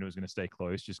hoping it was going to stay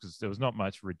close, just because there was not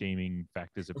much redeeming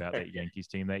factors about that Yankees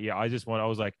team that year. I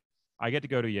was like, I get to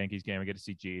go to a Yankees game. I get to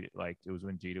see Jeter. Like, it was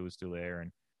when Jeter was still there,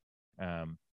 and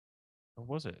what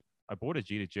was it? I bought a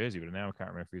Jeter jersey, but now I can't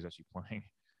remember if he was actually playing.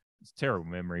 It's a terrible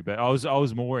memory, but I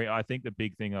was more. I think the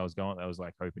big thing I was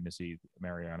like hoping to see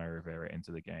Mariano Rivera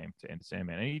enter the game to Enter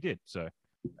Sandman, and he did. So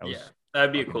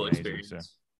that'd be a cool experience. So,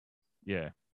 yeah.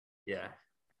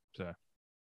 So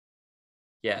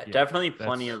definitely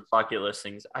plenty of bucket list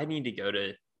things. I need to go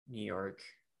to New York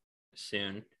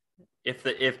soon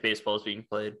if baseball is being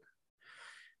played.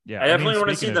 I definitely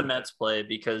want to see the Mets play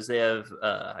because they have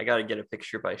I got to get a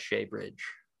picture by Shea Bridge,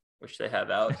 which they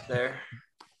have out there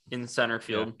in center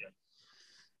field.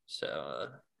 So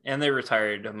and they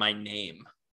retired my name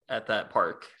at that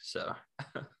park, so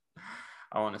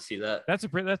I want to see that.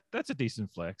 That's a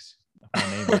decent flex.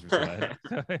 My name was retired.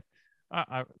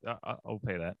 I'll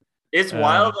pay that. It's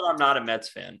wild that I'm not a Mets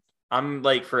fan. I'm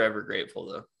like forever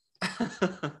grateful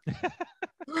though.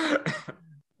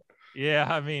 Yeah,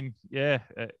 I mean, I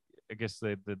guess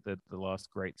the last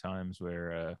great times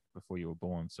were before you were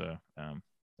born. So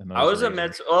I was a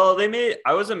Mets. Well,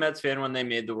 I was a Mets fan when they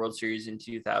made the World Series in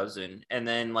 2000, and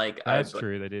then like that's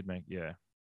true. They did make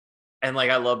And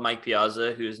like I love Mike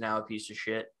Piazza, who is now a piece of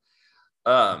shit.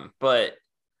 But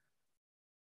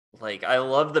like I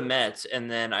love the Mets, and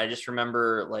then I just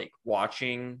remember like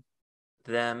watching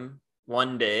them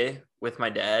one day with my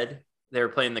dad. They were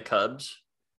playing the Cubs,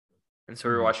 and so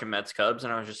we were watching Mets Cubs,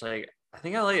 and I was just like, I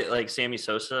think I like Sammy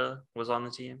Sosa was on the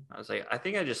team. I was like, I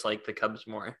think I just like the Cubs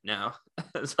more now.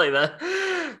 It's like that.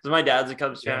 So my dad's a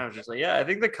Cubs fan. I was just like, yeah, I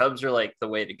think the Cubs are like the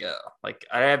way to go. Like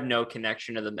I have no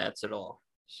connection to the Mets at all.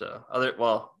 So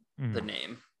the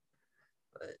name.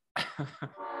 But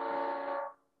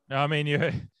No, I mean,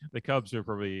 the Cubs are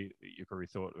probably you probably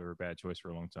thought were a bad choice for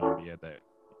a long time, but yeah,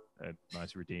 that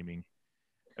nice redeeming.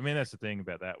 I mean, that's the thing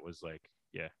about that was like,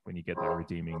 yeah, when you get that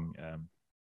redeeming.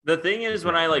 The thing is,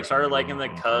 when I like started liking the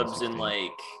in Cubs in 2016.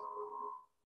 like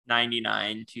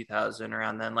 99, 2000,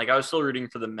 around then, like I was still rooting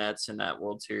for the Mets in that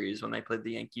World Series when they played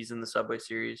the Yankees in the Subway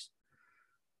Series.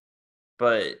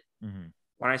 But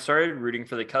when I started rooting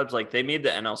for the Cubs, like they made the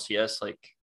NLCS like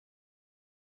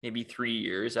maybe 3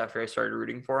 years after I started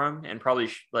rooting for them, and probably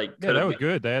like yeah, they were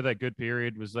good. They had that good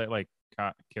period. Was that like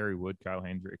Kerry Wood, Kyle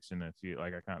Hendricks, and a few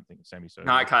like I can't think of Sammy Sosa.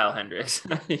 Not Kyle Hendricks.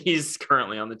 He's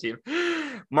currently on the team.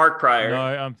 Mark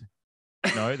Pryor.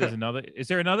 No, there's another. Is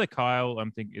there another Kyle?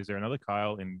 Is there another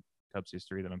Kyle in Cubs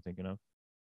history that I'm thinking of?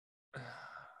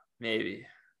 Maybe.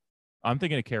 I'm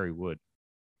thinking of Kerry Wood.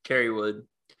 Kerry Wood,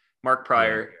 Mark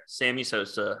Pryor, Sammy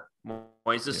Sosa,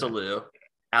 Moises Alou,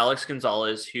 Alex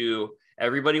Gonzalez, who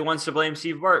everybody wants to blame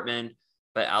Steve Bartman,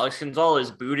 but Alex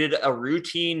Gonzalez booted a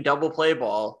routine double play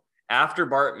ball after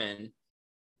Bartman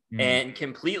and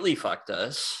completely fucked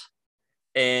us.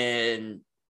 And,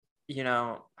 you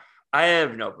know,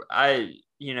 at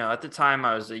the time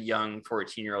I was a young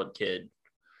 14-year-old kid,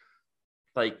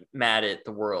 like mad at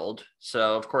the world.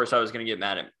 So of course I was going to get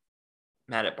mad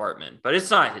at Bartman, but it's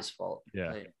not his fault.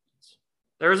 Yeah. Like,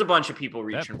 there was a bunch of people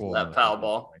reaching for that foul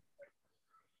ball.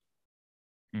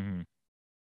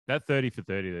 That 30 for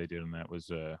 30 they did on that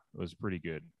was pretty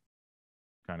good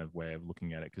kind of way of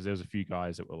looking at it, because there was a few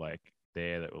guys that were like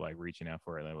there that were like reaching out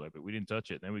for it. And they were like, but we didn't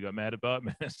touch it. And then we got mad at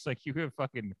Bartman. It's like, you were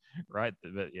fucking right.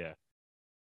 But yeah.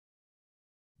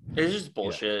 It's just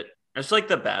bullshit. Yeah. It's like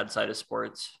the bad side of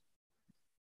sports.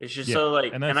 It's just so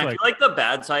like, and I feel like the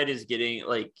bad side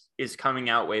is coming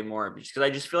out way more, because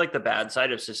I just feel like the bad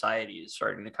side of society is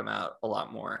starting to come out a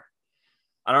lot more.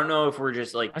 I don't know if we're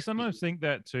just like, I sometimes think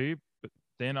that too, but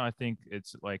then I think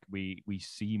it's like we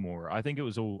see more. I think it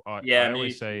was all. I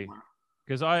always say,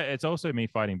 because it's also me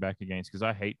fighting back against, because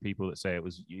I hate people that say it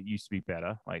used to be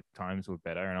better, like times were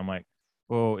better, and I'm like,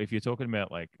 well, if you're talking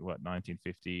about like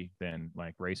 1950, then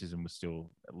like racism was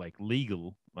still like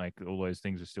legal, like all those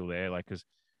things are still there, like because.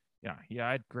 Yeah,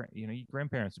 your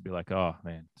grandparents would be like, oh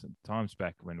man, times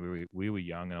back when we were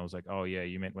young, and I was like, oh yeah,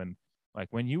 you meant when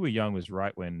you were young was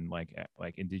right when like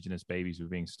indigenous babies were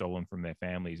being stolen from their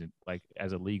families, and like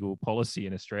as a legal policy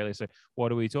in Australia. So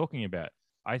what are we talking about?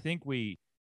 I think we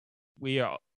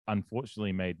are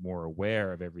unfortunately made more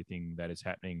aware of everything that is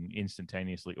happening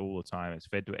instantaneously all the time. It's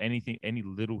fed to any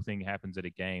little thing happens at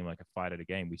a game, like a fight at a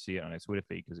game, we see it on our Twitter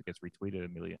feed because it gets retweeted a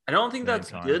million. I don't think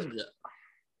that's good though.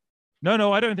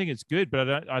 No, I don't think it's good, but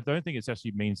I don't think it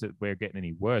actually means that we're getting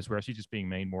any worse. We're actually just being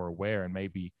made more aware, and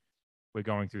maybe we're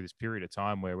going through this period of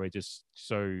time where we're just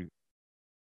so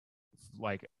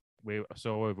like we're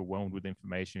so overwhelmed with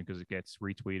information because it gets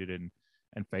retweeted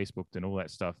and Facebooked and all that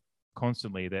stuff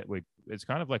constantly that it's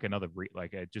kind of like another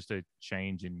just a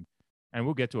change in, and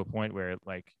we'll get to a point where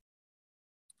like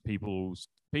people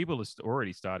are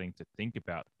already starting to think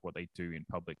about what they do in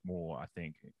public more. I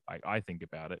think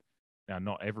about it. Now,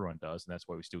 not everyone does, and that's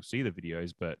why we still see the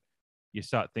videos, but you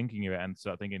start thinking about it and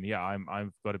start thinking, yeah,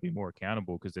 I've got to be more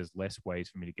accountable because there's less ways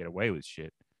for me to get away with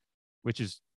shit, which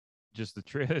is just the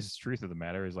truth of the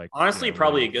matter is like, honestly,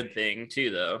 probably a good thing too,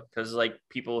 though, because like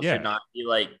people should not be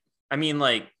like, I mean,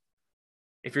 like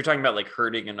if you're talking about like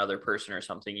hurting another person or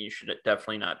something, you should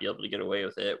definitely not be able to get away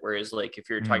with it. Whereas like if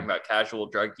you're talking about casual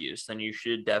drug use, then you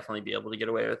should definitely be able to get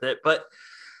away with it. But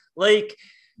like,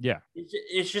 yeah,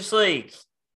 it's just like,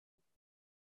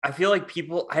 I feel like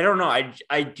people, I don't know.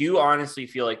 I do honestly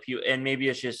feel like people, and maybe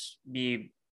it's just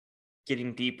me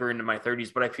getting deeper into my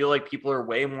 30s, but I feel like people are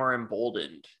way more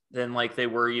emboldened than like they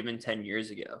were even 10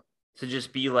 years ago to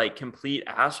just be like complete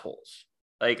assholes.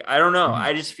 Like, I don't know.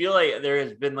 I just feel like there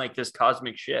has been like this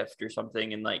cosmic shift or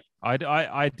something. And like,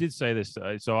 I did say this,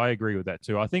 so I agree with that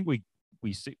too. I think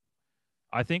we see,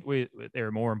 I think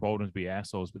they're more emboldened to be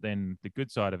assholes, but then the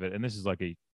good side of it, and this is like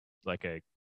a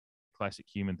classic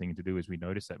human thing to do, is we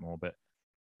notice that more. But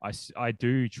I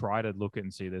do try to look at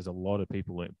and see there's a lot of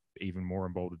people even more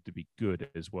emboldened to be good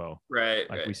as well. Right.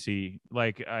 Like we see,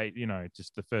 like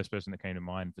just the first person that came to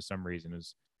mind for some reason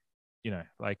is,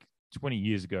 like 20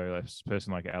 years ago, a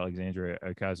person like Alexandria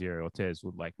Ocasio-Cortez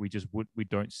we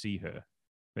don't see her,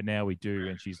 but now we do,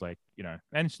 and she's like, and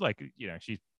it's like,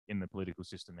 she's in the political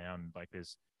system now, and like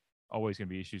there's always going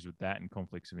to be issues with that and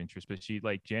conflicts of interest, but she,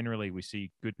 like, generally we see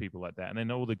good people like that, and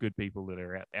then all the good people that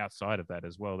are outside of that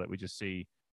as well, that we just see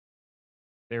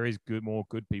there is more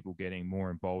good people getting more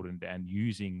emboldened and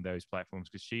using those platforms,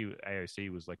 because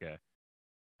AOC was like a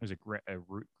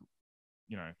root,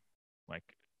 like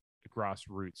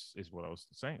grassroots is what I was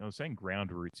saying. I was saying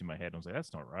ground roots in my head. I was like,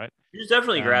 that's not right. She's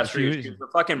definitely grassroots. She's the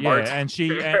fucking bartender. And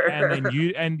she and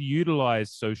then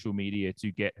utilize social media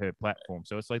to get her platform.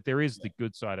 So it's like there is the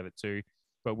good side of it too.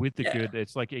 But with the good,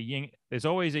 it's like a yin. There's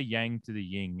always a yang to the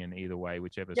yin in either way,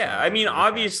 whichever. Yeah, I mean,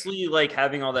 obviously, like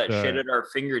having all that shit at our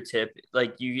fingertip,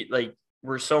 like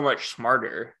we're so much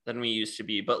smarter than we used to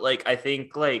be. But like, I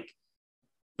think like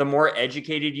the more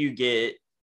educated you get,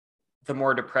 the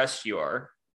more depressed you are.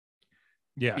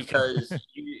 Yeah, because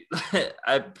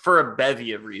for a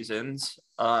bevy of reasons,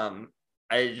 I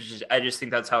just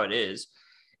think that's how it is,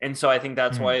 and so I think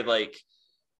that's why like.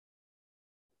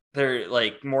 There,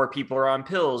 like, more people are on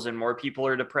pills and more people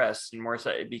are depressed and more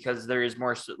because there is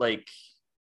more like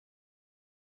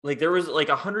there was like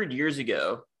 100 years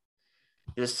ago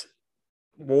this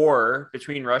war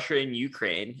between Russia and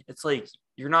Ukraine. It's like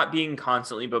you're not being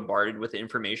constantly bombarded with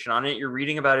information on it. You're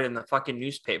reading about it in the fucking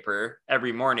newspaper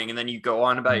every morning, and then you go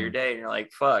on about your day and you're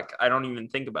like, fuck, I don't even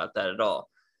think about that at all.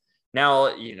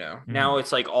 Now, now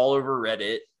it's like all over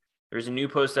Reddit. There's a new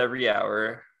post every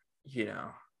hour.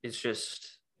 It's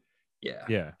just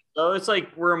Yeah. So it's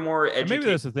like we're more educated. Maybe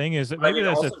that's the thing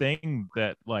the thing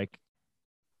that, like,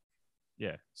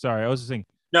 sorry, I was just saying.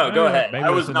 No, go ahead.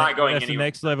 I was not going That's anywhere.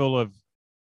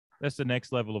 That's the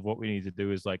next level of what we need to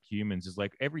do as like humans, is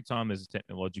like every time there's a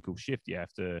technological shift, you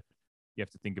have to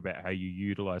think about how you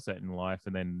utilize that in life.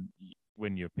 And then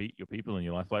when your people in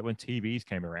your life, like when TVs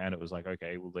came around, it was like,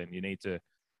 okay, well then you need to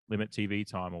limit TV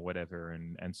time or whatever,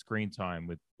 and screen time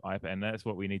with iPad. And that's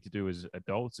what we need to do as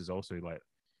adults, is also like,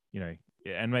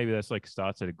 and maybe that's like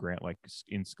starts at a grant, like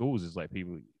in schools, is like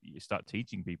you start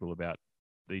teaching people about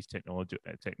these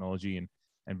technology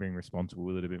and being responsible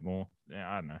with it a bit more.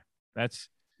 I don't know.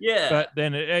 But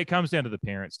then it comes down to the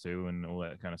parents too, and all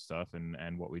that kind of stuff,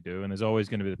 and what we do. And there's always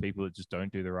going to be the people that just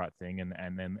don't do the right thing,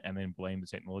 and then blame the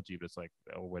technology, but it's like,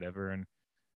 or whatever. And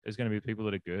there's going to be people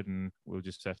that are good, and we'll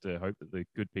just have to hope that the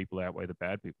good people outweigh the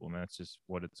bad people, and that's just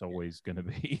what it's always going to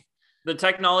be. The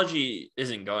technology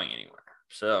isn't going anywhere.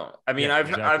 So, I mean,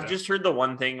 I've just heard the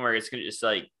one thing where it's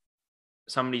like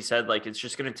somebody said, like, it's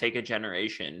just going to take a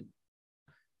generation.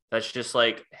 That's just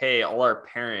like, hey, all our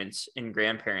parents and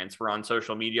grandparents were on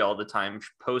social media all the time,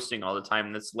 posting all the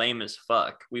time. That's lame as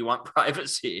fuck. We want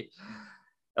privacy.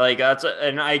 Like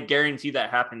and I guarantee that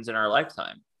happens in our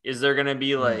lifetime. Is there going to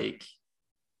be like,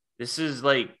 this is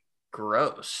like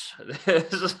gross.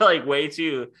 This is like way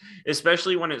too,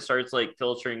 especially when it starts like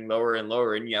filtering lower and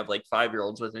lower, and you have like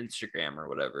 5-year-olds with Instagram or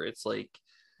whatever. It's like,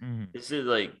 this is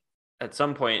like, at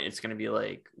some point it's going to be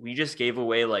like, we just gave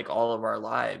away like all of our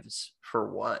lives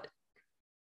for what?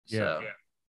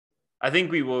 I think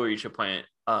we will reach a point,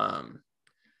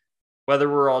 whether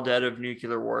we're all dead of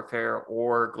nuclear warfare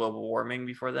or global warming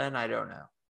before then, I don't know,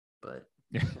 but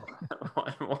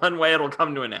one way it'll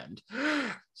come to an end.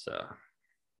 So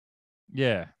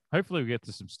yeah, hopefully we get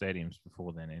to some stadiums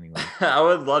before then anyway. I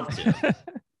would love to.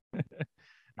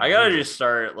 I gotta just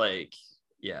start like,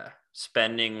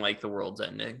 spending like the world's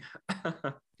ending.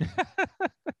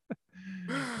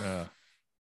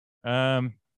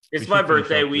 It's my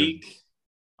birthday week.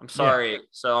 I'm sorry,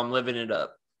 so I'm living it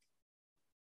up.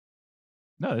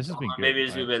 No, this has been good. Maybe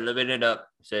we've been living it up.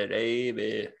 Said, hey,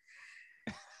 baby.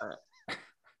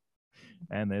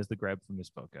 And there's the grab from this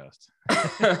podcast.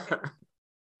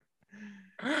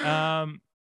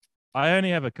 I only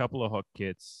have a couple of hot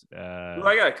kits. I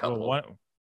got a couple. Well,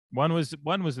 one was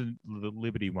the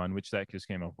Liberty one, which that just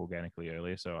came up organically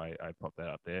earlier, so I popped that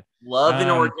up there. Love an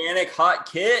organic hot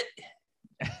kit.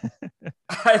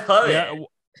 I love it.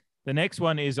 The next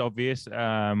one is obvious.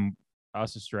 Us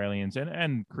Australians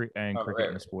and cricket and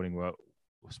the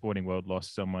sporting world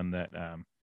lost someone that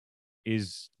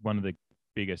is one of the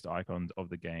biggest icons of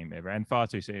the game ever, and far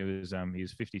too soon. It was he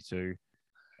was 52.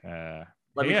 Let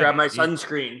me grab my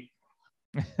sunscreen.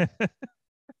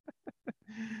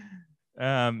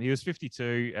 He was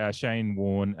 52, Shane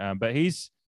Warne, but he's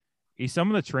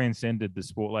someone that transcended the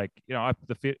sport. Like,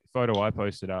 the photo I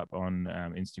posted up on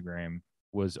Instagram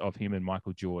was of him and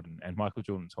Michael Jordan, and Michael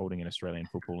Jordan's holding an Australian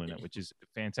football in it, which is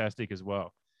fantastic as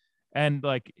well. And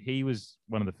like he was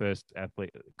one of the first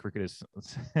cricketers.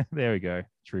 There we go,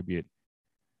 tribute.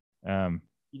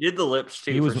 You did the lips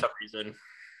too for some reason.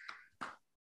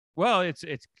 Well, it's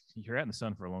you're out in the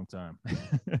sun for a long time.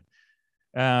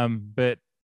 But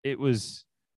it was.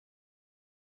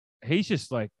 He's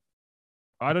just like,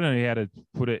 I don't know how to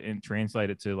put it and translate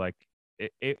it to like.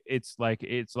 It's like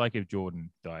if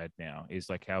Jordan died now. It's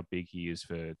like how big he is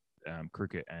for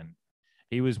cricket, and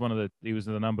he was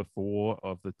the number 4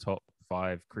 of the top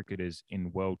 5 cricketers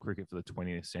in world cricket for the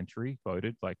 20th century,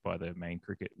 voted like by the main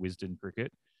cricket Wisden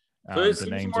cricket. So it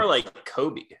seems more like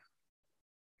Kobe.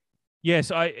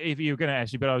 Yes, if you're going to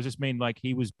actually, but I was just mean like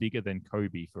he was bigger than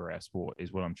Kobe for our sport,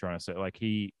 is what I'm trying to say. Like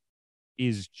he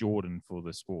is Jordan for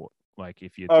the sport. Like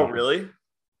if you really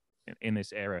in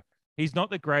this era, he's not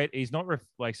the great. He's not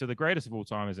so the greatest of all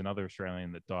time is another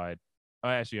Australian that died.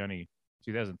 Actually, only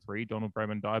 2003, Donald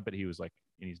Bradman died, but he was like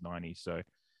in his 90s. So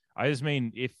I just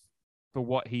mean if for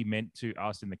what he meant to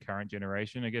us in the current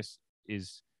generation, I guess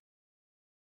is.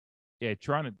 Yeah,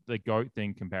 trying to the GOAT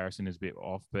thing comparison is a bit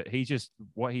off, but he just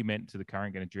what he meant to the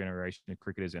current generation of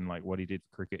cricketers and like what he did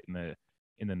for cricket in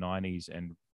the 90s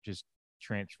and just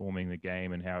transforming the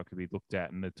game and how it could be looked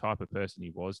at and the type of person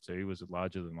he was too was a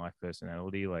larger than life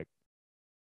personality. Like,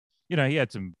 you know, he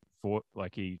had some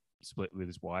he split with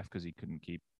his wife because he couldn't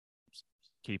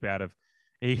keep out of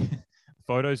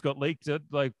photos got leaked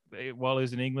while he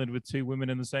was in England with 2 women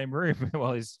in the same room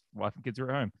while his wife and kids were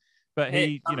at home. But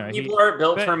people are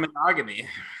built for monogamy.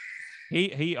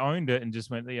 He owned it and just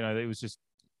went. You know, it was just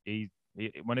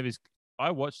one of his.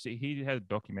 I watched it. He had a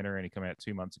documentary and it came out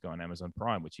 2 months ago on Amazon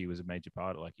Prime, which he was a major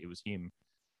part of. Like it was him.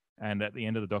 And at the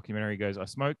end of the documentary, he goes, "I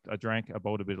smoked, I drank, I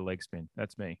bowled a bit of leg spin.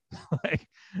 That's me."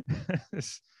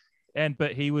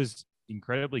 But he was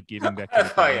incredibly giving back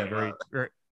to the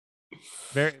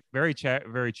game. Very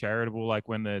charitable. Like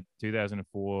when the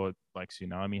 2004 like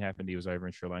tsunami happened, he was over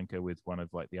in Sri Lanka with one of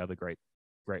like the other great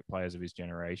players of his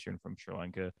generation from Sri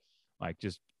Lanka. Like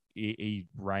just he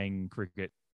rang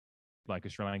cricket. Like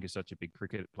Sri Lanka is such a big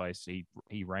cricket place.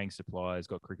 He rang suppliers,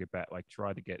 got cricket back, like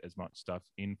tried to get as much stuff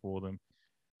in for them.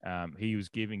 He was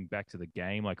giving back to the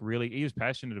game. Like really, he was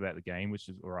passionate about the game, which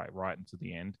is all right until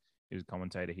the end. He was a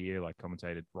commentator here, like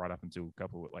commentated right up until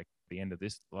the end of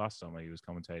this last summer. He was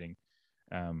commentating.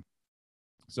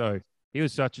 So he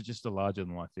was just a larger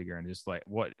than life figure, and just like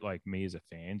me as a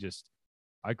fan,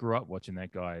 I grew up watching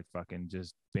that guy fucking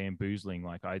just bamboozling.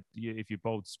 Like if you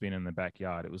bowled spin in the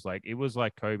backyard, it was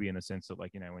like Kobe in the sense that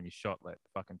like, you know, when you shot that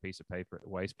fucking piece of paper at the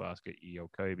wastebasket, you yell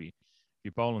Kobe. If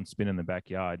you bowl and spin in the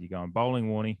backyard, you're going bowling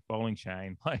Warnie, bowling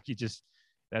Shane. Like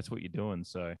that's what you're doing.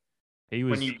 So he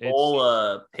was when you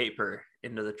bowl paper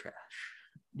into the trash.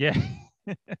 Yeah.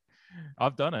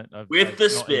 I've done it. With the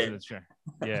spin.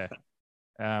 Yeah.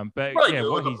 But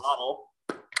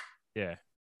yeah,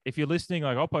 if you're listening,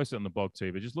 like I'll post it on the blog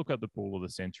too, but just look up the ball of the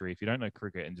century. If you don't know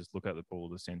cricket and just look up the ball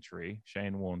of the century,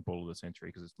 Shane Warne ball of the century,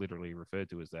 because it's literally referred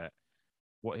to as that.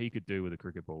 What he could do with a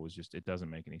cricket ball was it doesn't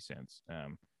make any sense.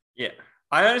 Yeah.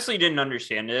 I honestly didn't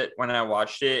understand it when I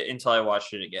watched it until I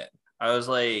watched it again. I was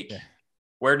like,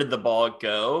 where did the ball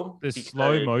go? The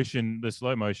slow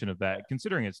motion of that,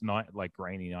 considering it's not like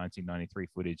grainy 1993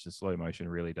 footage, the slow motion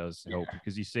really does help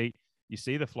because you see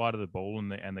the flight of the ball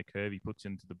and the curve he puts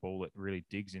into the ball. It really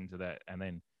digs into that, and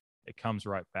then it comes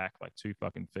right back like 2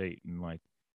 fucking feet, and like,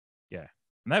 yeah.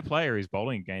 And that player he's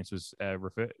bowling against was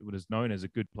known as a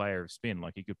good player of spin.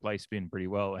 Like he could play spin pretty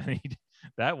well, and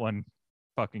that one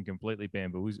fucking completely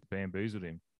bamboozled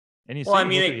him. And it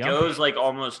goes like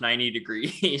almost 90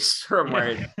 degrees from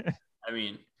where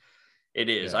it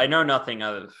is. Yeah. I know nothing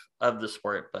of the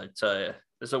sport, but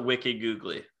it's a wicked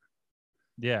googly.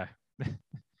 Yeah.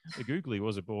 The googly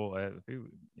was a ball.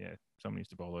 Someone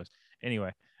used to bowl those.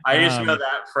 Anyway. I just know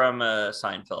that from a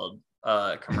Seinfeld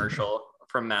commercial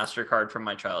from MasterCard from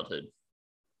my childhood.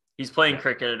 He's playing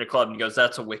cricket at a club and he goes,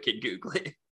 "That's a wicked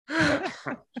googly."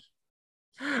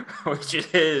 Which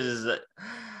is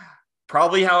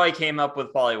probably how I came up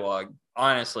with Pollywog,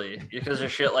 honestly, because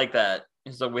of shit like that.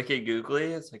 It's a wicked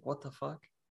googly. It's like, what the fuck?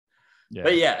 Yeah.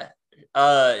 But yeah,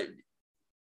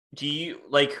 do you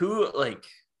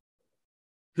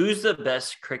who's the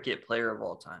best cricket player of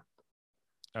all time?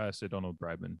 Sir Donald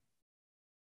Bradman.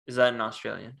 Is that an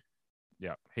Australian?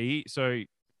 Yeah. So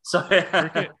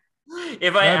cricket,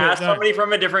 if I asked somebody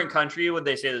from a different country, would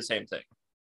they say the same thing?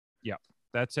 Yeah,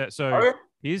 that's it. So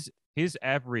his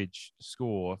average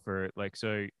score for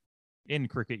in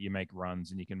cricket you make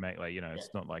runs and you can make it's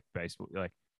not like baseball.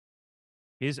 Like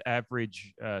his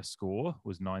average score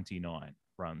was 99,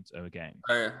 runs a game.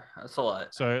 That's a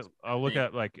lot. So I'll look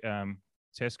at like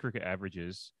Test cricket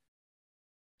averages.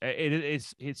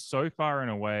 It's so far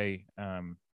and away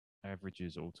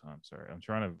averages all time. Sorry, I'm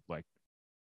trying to like.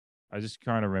 I just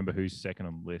trying to remember who's second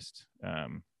on the list.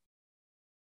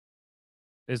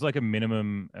 There's like a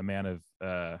minimum amount of.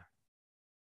 The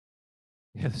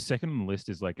second on the list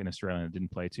is like an Australian that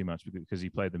didn't play too much because he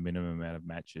played the minimum amount of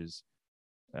matches.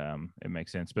 It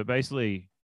makes sense, but basically,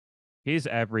 his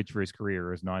average for his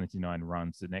career is 99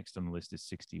 runs. The next on the list is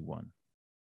 61.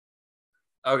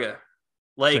 Okay,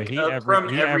 like so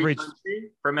from every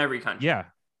country. Yeah.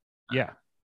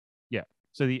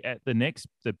 So the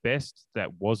best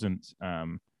that wasn't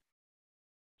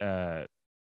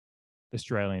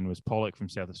Australian was Pollock from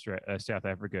South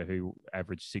Africa, who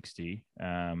averaged 60.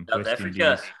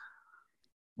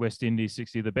 West Indies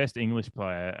 60. The best English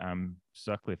player,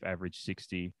 Sutcliffe, averaged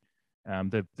 60.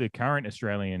 The current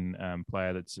Australian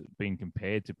player that's been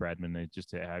compared to Bradman,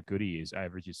 just how good he is,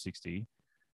 averages 60.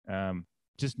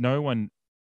 Just no one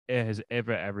has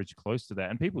ever averaged close to that.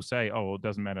 And people say, oh, well, it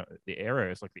doesn't matter. The error,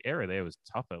 it's like the error there was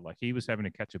tougher. Like he was having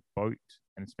to catch a boat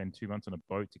and spend 2 months on a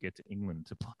boat to get to England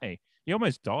to play. He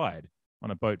almost died on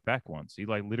a boat back once. He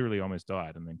like literally almost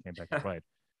died and then came back and played.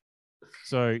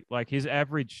 So like his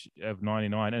average of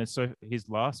 99, and so his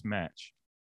last match,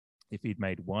 if he'd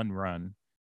made one run,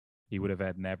 he would have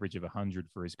had an average of 100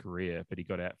 for his career, but he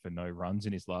got out for no runs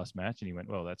in his last match and he went,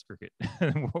 well, that's cricket,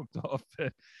 and walked off.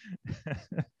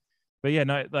 But yeah,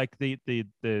 no, like the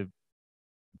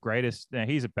greatest. Now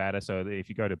he's a batter, so if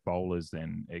you go to bowlers,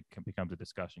 then it becomes a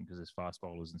discussion because there's fast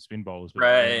bowlers and spin bowlers. But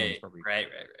right.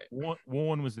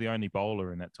 Warne was the only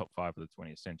bowler in that top 5 of the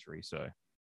 20th century, so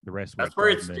the rest. That's where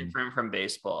it's different from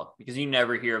baseball because you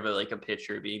never hear of a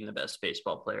pitcher being the best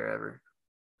baseball player ever.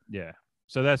 Yeah,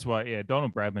 so that's why. Yeah,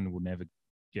 Donald Bradman will never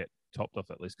get topped off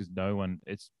that list because no one.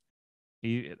 His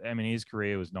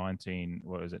career was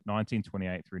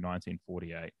 1928 through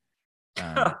 1948.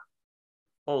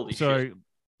 Holy shit.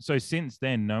 So since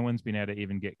then, no one's been able to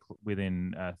even get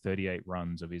within 38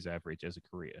 runs of his average as a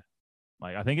career.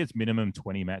 Like I think it's minimum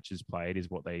 20 matches played is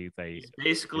what they it's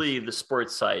basically the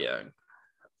sports Cy Young.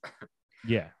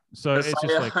 Yeah. So it's Cy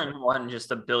just Young won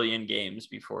just a billion games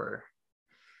before.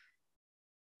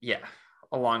 Yeah,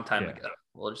 a long time ago.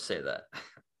 We'll just say that.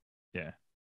 Yeah.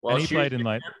 Well, and he played in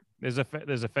like there's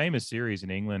a famous series in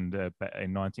England in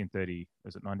 1930.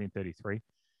 Was it 1933?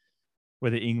 Where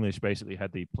the English basically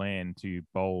had the plan to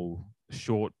bowl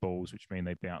short balls, which mean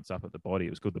they bounce up at the body.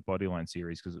 It was called the Bodyline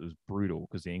series because it was brutal.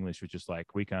 Because the English were just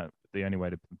like, we can't. The only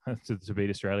way to beat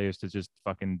Australia is to just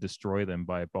fucking destroy them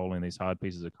by bowling these hard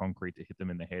pieces of concrete to hit them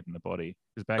in the head and the body.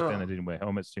 Because back then they didn't wear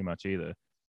helmets too much either.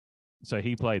 So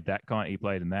he played He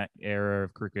played in that era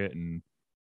of cricket, and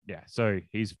yeah, so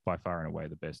he's by far and away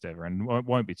the best ever, and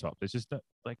won't be topped. It's just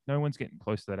like no one's getting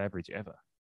close to that average ever.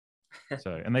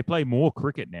 So, and they play more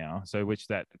cricket now, so which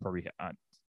that probably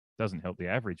doesn't help the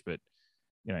average, but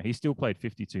you know he still played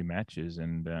 52 matches,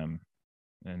 and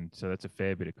so that's a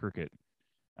fair bit of cricket.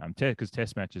 Because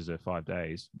test matches are 5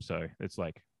 days, so it's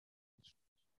like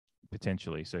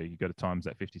potentially. So you got to times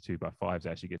that 52 by 5 to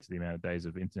actually get to the amount of days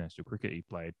of international cricket he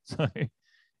played. So,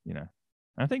 you know,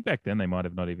 I think back then they might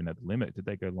have not even had the limit. Did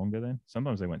they go longer then?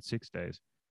 Sometimes they went 6 days.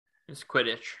 It's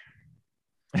Quidditch.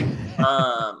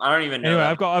 I don't even know. Anyway,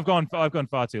 I've gone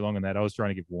far too long on that. I was trying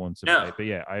to give Warne some, but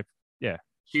yeah,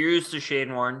 Cheers to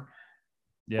Shane Warne.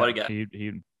 Yeah, what a guy.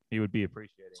 He would be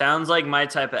appreciated. Sounds like my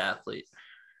type of athlete.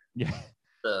 Yeah.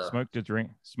 Smoked,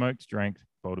 drank,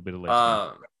 bowled a bit of leg.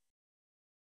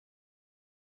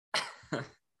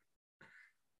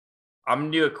 I'm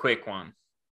gonna do a quick one,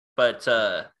 but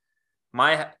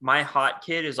my hot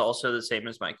kid is also the same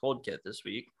as my cold kid this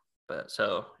week. But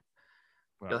so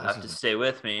you'll have to stay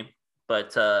with me.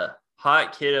 But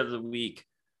hot kid of the week,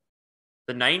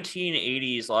 the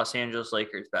 1980s Los Angeles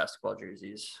Lakers basketball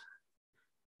jerseys,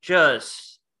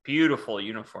 just beautiful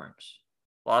uniforms.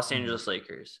 Los Angeles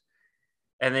Lakers,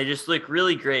 and they just look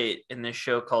really great in this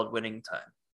show called Winning Time.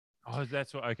 Oh,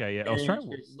 that's what. Okay, yeah. I was trying.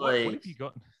 What have you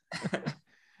got?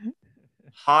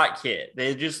 Hot kid.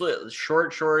 They just look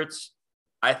short shorts.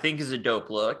 I think is a dope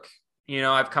look. You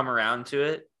know, I've come around to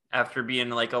it after being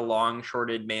like a long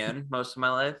shorted man most of my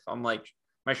life. I'm like,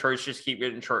 my shorts just keep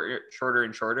getting shorter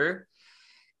and shorter.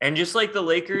 And just like the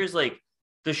Lakers, like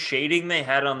the shading they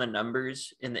had on the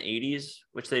numbers in the 80s,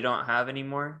 which they don't have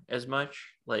anymore as much,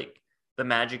 like the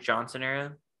Magic Johnson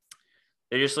era,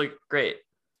 they just look great.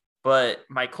 But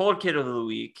my cold kid of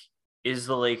the is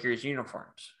the Lakers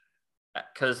uniforms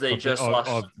because they just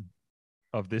lost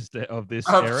of this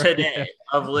era? Today,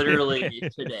 of literally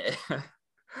today,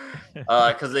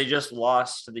 because they just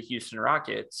lost to the Houston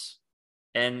Rockets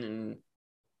and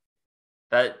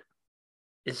that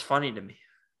is funny to me.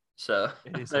 So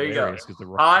It is there you go. hilarious because the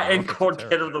Hot and Rockets are cold kid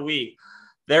terrible. of the week.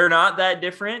 They're not that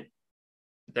different.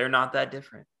 They're not that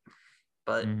different,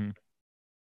 but Mhm.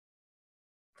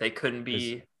 they couldn't It's-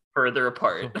 be further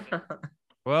apart.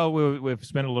 Well, we've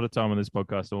spent a lot of time on this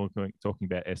podcast talking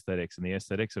about aesthetics, and the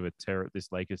aesthetics of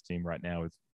this Lakers team right now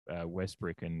with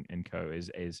Westbrook and co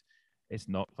is it's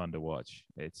not fun to watch.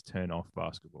 It's turn off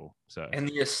basketball. So And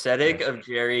the aesthetic of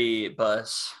Jerry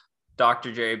Buss,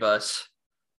 Dr. Jerry Buss,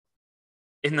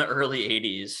 in the early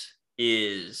 80s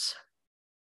is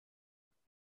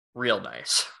real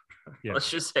nice. Yeah. Let's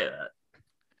just say that.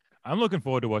 I'm looking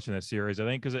forward to watching that series. I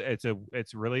think because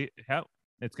it's really how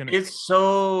it's gonna. It's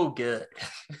so good.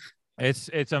 It's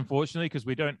unfortunately because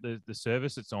we don't the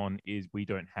service it's on is we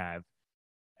don't have,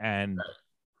 and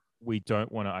we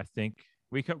don't want to. I think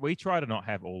we try to not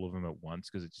have all of them at once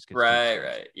because it just gets too expensive.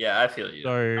 Right. Yeah, I feel you.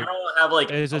 So I don't have like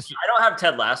there's this- I don't have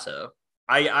Ted Lasso.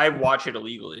 I watch it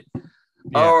illegally.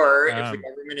 Yeah, Or if the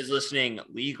government is listening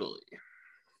legally.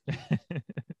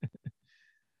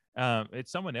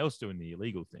 it's someone else doing the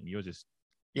illegal thing. You're just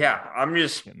I'm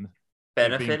just being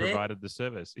benefiting. provided the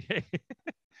service,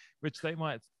 which they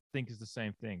might think is the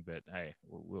same thing, but hey,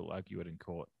 we'll argue it in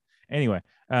court. Anyway,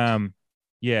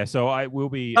 yeah. So I will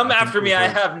be. Come after me. I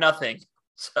have nothing.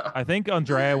 So I think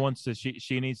Andrea wants to.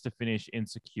 She needs to finish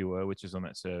Insecure, which is on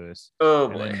that service. oh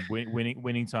and boy. then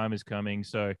winning time is coming.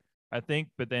 So I think,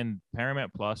 but then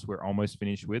Paramount Plus we're almost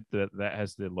finished with that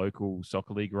has the local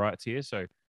soccer league rights here. So,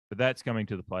 but that's coming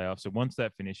to the playoffs. So once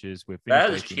that finishes, we're finished.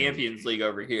 That is Champions League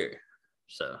over here.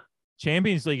 So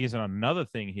Champions League is another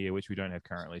thing here which we don't have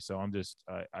currently. So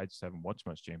I just haven't watched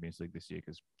much Champions League this year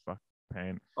because fuck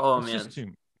pain. oh It's man, just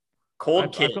too,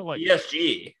 cold kid got, like,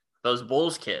 PSG. Those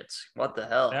Bulls kits. What the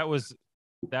hell? that was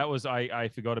I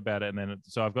forgot about it, and then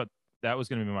so I've got that was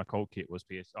going to be my cold kit was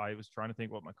PS. I was trying to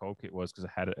think what my cold kit was because I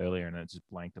had it earlier and it just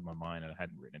blanked in my mind and I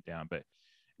hadn't written it down. But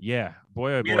yeah,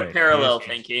 boy oh boy, we had a parallel PSG.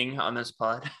 thinking on this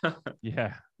pod.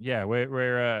 Yeah,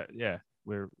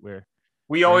 we're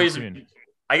we always.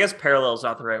 I guess parallel is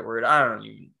not the right word. I don't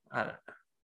know.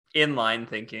 Inline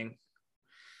thinking.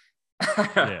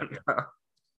 Yeah.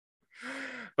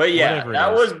 But yeah, Whatever it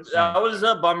that is. was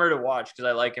a bummer to watch because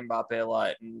I like Mbappe a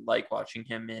lot and like watching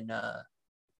him in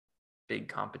big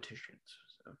competitions.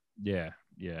 So Yeah.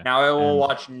 now I will And-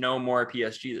 watch no more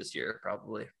PSG this year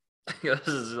probably. This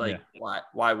is like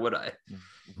why would I?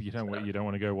 You don't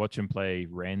want to go watch him play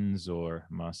Rennes or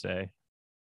Marseille.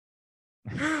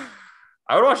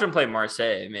 I would watch him play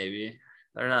Marseille maybe.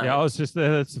 They're not. Yeah, I was just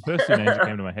that's the first two names that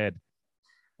came to my head.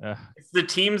 It's the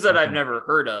teams that I've never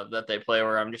heard of that they play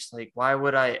where I'm just like, why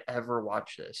would I ever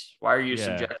watch this? Why are you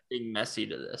suggesting Messi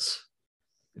to this?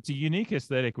 It's a unique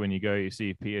aesthetic when you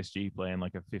see PSG playing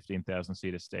like a 15,000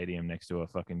 seater stadium next to a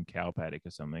fucking cow paddock or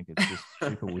something. It's just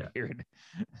super weird.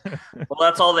 Well,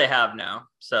 that's all they have now.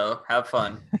 So have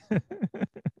fun.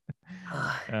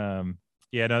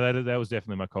 Yeah, no, that was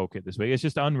definitely my cold kit this week. It's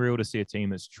just unreal to see a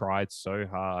team that's tried so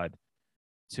hard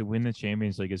to win the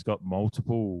Champions League has got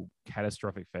multiple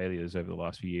catastrophic failures over the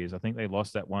last few years. I think they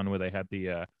lost that one where they had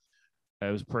it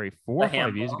was probably 4 or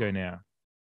 5 years ago now.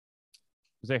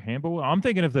 Was there handball? I'm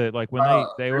thinking of the like when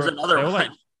they were another they were one. like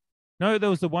no, there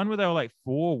was the one where they were like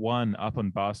 4-1 up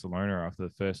on Barcelona after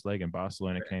the first leg, and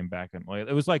Barcelona came back and like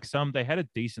it was like they had a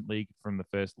decent league from the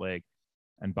first leg,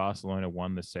 and Barcelona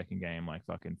won the second game like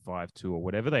fucking 5-2 or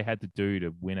whatever they had to do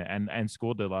to win it, and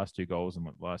scored their last 2 goals in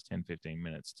the last 10-15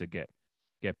 minutes to get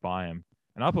by them.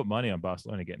 And I put money on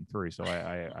Barcelona getting through, so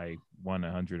I won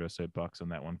 $100 or so on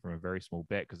that one from a very small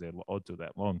bet because their odds are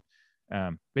that long.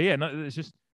 But yeah, no, it's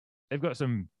just they've got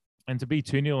some, and to be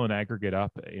 2-0 in aggregate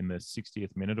up in the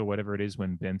 60th minute or whatever it is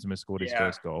when Benzema scored his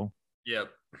first goal.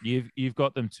 Yep. You've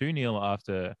got them 2-0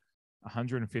 after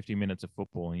 150 minutes of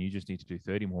football, and you just need to do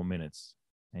 30 more minutes,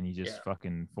 and you just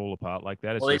fucking fall apart like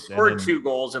that. Well, they scored 2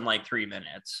 goals in like 3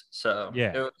 minutes, so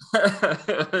yeah,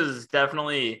 it was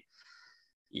definitely.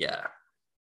 Yeah,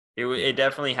 it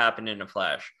definitely happened in a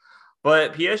flash.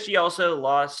 But PSG also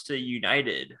lost to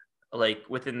United like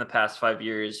within the past 5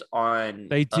 years on.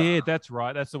 They did. That's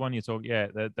right. That's the one you're talking. Yeah,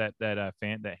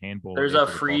 that handball. There's a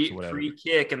free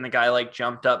kick and the guy like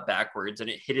jumped up backwards and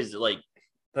it hit his like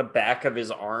the back of his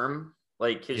arm,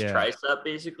 like his tricep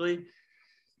basically.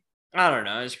 I don't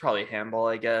know. It's probably handball,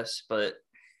 I guess, but.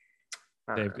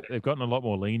 They've gotten a lot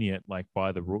more lenient, like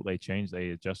by the rule they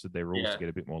adjusted their rules to get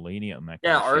a bit more lenient on that.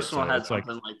 Yeah, Arsenal had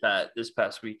something like that this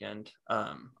past weekend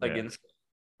against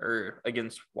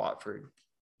Watford,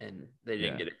 and they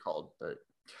didn't get it called. But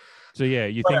so yeah,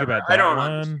 you think about that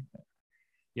one.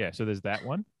 Yeah, so there's that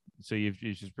one. So you've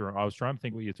just. I was trying to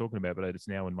think what you're talking about, but it's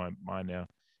now in my mind now.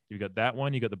 You've got that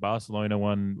one. You got the Barcelona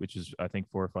one, which is I think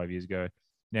 4 or 5 years ago.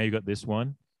 Now you got this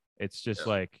one. It's just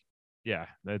like, yeah,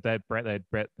 that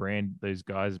Brett brand, those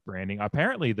guys branding.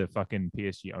 Apparently, the fucking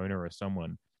PSG owner or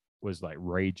someone was like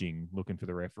raging, looking for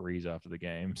the referees after the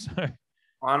game. So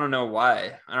I don't know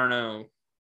why. I don't know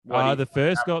what. the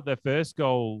first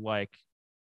goal, like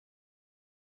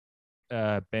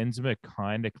Benzema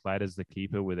kind of clatters the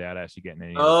keeper without actually getting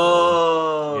any.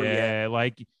 Oh, yeah,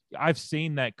 like I've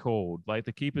seen that called. Like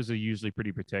the keepers are usually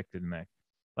pretty protected in that.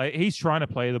 Like he's trying to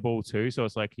play the ball too, so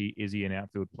it's like is he an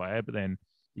outfield player? But then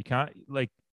you can't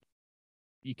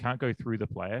go through the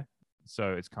player,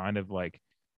 so it's kind of like,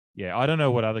 yeah, I don't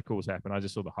know what other calls happen. I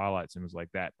just saw the highlights and was like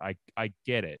that. I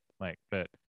get it, like, but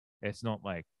it's not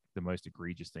like the most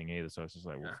egregious thing either. So it's just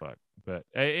like, well, fuck. But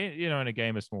in a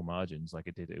game of small margins, like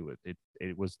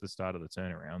it was the start of the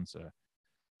turnaround. So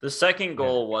the second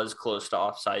goal was close to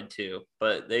offside too,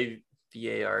 but they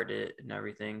VAR'd it and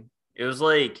everything. It was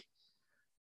like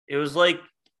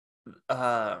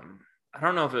I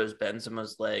don't know if it was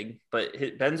Benzema's leg, but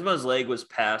Benzema's leg was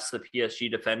past the PSG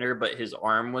defender, but his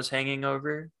arm was hanging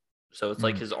over. So it's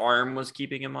like his arm was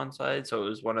keeping him onside. So it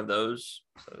was one of those.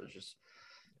 So it was just,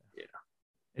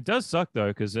 It does suck though,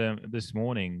 because this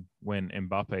morning when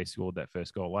Mbappe scored that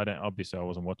first goal, I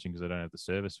wasn't watching because I don't have the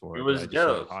service for it. It was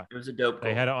dope. It was a dope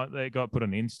goal. They got put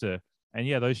on Insta, and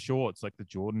yeah, those shorts, like the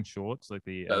Jordan shorts, like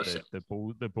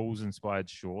the Bulls inspired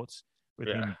shorts, with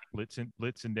him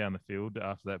blitzing down the field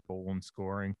after that ball and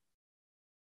scoring.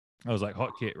 I was like,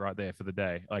 hot kit right there for the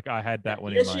day. Like I had that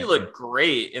one. PSG looked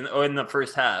great in the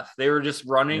first half. They were just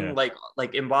running like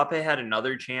Mbappe had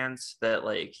another chance that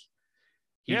like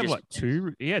he had like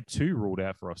two. He had two ruled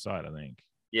out for offside, I think.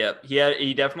 Yeah,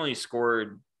 he definitely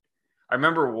scored. I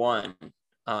remember one.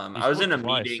 I was in a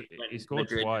meeting. He scored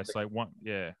twice. Like one,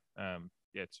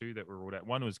 two that were ruled out.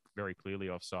 One was very clearly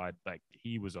offside. Like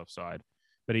he was offside.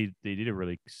 But he did a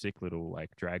really sick little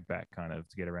like drag back kind of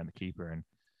to get around the keeper, and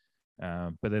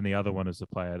but then the other one is the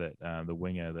player that the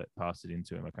winger that passed it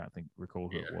into him. I can't recall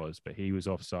who it was, but he was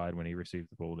offside when he received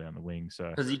the ball down the wing. So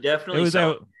because he definitely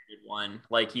celebrated one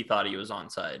like he thought he was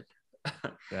onside.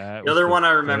 The other one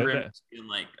I remember him being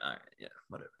like,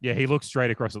 whatever. Yeah, he looked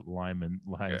straight across at the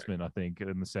linesman, I think,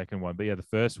 in the second one. But yeah, the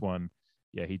first one.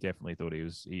 Yeah, he definitely thought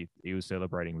he was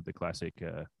celebrating with the classic,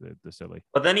 the silly.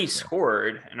 But then he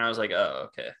scored, and I was like, oh,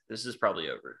 okay, this is probably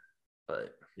over.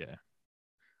 But yeah,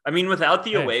 I mean, without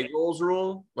the away goals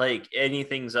rule, like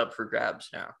anything's up for grabs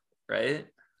now, right?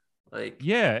 Like,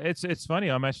 yeah, it's funny.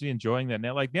 I'm actually enjoying that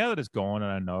now. Like now that it's gone,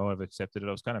 and I know I've accepted it,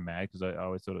 I was kind of mad because I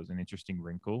always thought it was an interesting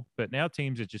wrinkle. But now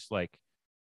teams are just like,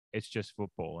 it's just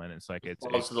football, and it's like it's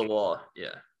to the wall.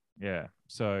 Yeah.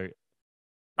 So.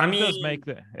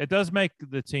 It does make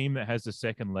the team that has the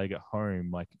second leg at home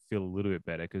like feel a little bit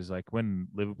better, because like when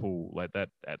Liverpool, like that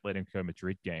Atletico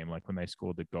Madrid game, like when they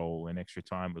scored the goal in extra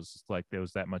time, was just like there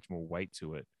was that much more weight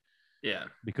to it. Yeah,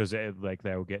 because they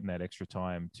were getting that extra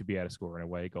time to be able to score an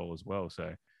away goal as well.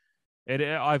 So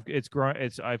I've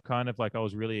kind of like I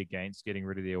was really against getting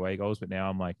rid of the away goals, but now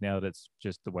I'm like, now that it's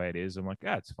just the way it is, I'm like,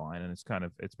 it's fine, and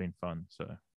it's been fun. So.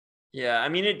 Yeah, I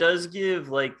mean, it does give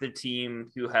like the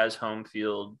team who has home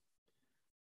field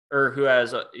or who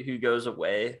goes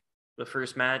away the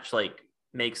first match, like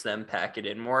makes them pack it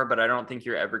in more. But I don't think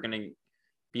you're ever going to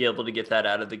be able to get that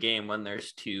out of the game when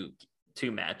there's two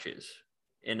matches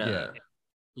in a,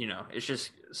 it's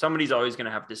just somebody's always going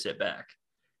to have to sit back.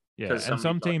 Yeah,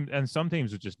 and some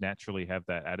teams would just naturally have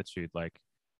that attitude. Like,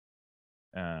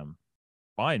 Bayern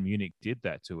Munich did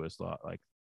that to us, like.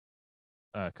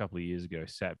 A couple of years ago,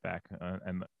 sat back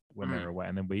and when they were away,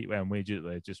 and then we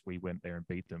went there and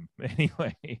beat them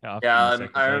anyway.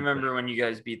 I remember when you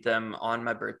guys beat them on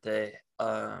my birthday,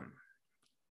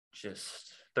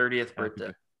 just 30th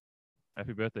birthday.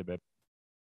 Happy birthday, babe.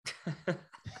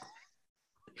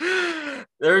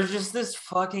 There's just this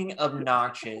fucking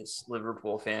obnoxious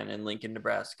Liverpool fan in Lincoln,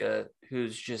 Nebraska,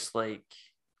 who's just like,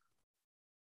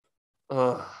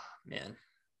 oh man.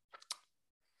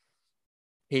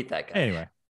 Hate that guy. Anyway.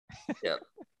 Yeah.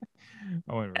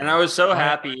 And I was so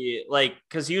happy, like,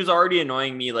 because he was already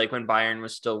annoying me, like, when Bayern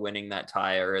was still winning that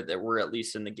tie, or that we're at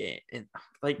least in the game. And,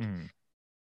 like,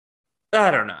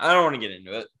 I don't know. I don't want to get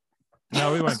into it.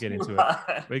 No, we won't get into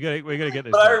it. We gotta get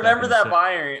this. But I remember that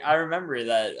Bayern. I remember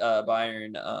that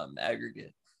Bayern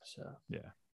aggregate. So yeah,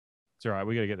 it's all right.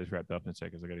 We gotta get this wrapped up in a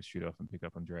second. I got to shoot off and pick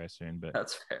up Andreas soon. But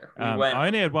that's fair. I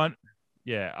only had one.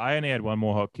 Yeah, I only had one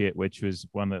more hot kit, which was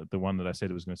the one that I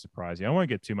said was going to surprise you. I won't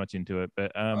get too much into it,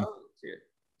 but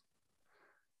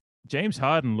James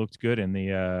Harden looked good in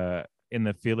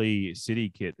the Philly City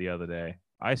kit the other day.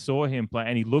 I saw him play,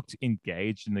 and he looked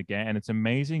engaged in the game. And it's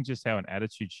amazing just how an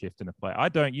attitude shift in a play. I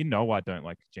don't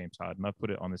like James Harden. I've put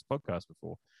it on this podcast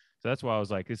before, so that's why I was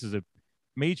like, this is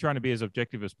me trying to be as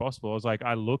objective as possible. I was like,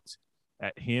 I looked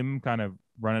at him kind of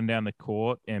running down the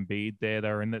court, and Embiid there, they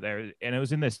were in there, and it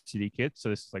was in their city kit. So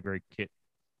this is like very kit.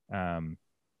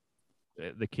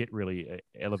 The kit really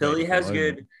elevated. Philly has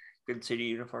good city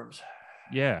uniforms.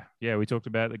 Yeah, we talked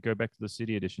about it. Go back to the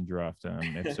City Edition draft,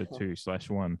 episode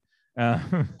 2/1.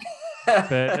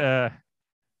 But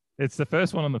it's the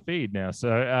first one on the feed now.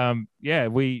 So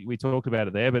we talked about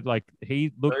it there. But like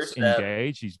he looks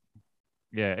engaged.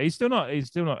 He's still not.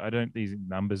 I don't. These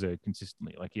numbers are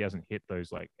consistently like he hasn't hit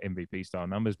those like MVP style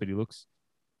numbers, but he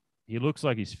looks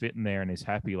like he's fitting there and is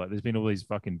happy. Like there's been all these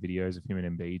fucking videos of him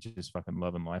and Embiid just fucking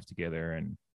loving life together,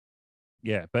 and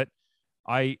but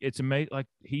it's amazing. Like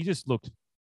he just looked,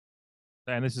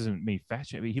 and this isn't me fat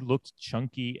shaming, he looked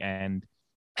chunky and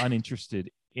uninterested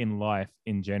in life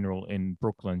in general in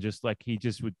Brooklyn. Just like he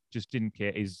just didn't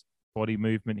care his body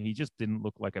movement. He just didn't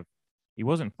look like he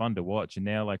wasn't fun to watch. And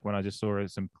now, like when I just saw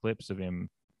some clips of him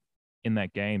in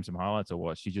that game, some highlights I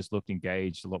watched, he just looked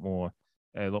engaged, a lot more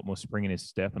spring in his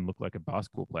step, and looked like a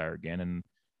basketball player again. And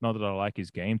not that I like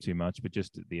his game too much, but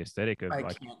just the aesthetic of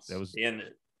that was in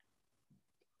it.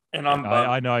 And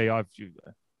I know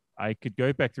I could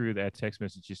go back through our text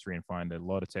message history and find a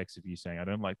lot of texts of you saying, I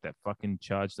don't like that fucking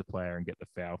charge the player and get the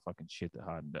foul fucking shit that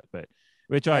Harden does, but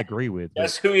which I agree with.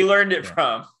 That's who he learned it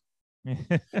from.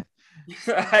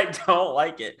 I don't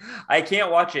like it. I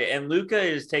can't watch it. And Luka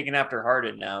is taken after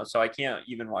Harden now, so I can't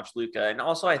even watch Luka. And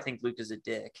also, I think Luka's a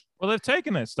dick. Well, they've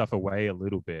taken that stuff away a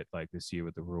little bit, like this year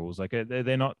with the rules. Like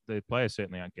they're not, the players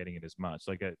certainly aren't getting it as much.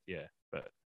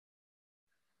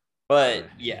 But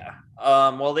yeah.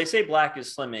 Well, they say black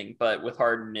is slimming, but with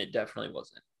Harden, it definitely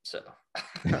wasn't. So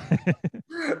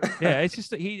it's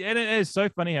just and it is so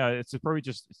funny how it's probably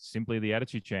just simply the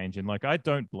attitude change. And like I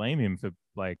don't blame him for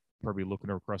like probably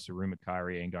looking across the room at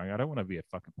Kyrie and going, I don't want to be a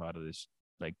fucking part of this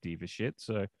like diva shit.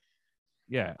 So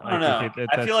yeah, I don't know.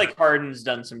 I feel like Harden's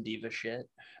done some diva shit.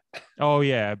 Oh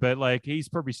yeah, but like he's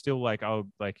probably still like, oh,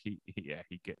 like he get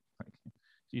like,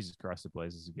 Jesus Christ, the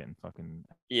Blazers are getting fucking.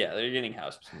 Yeah, they're getting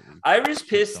house. I was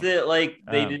pissed that like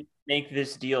they didn't make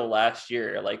this deal last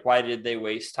year. Like, why did they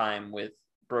waste time with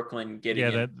Brooklyn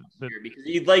getting because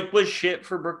he like was shit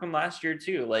for Brooklyn last year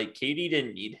too. Like KD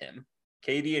didn't need him.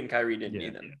 KD and Kyrie didn't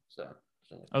need him. So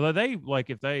although they like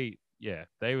if they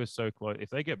were so close. If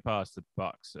they get past the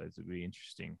Bucks, it would be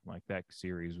interesting. Like that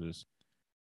series was.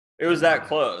 It was that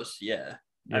close. Yeah.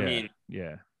 I mean,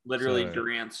 literally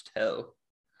Durant's toe.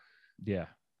 Yeah.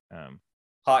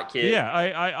 Hot kid. Yeah,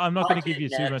 I'm not going to give you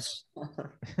too much.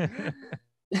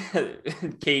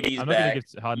 KD's I'm not going to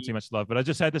give Harden too much love, but I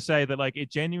just had to say that like it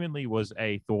genuinely was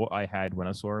a thought I had when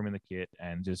I saw him in the kit,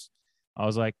 and just I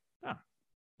was like,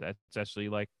 that's actually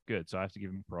like good. So I have to give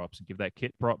him props and give that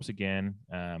kit props again.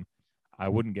 I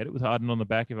wouldn't get it with Harden on the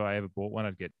back if I ever bought one.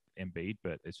 I'd get Embiid,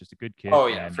 but it's just a good kit. Oh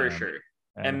yeah, for sure.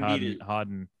 And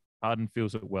Harden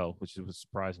feels it well, which was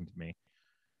surprising to me.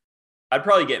 I'd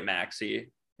probably get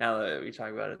Maxey now that we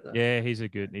talk about it though. Yeah, he's a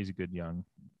good young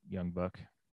buck.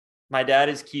 My dad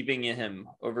is keeping him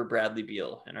over Bradley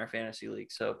Beal in our fantasy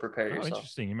league, so prepare yourself.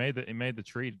 Interesting. He made the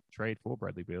trade for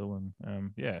Bradley Beal,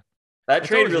 and that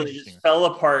trade really just fell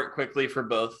apart quickly for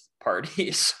both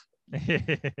parties.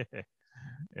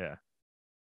 Yeah,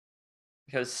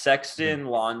 because Sexton,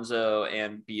 Lonzo,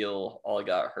 and Beal all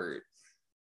got hurt.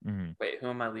 Mm-hmm. Wait, who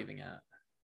am I leaving out?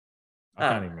 I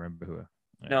can't even remember who.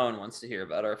 Yeah. No one wants to hear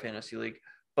about our fantasy league,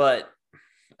 but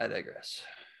I digress.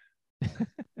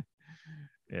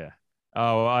 Yeah.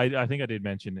 Oh, I think I did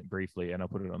mention it briefly, and I'll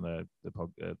put it on the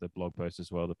blog post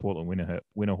as well. The Portland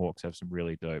Winterhawks have some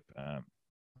really dope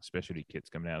specialty kits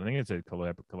coming out. I think it's a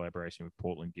collaboration with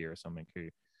Portland Gear or something, who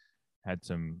had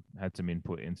some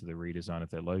input into the redesign of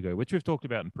their logo, which we've talked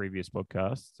about in previous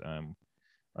podcasts.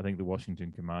 I think the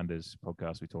Washington Commanders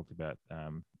podcast, we talked about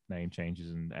name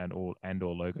changes and or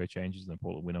logo changes, and the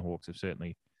Portland Winterhawks have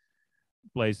certainly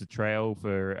blazed the trail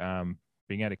for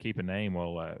being able to keep a name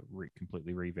while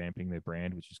completely revamping their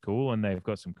brand, which is cool. And they've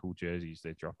got some cool jerseys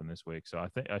they're dropping this week. So I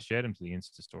think I shared them to the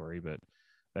Insta story, but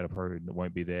that'll probably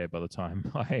won't be there by the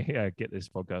time I get this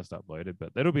podcast uploaded.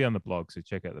 But that'll be on the blog, so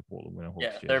check out the Portland Winterhawks.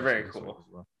 Yeah, they're very cool.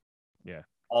 Well. Yeah.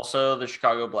 Also, the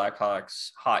Chicago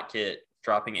Blackhawks hot kit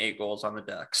dropping 8 goals on the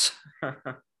Ducks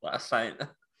last night.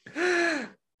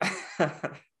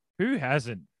 Who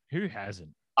hasn't?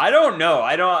 I don't know.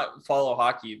 I don't follow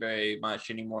hockey very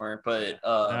much anymore, but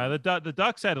the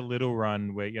Ducks had a little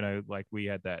run where, like we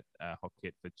had that hot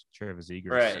kit for Trevor Zegras.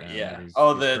 Right. Yeah.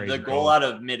 The goal out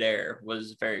of midair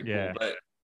was very cool, but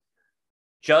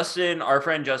Justin, our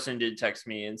friend Justin, did text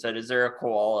me and said, "Is there a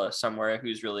koala somewhere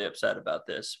who's really upset about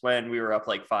this?" When we were up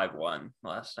like 5-1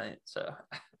 last night. So,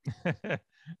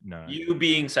 No, you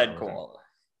being said koala.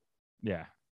 Yeah.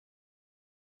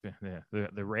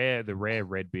 The rare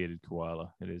red bearded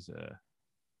koala. It is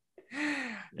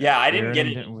Yeah, I didn't get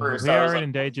it at first. We are an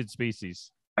endangered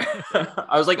species.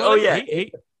 I was like, well, oh yeah.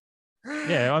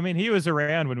 Yeah, I mean, he was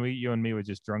around when you and me were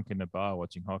just drunk in the bar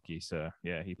watching hockey. So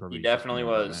yeah, he definitely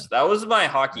was. That was my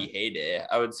hockey heyday.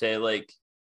 I would say like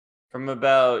from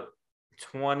about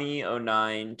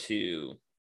 2009 to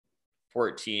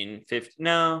 14, 15.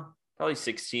 No, probably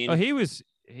 16. Oh, he was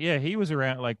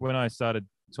around like when I started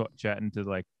chatting to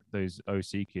like those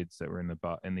OC kids that were in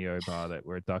the O bar that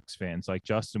were Ducks fans. Like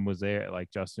Justin was there.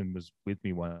 Like Justin was with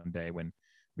me one day when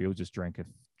we all just drank a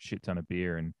shit ton of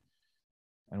beer and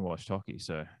watched hockey.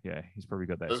 So yeah, he's probably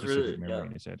got that specific memory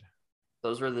in his head.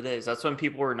 Those were the days. That's when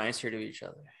people were nicer to each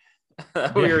other.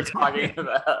 We were talking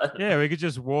about. Yeah, we could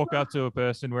just walk up to a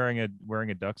person wearing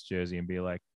a Ducks jersey and be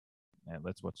like,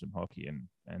 let's watch some hockey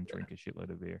and drink a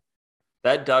shitload of beer.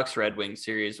 That Ducks Red Wings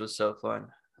series was so fun.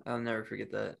 I'll never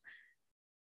forget that.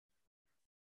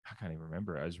 I can't even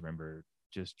remember. I just remember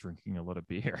just drinking a lot of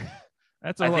beer.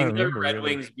 That's all I think remember, the Red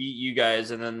Wings beat you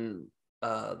guys, and then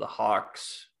the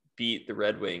Hawks beat the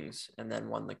Red Wings and then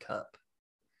won the cup.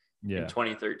 Yeah. In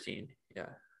 2013. Yeah.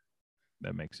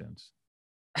 That makes sense.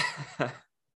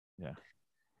 Yeah.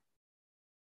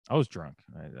 I was drunk.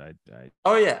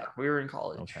 Oh yeah, we were in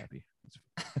college. I was happy.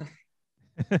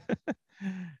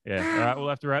 Yeah. All right, we'll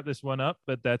have to wrap this one up,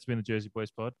 but that's been the Jersey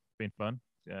Boys pod. Been fun.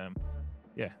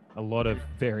 Yeah, a lot of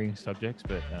varying subjects,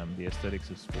 but the aesthetics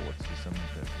of sports is something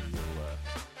that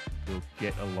we'll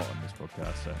get a lot on this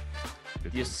podcast. So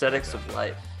the aesthetics of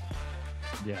life.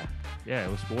 Yeah.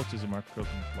 Well, sports is a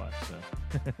microcosm of life.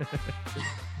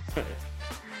 So.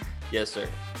 Yes, sir.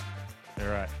 All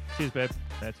right. Cheers, babe.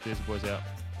 That's Jersey Boys out.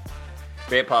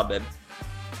 Great pod, babe.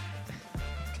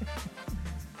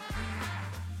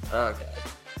 Okay.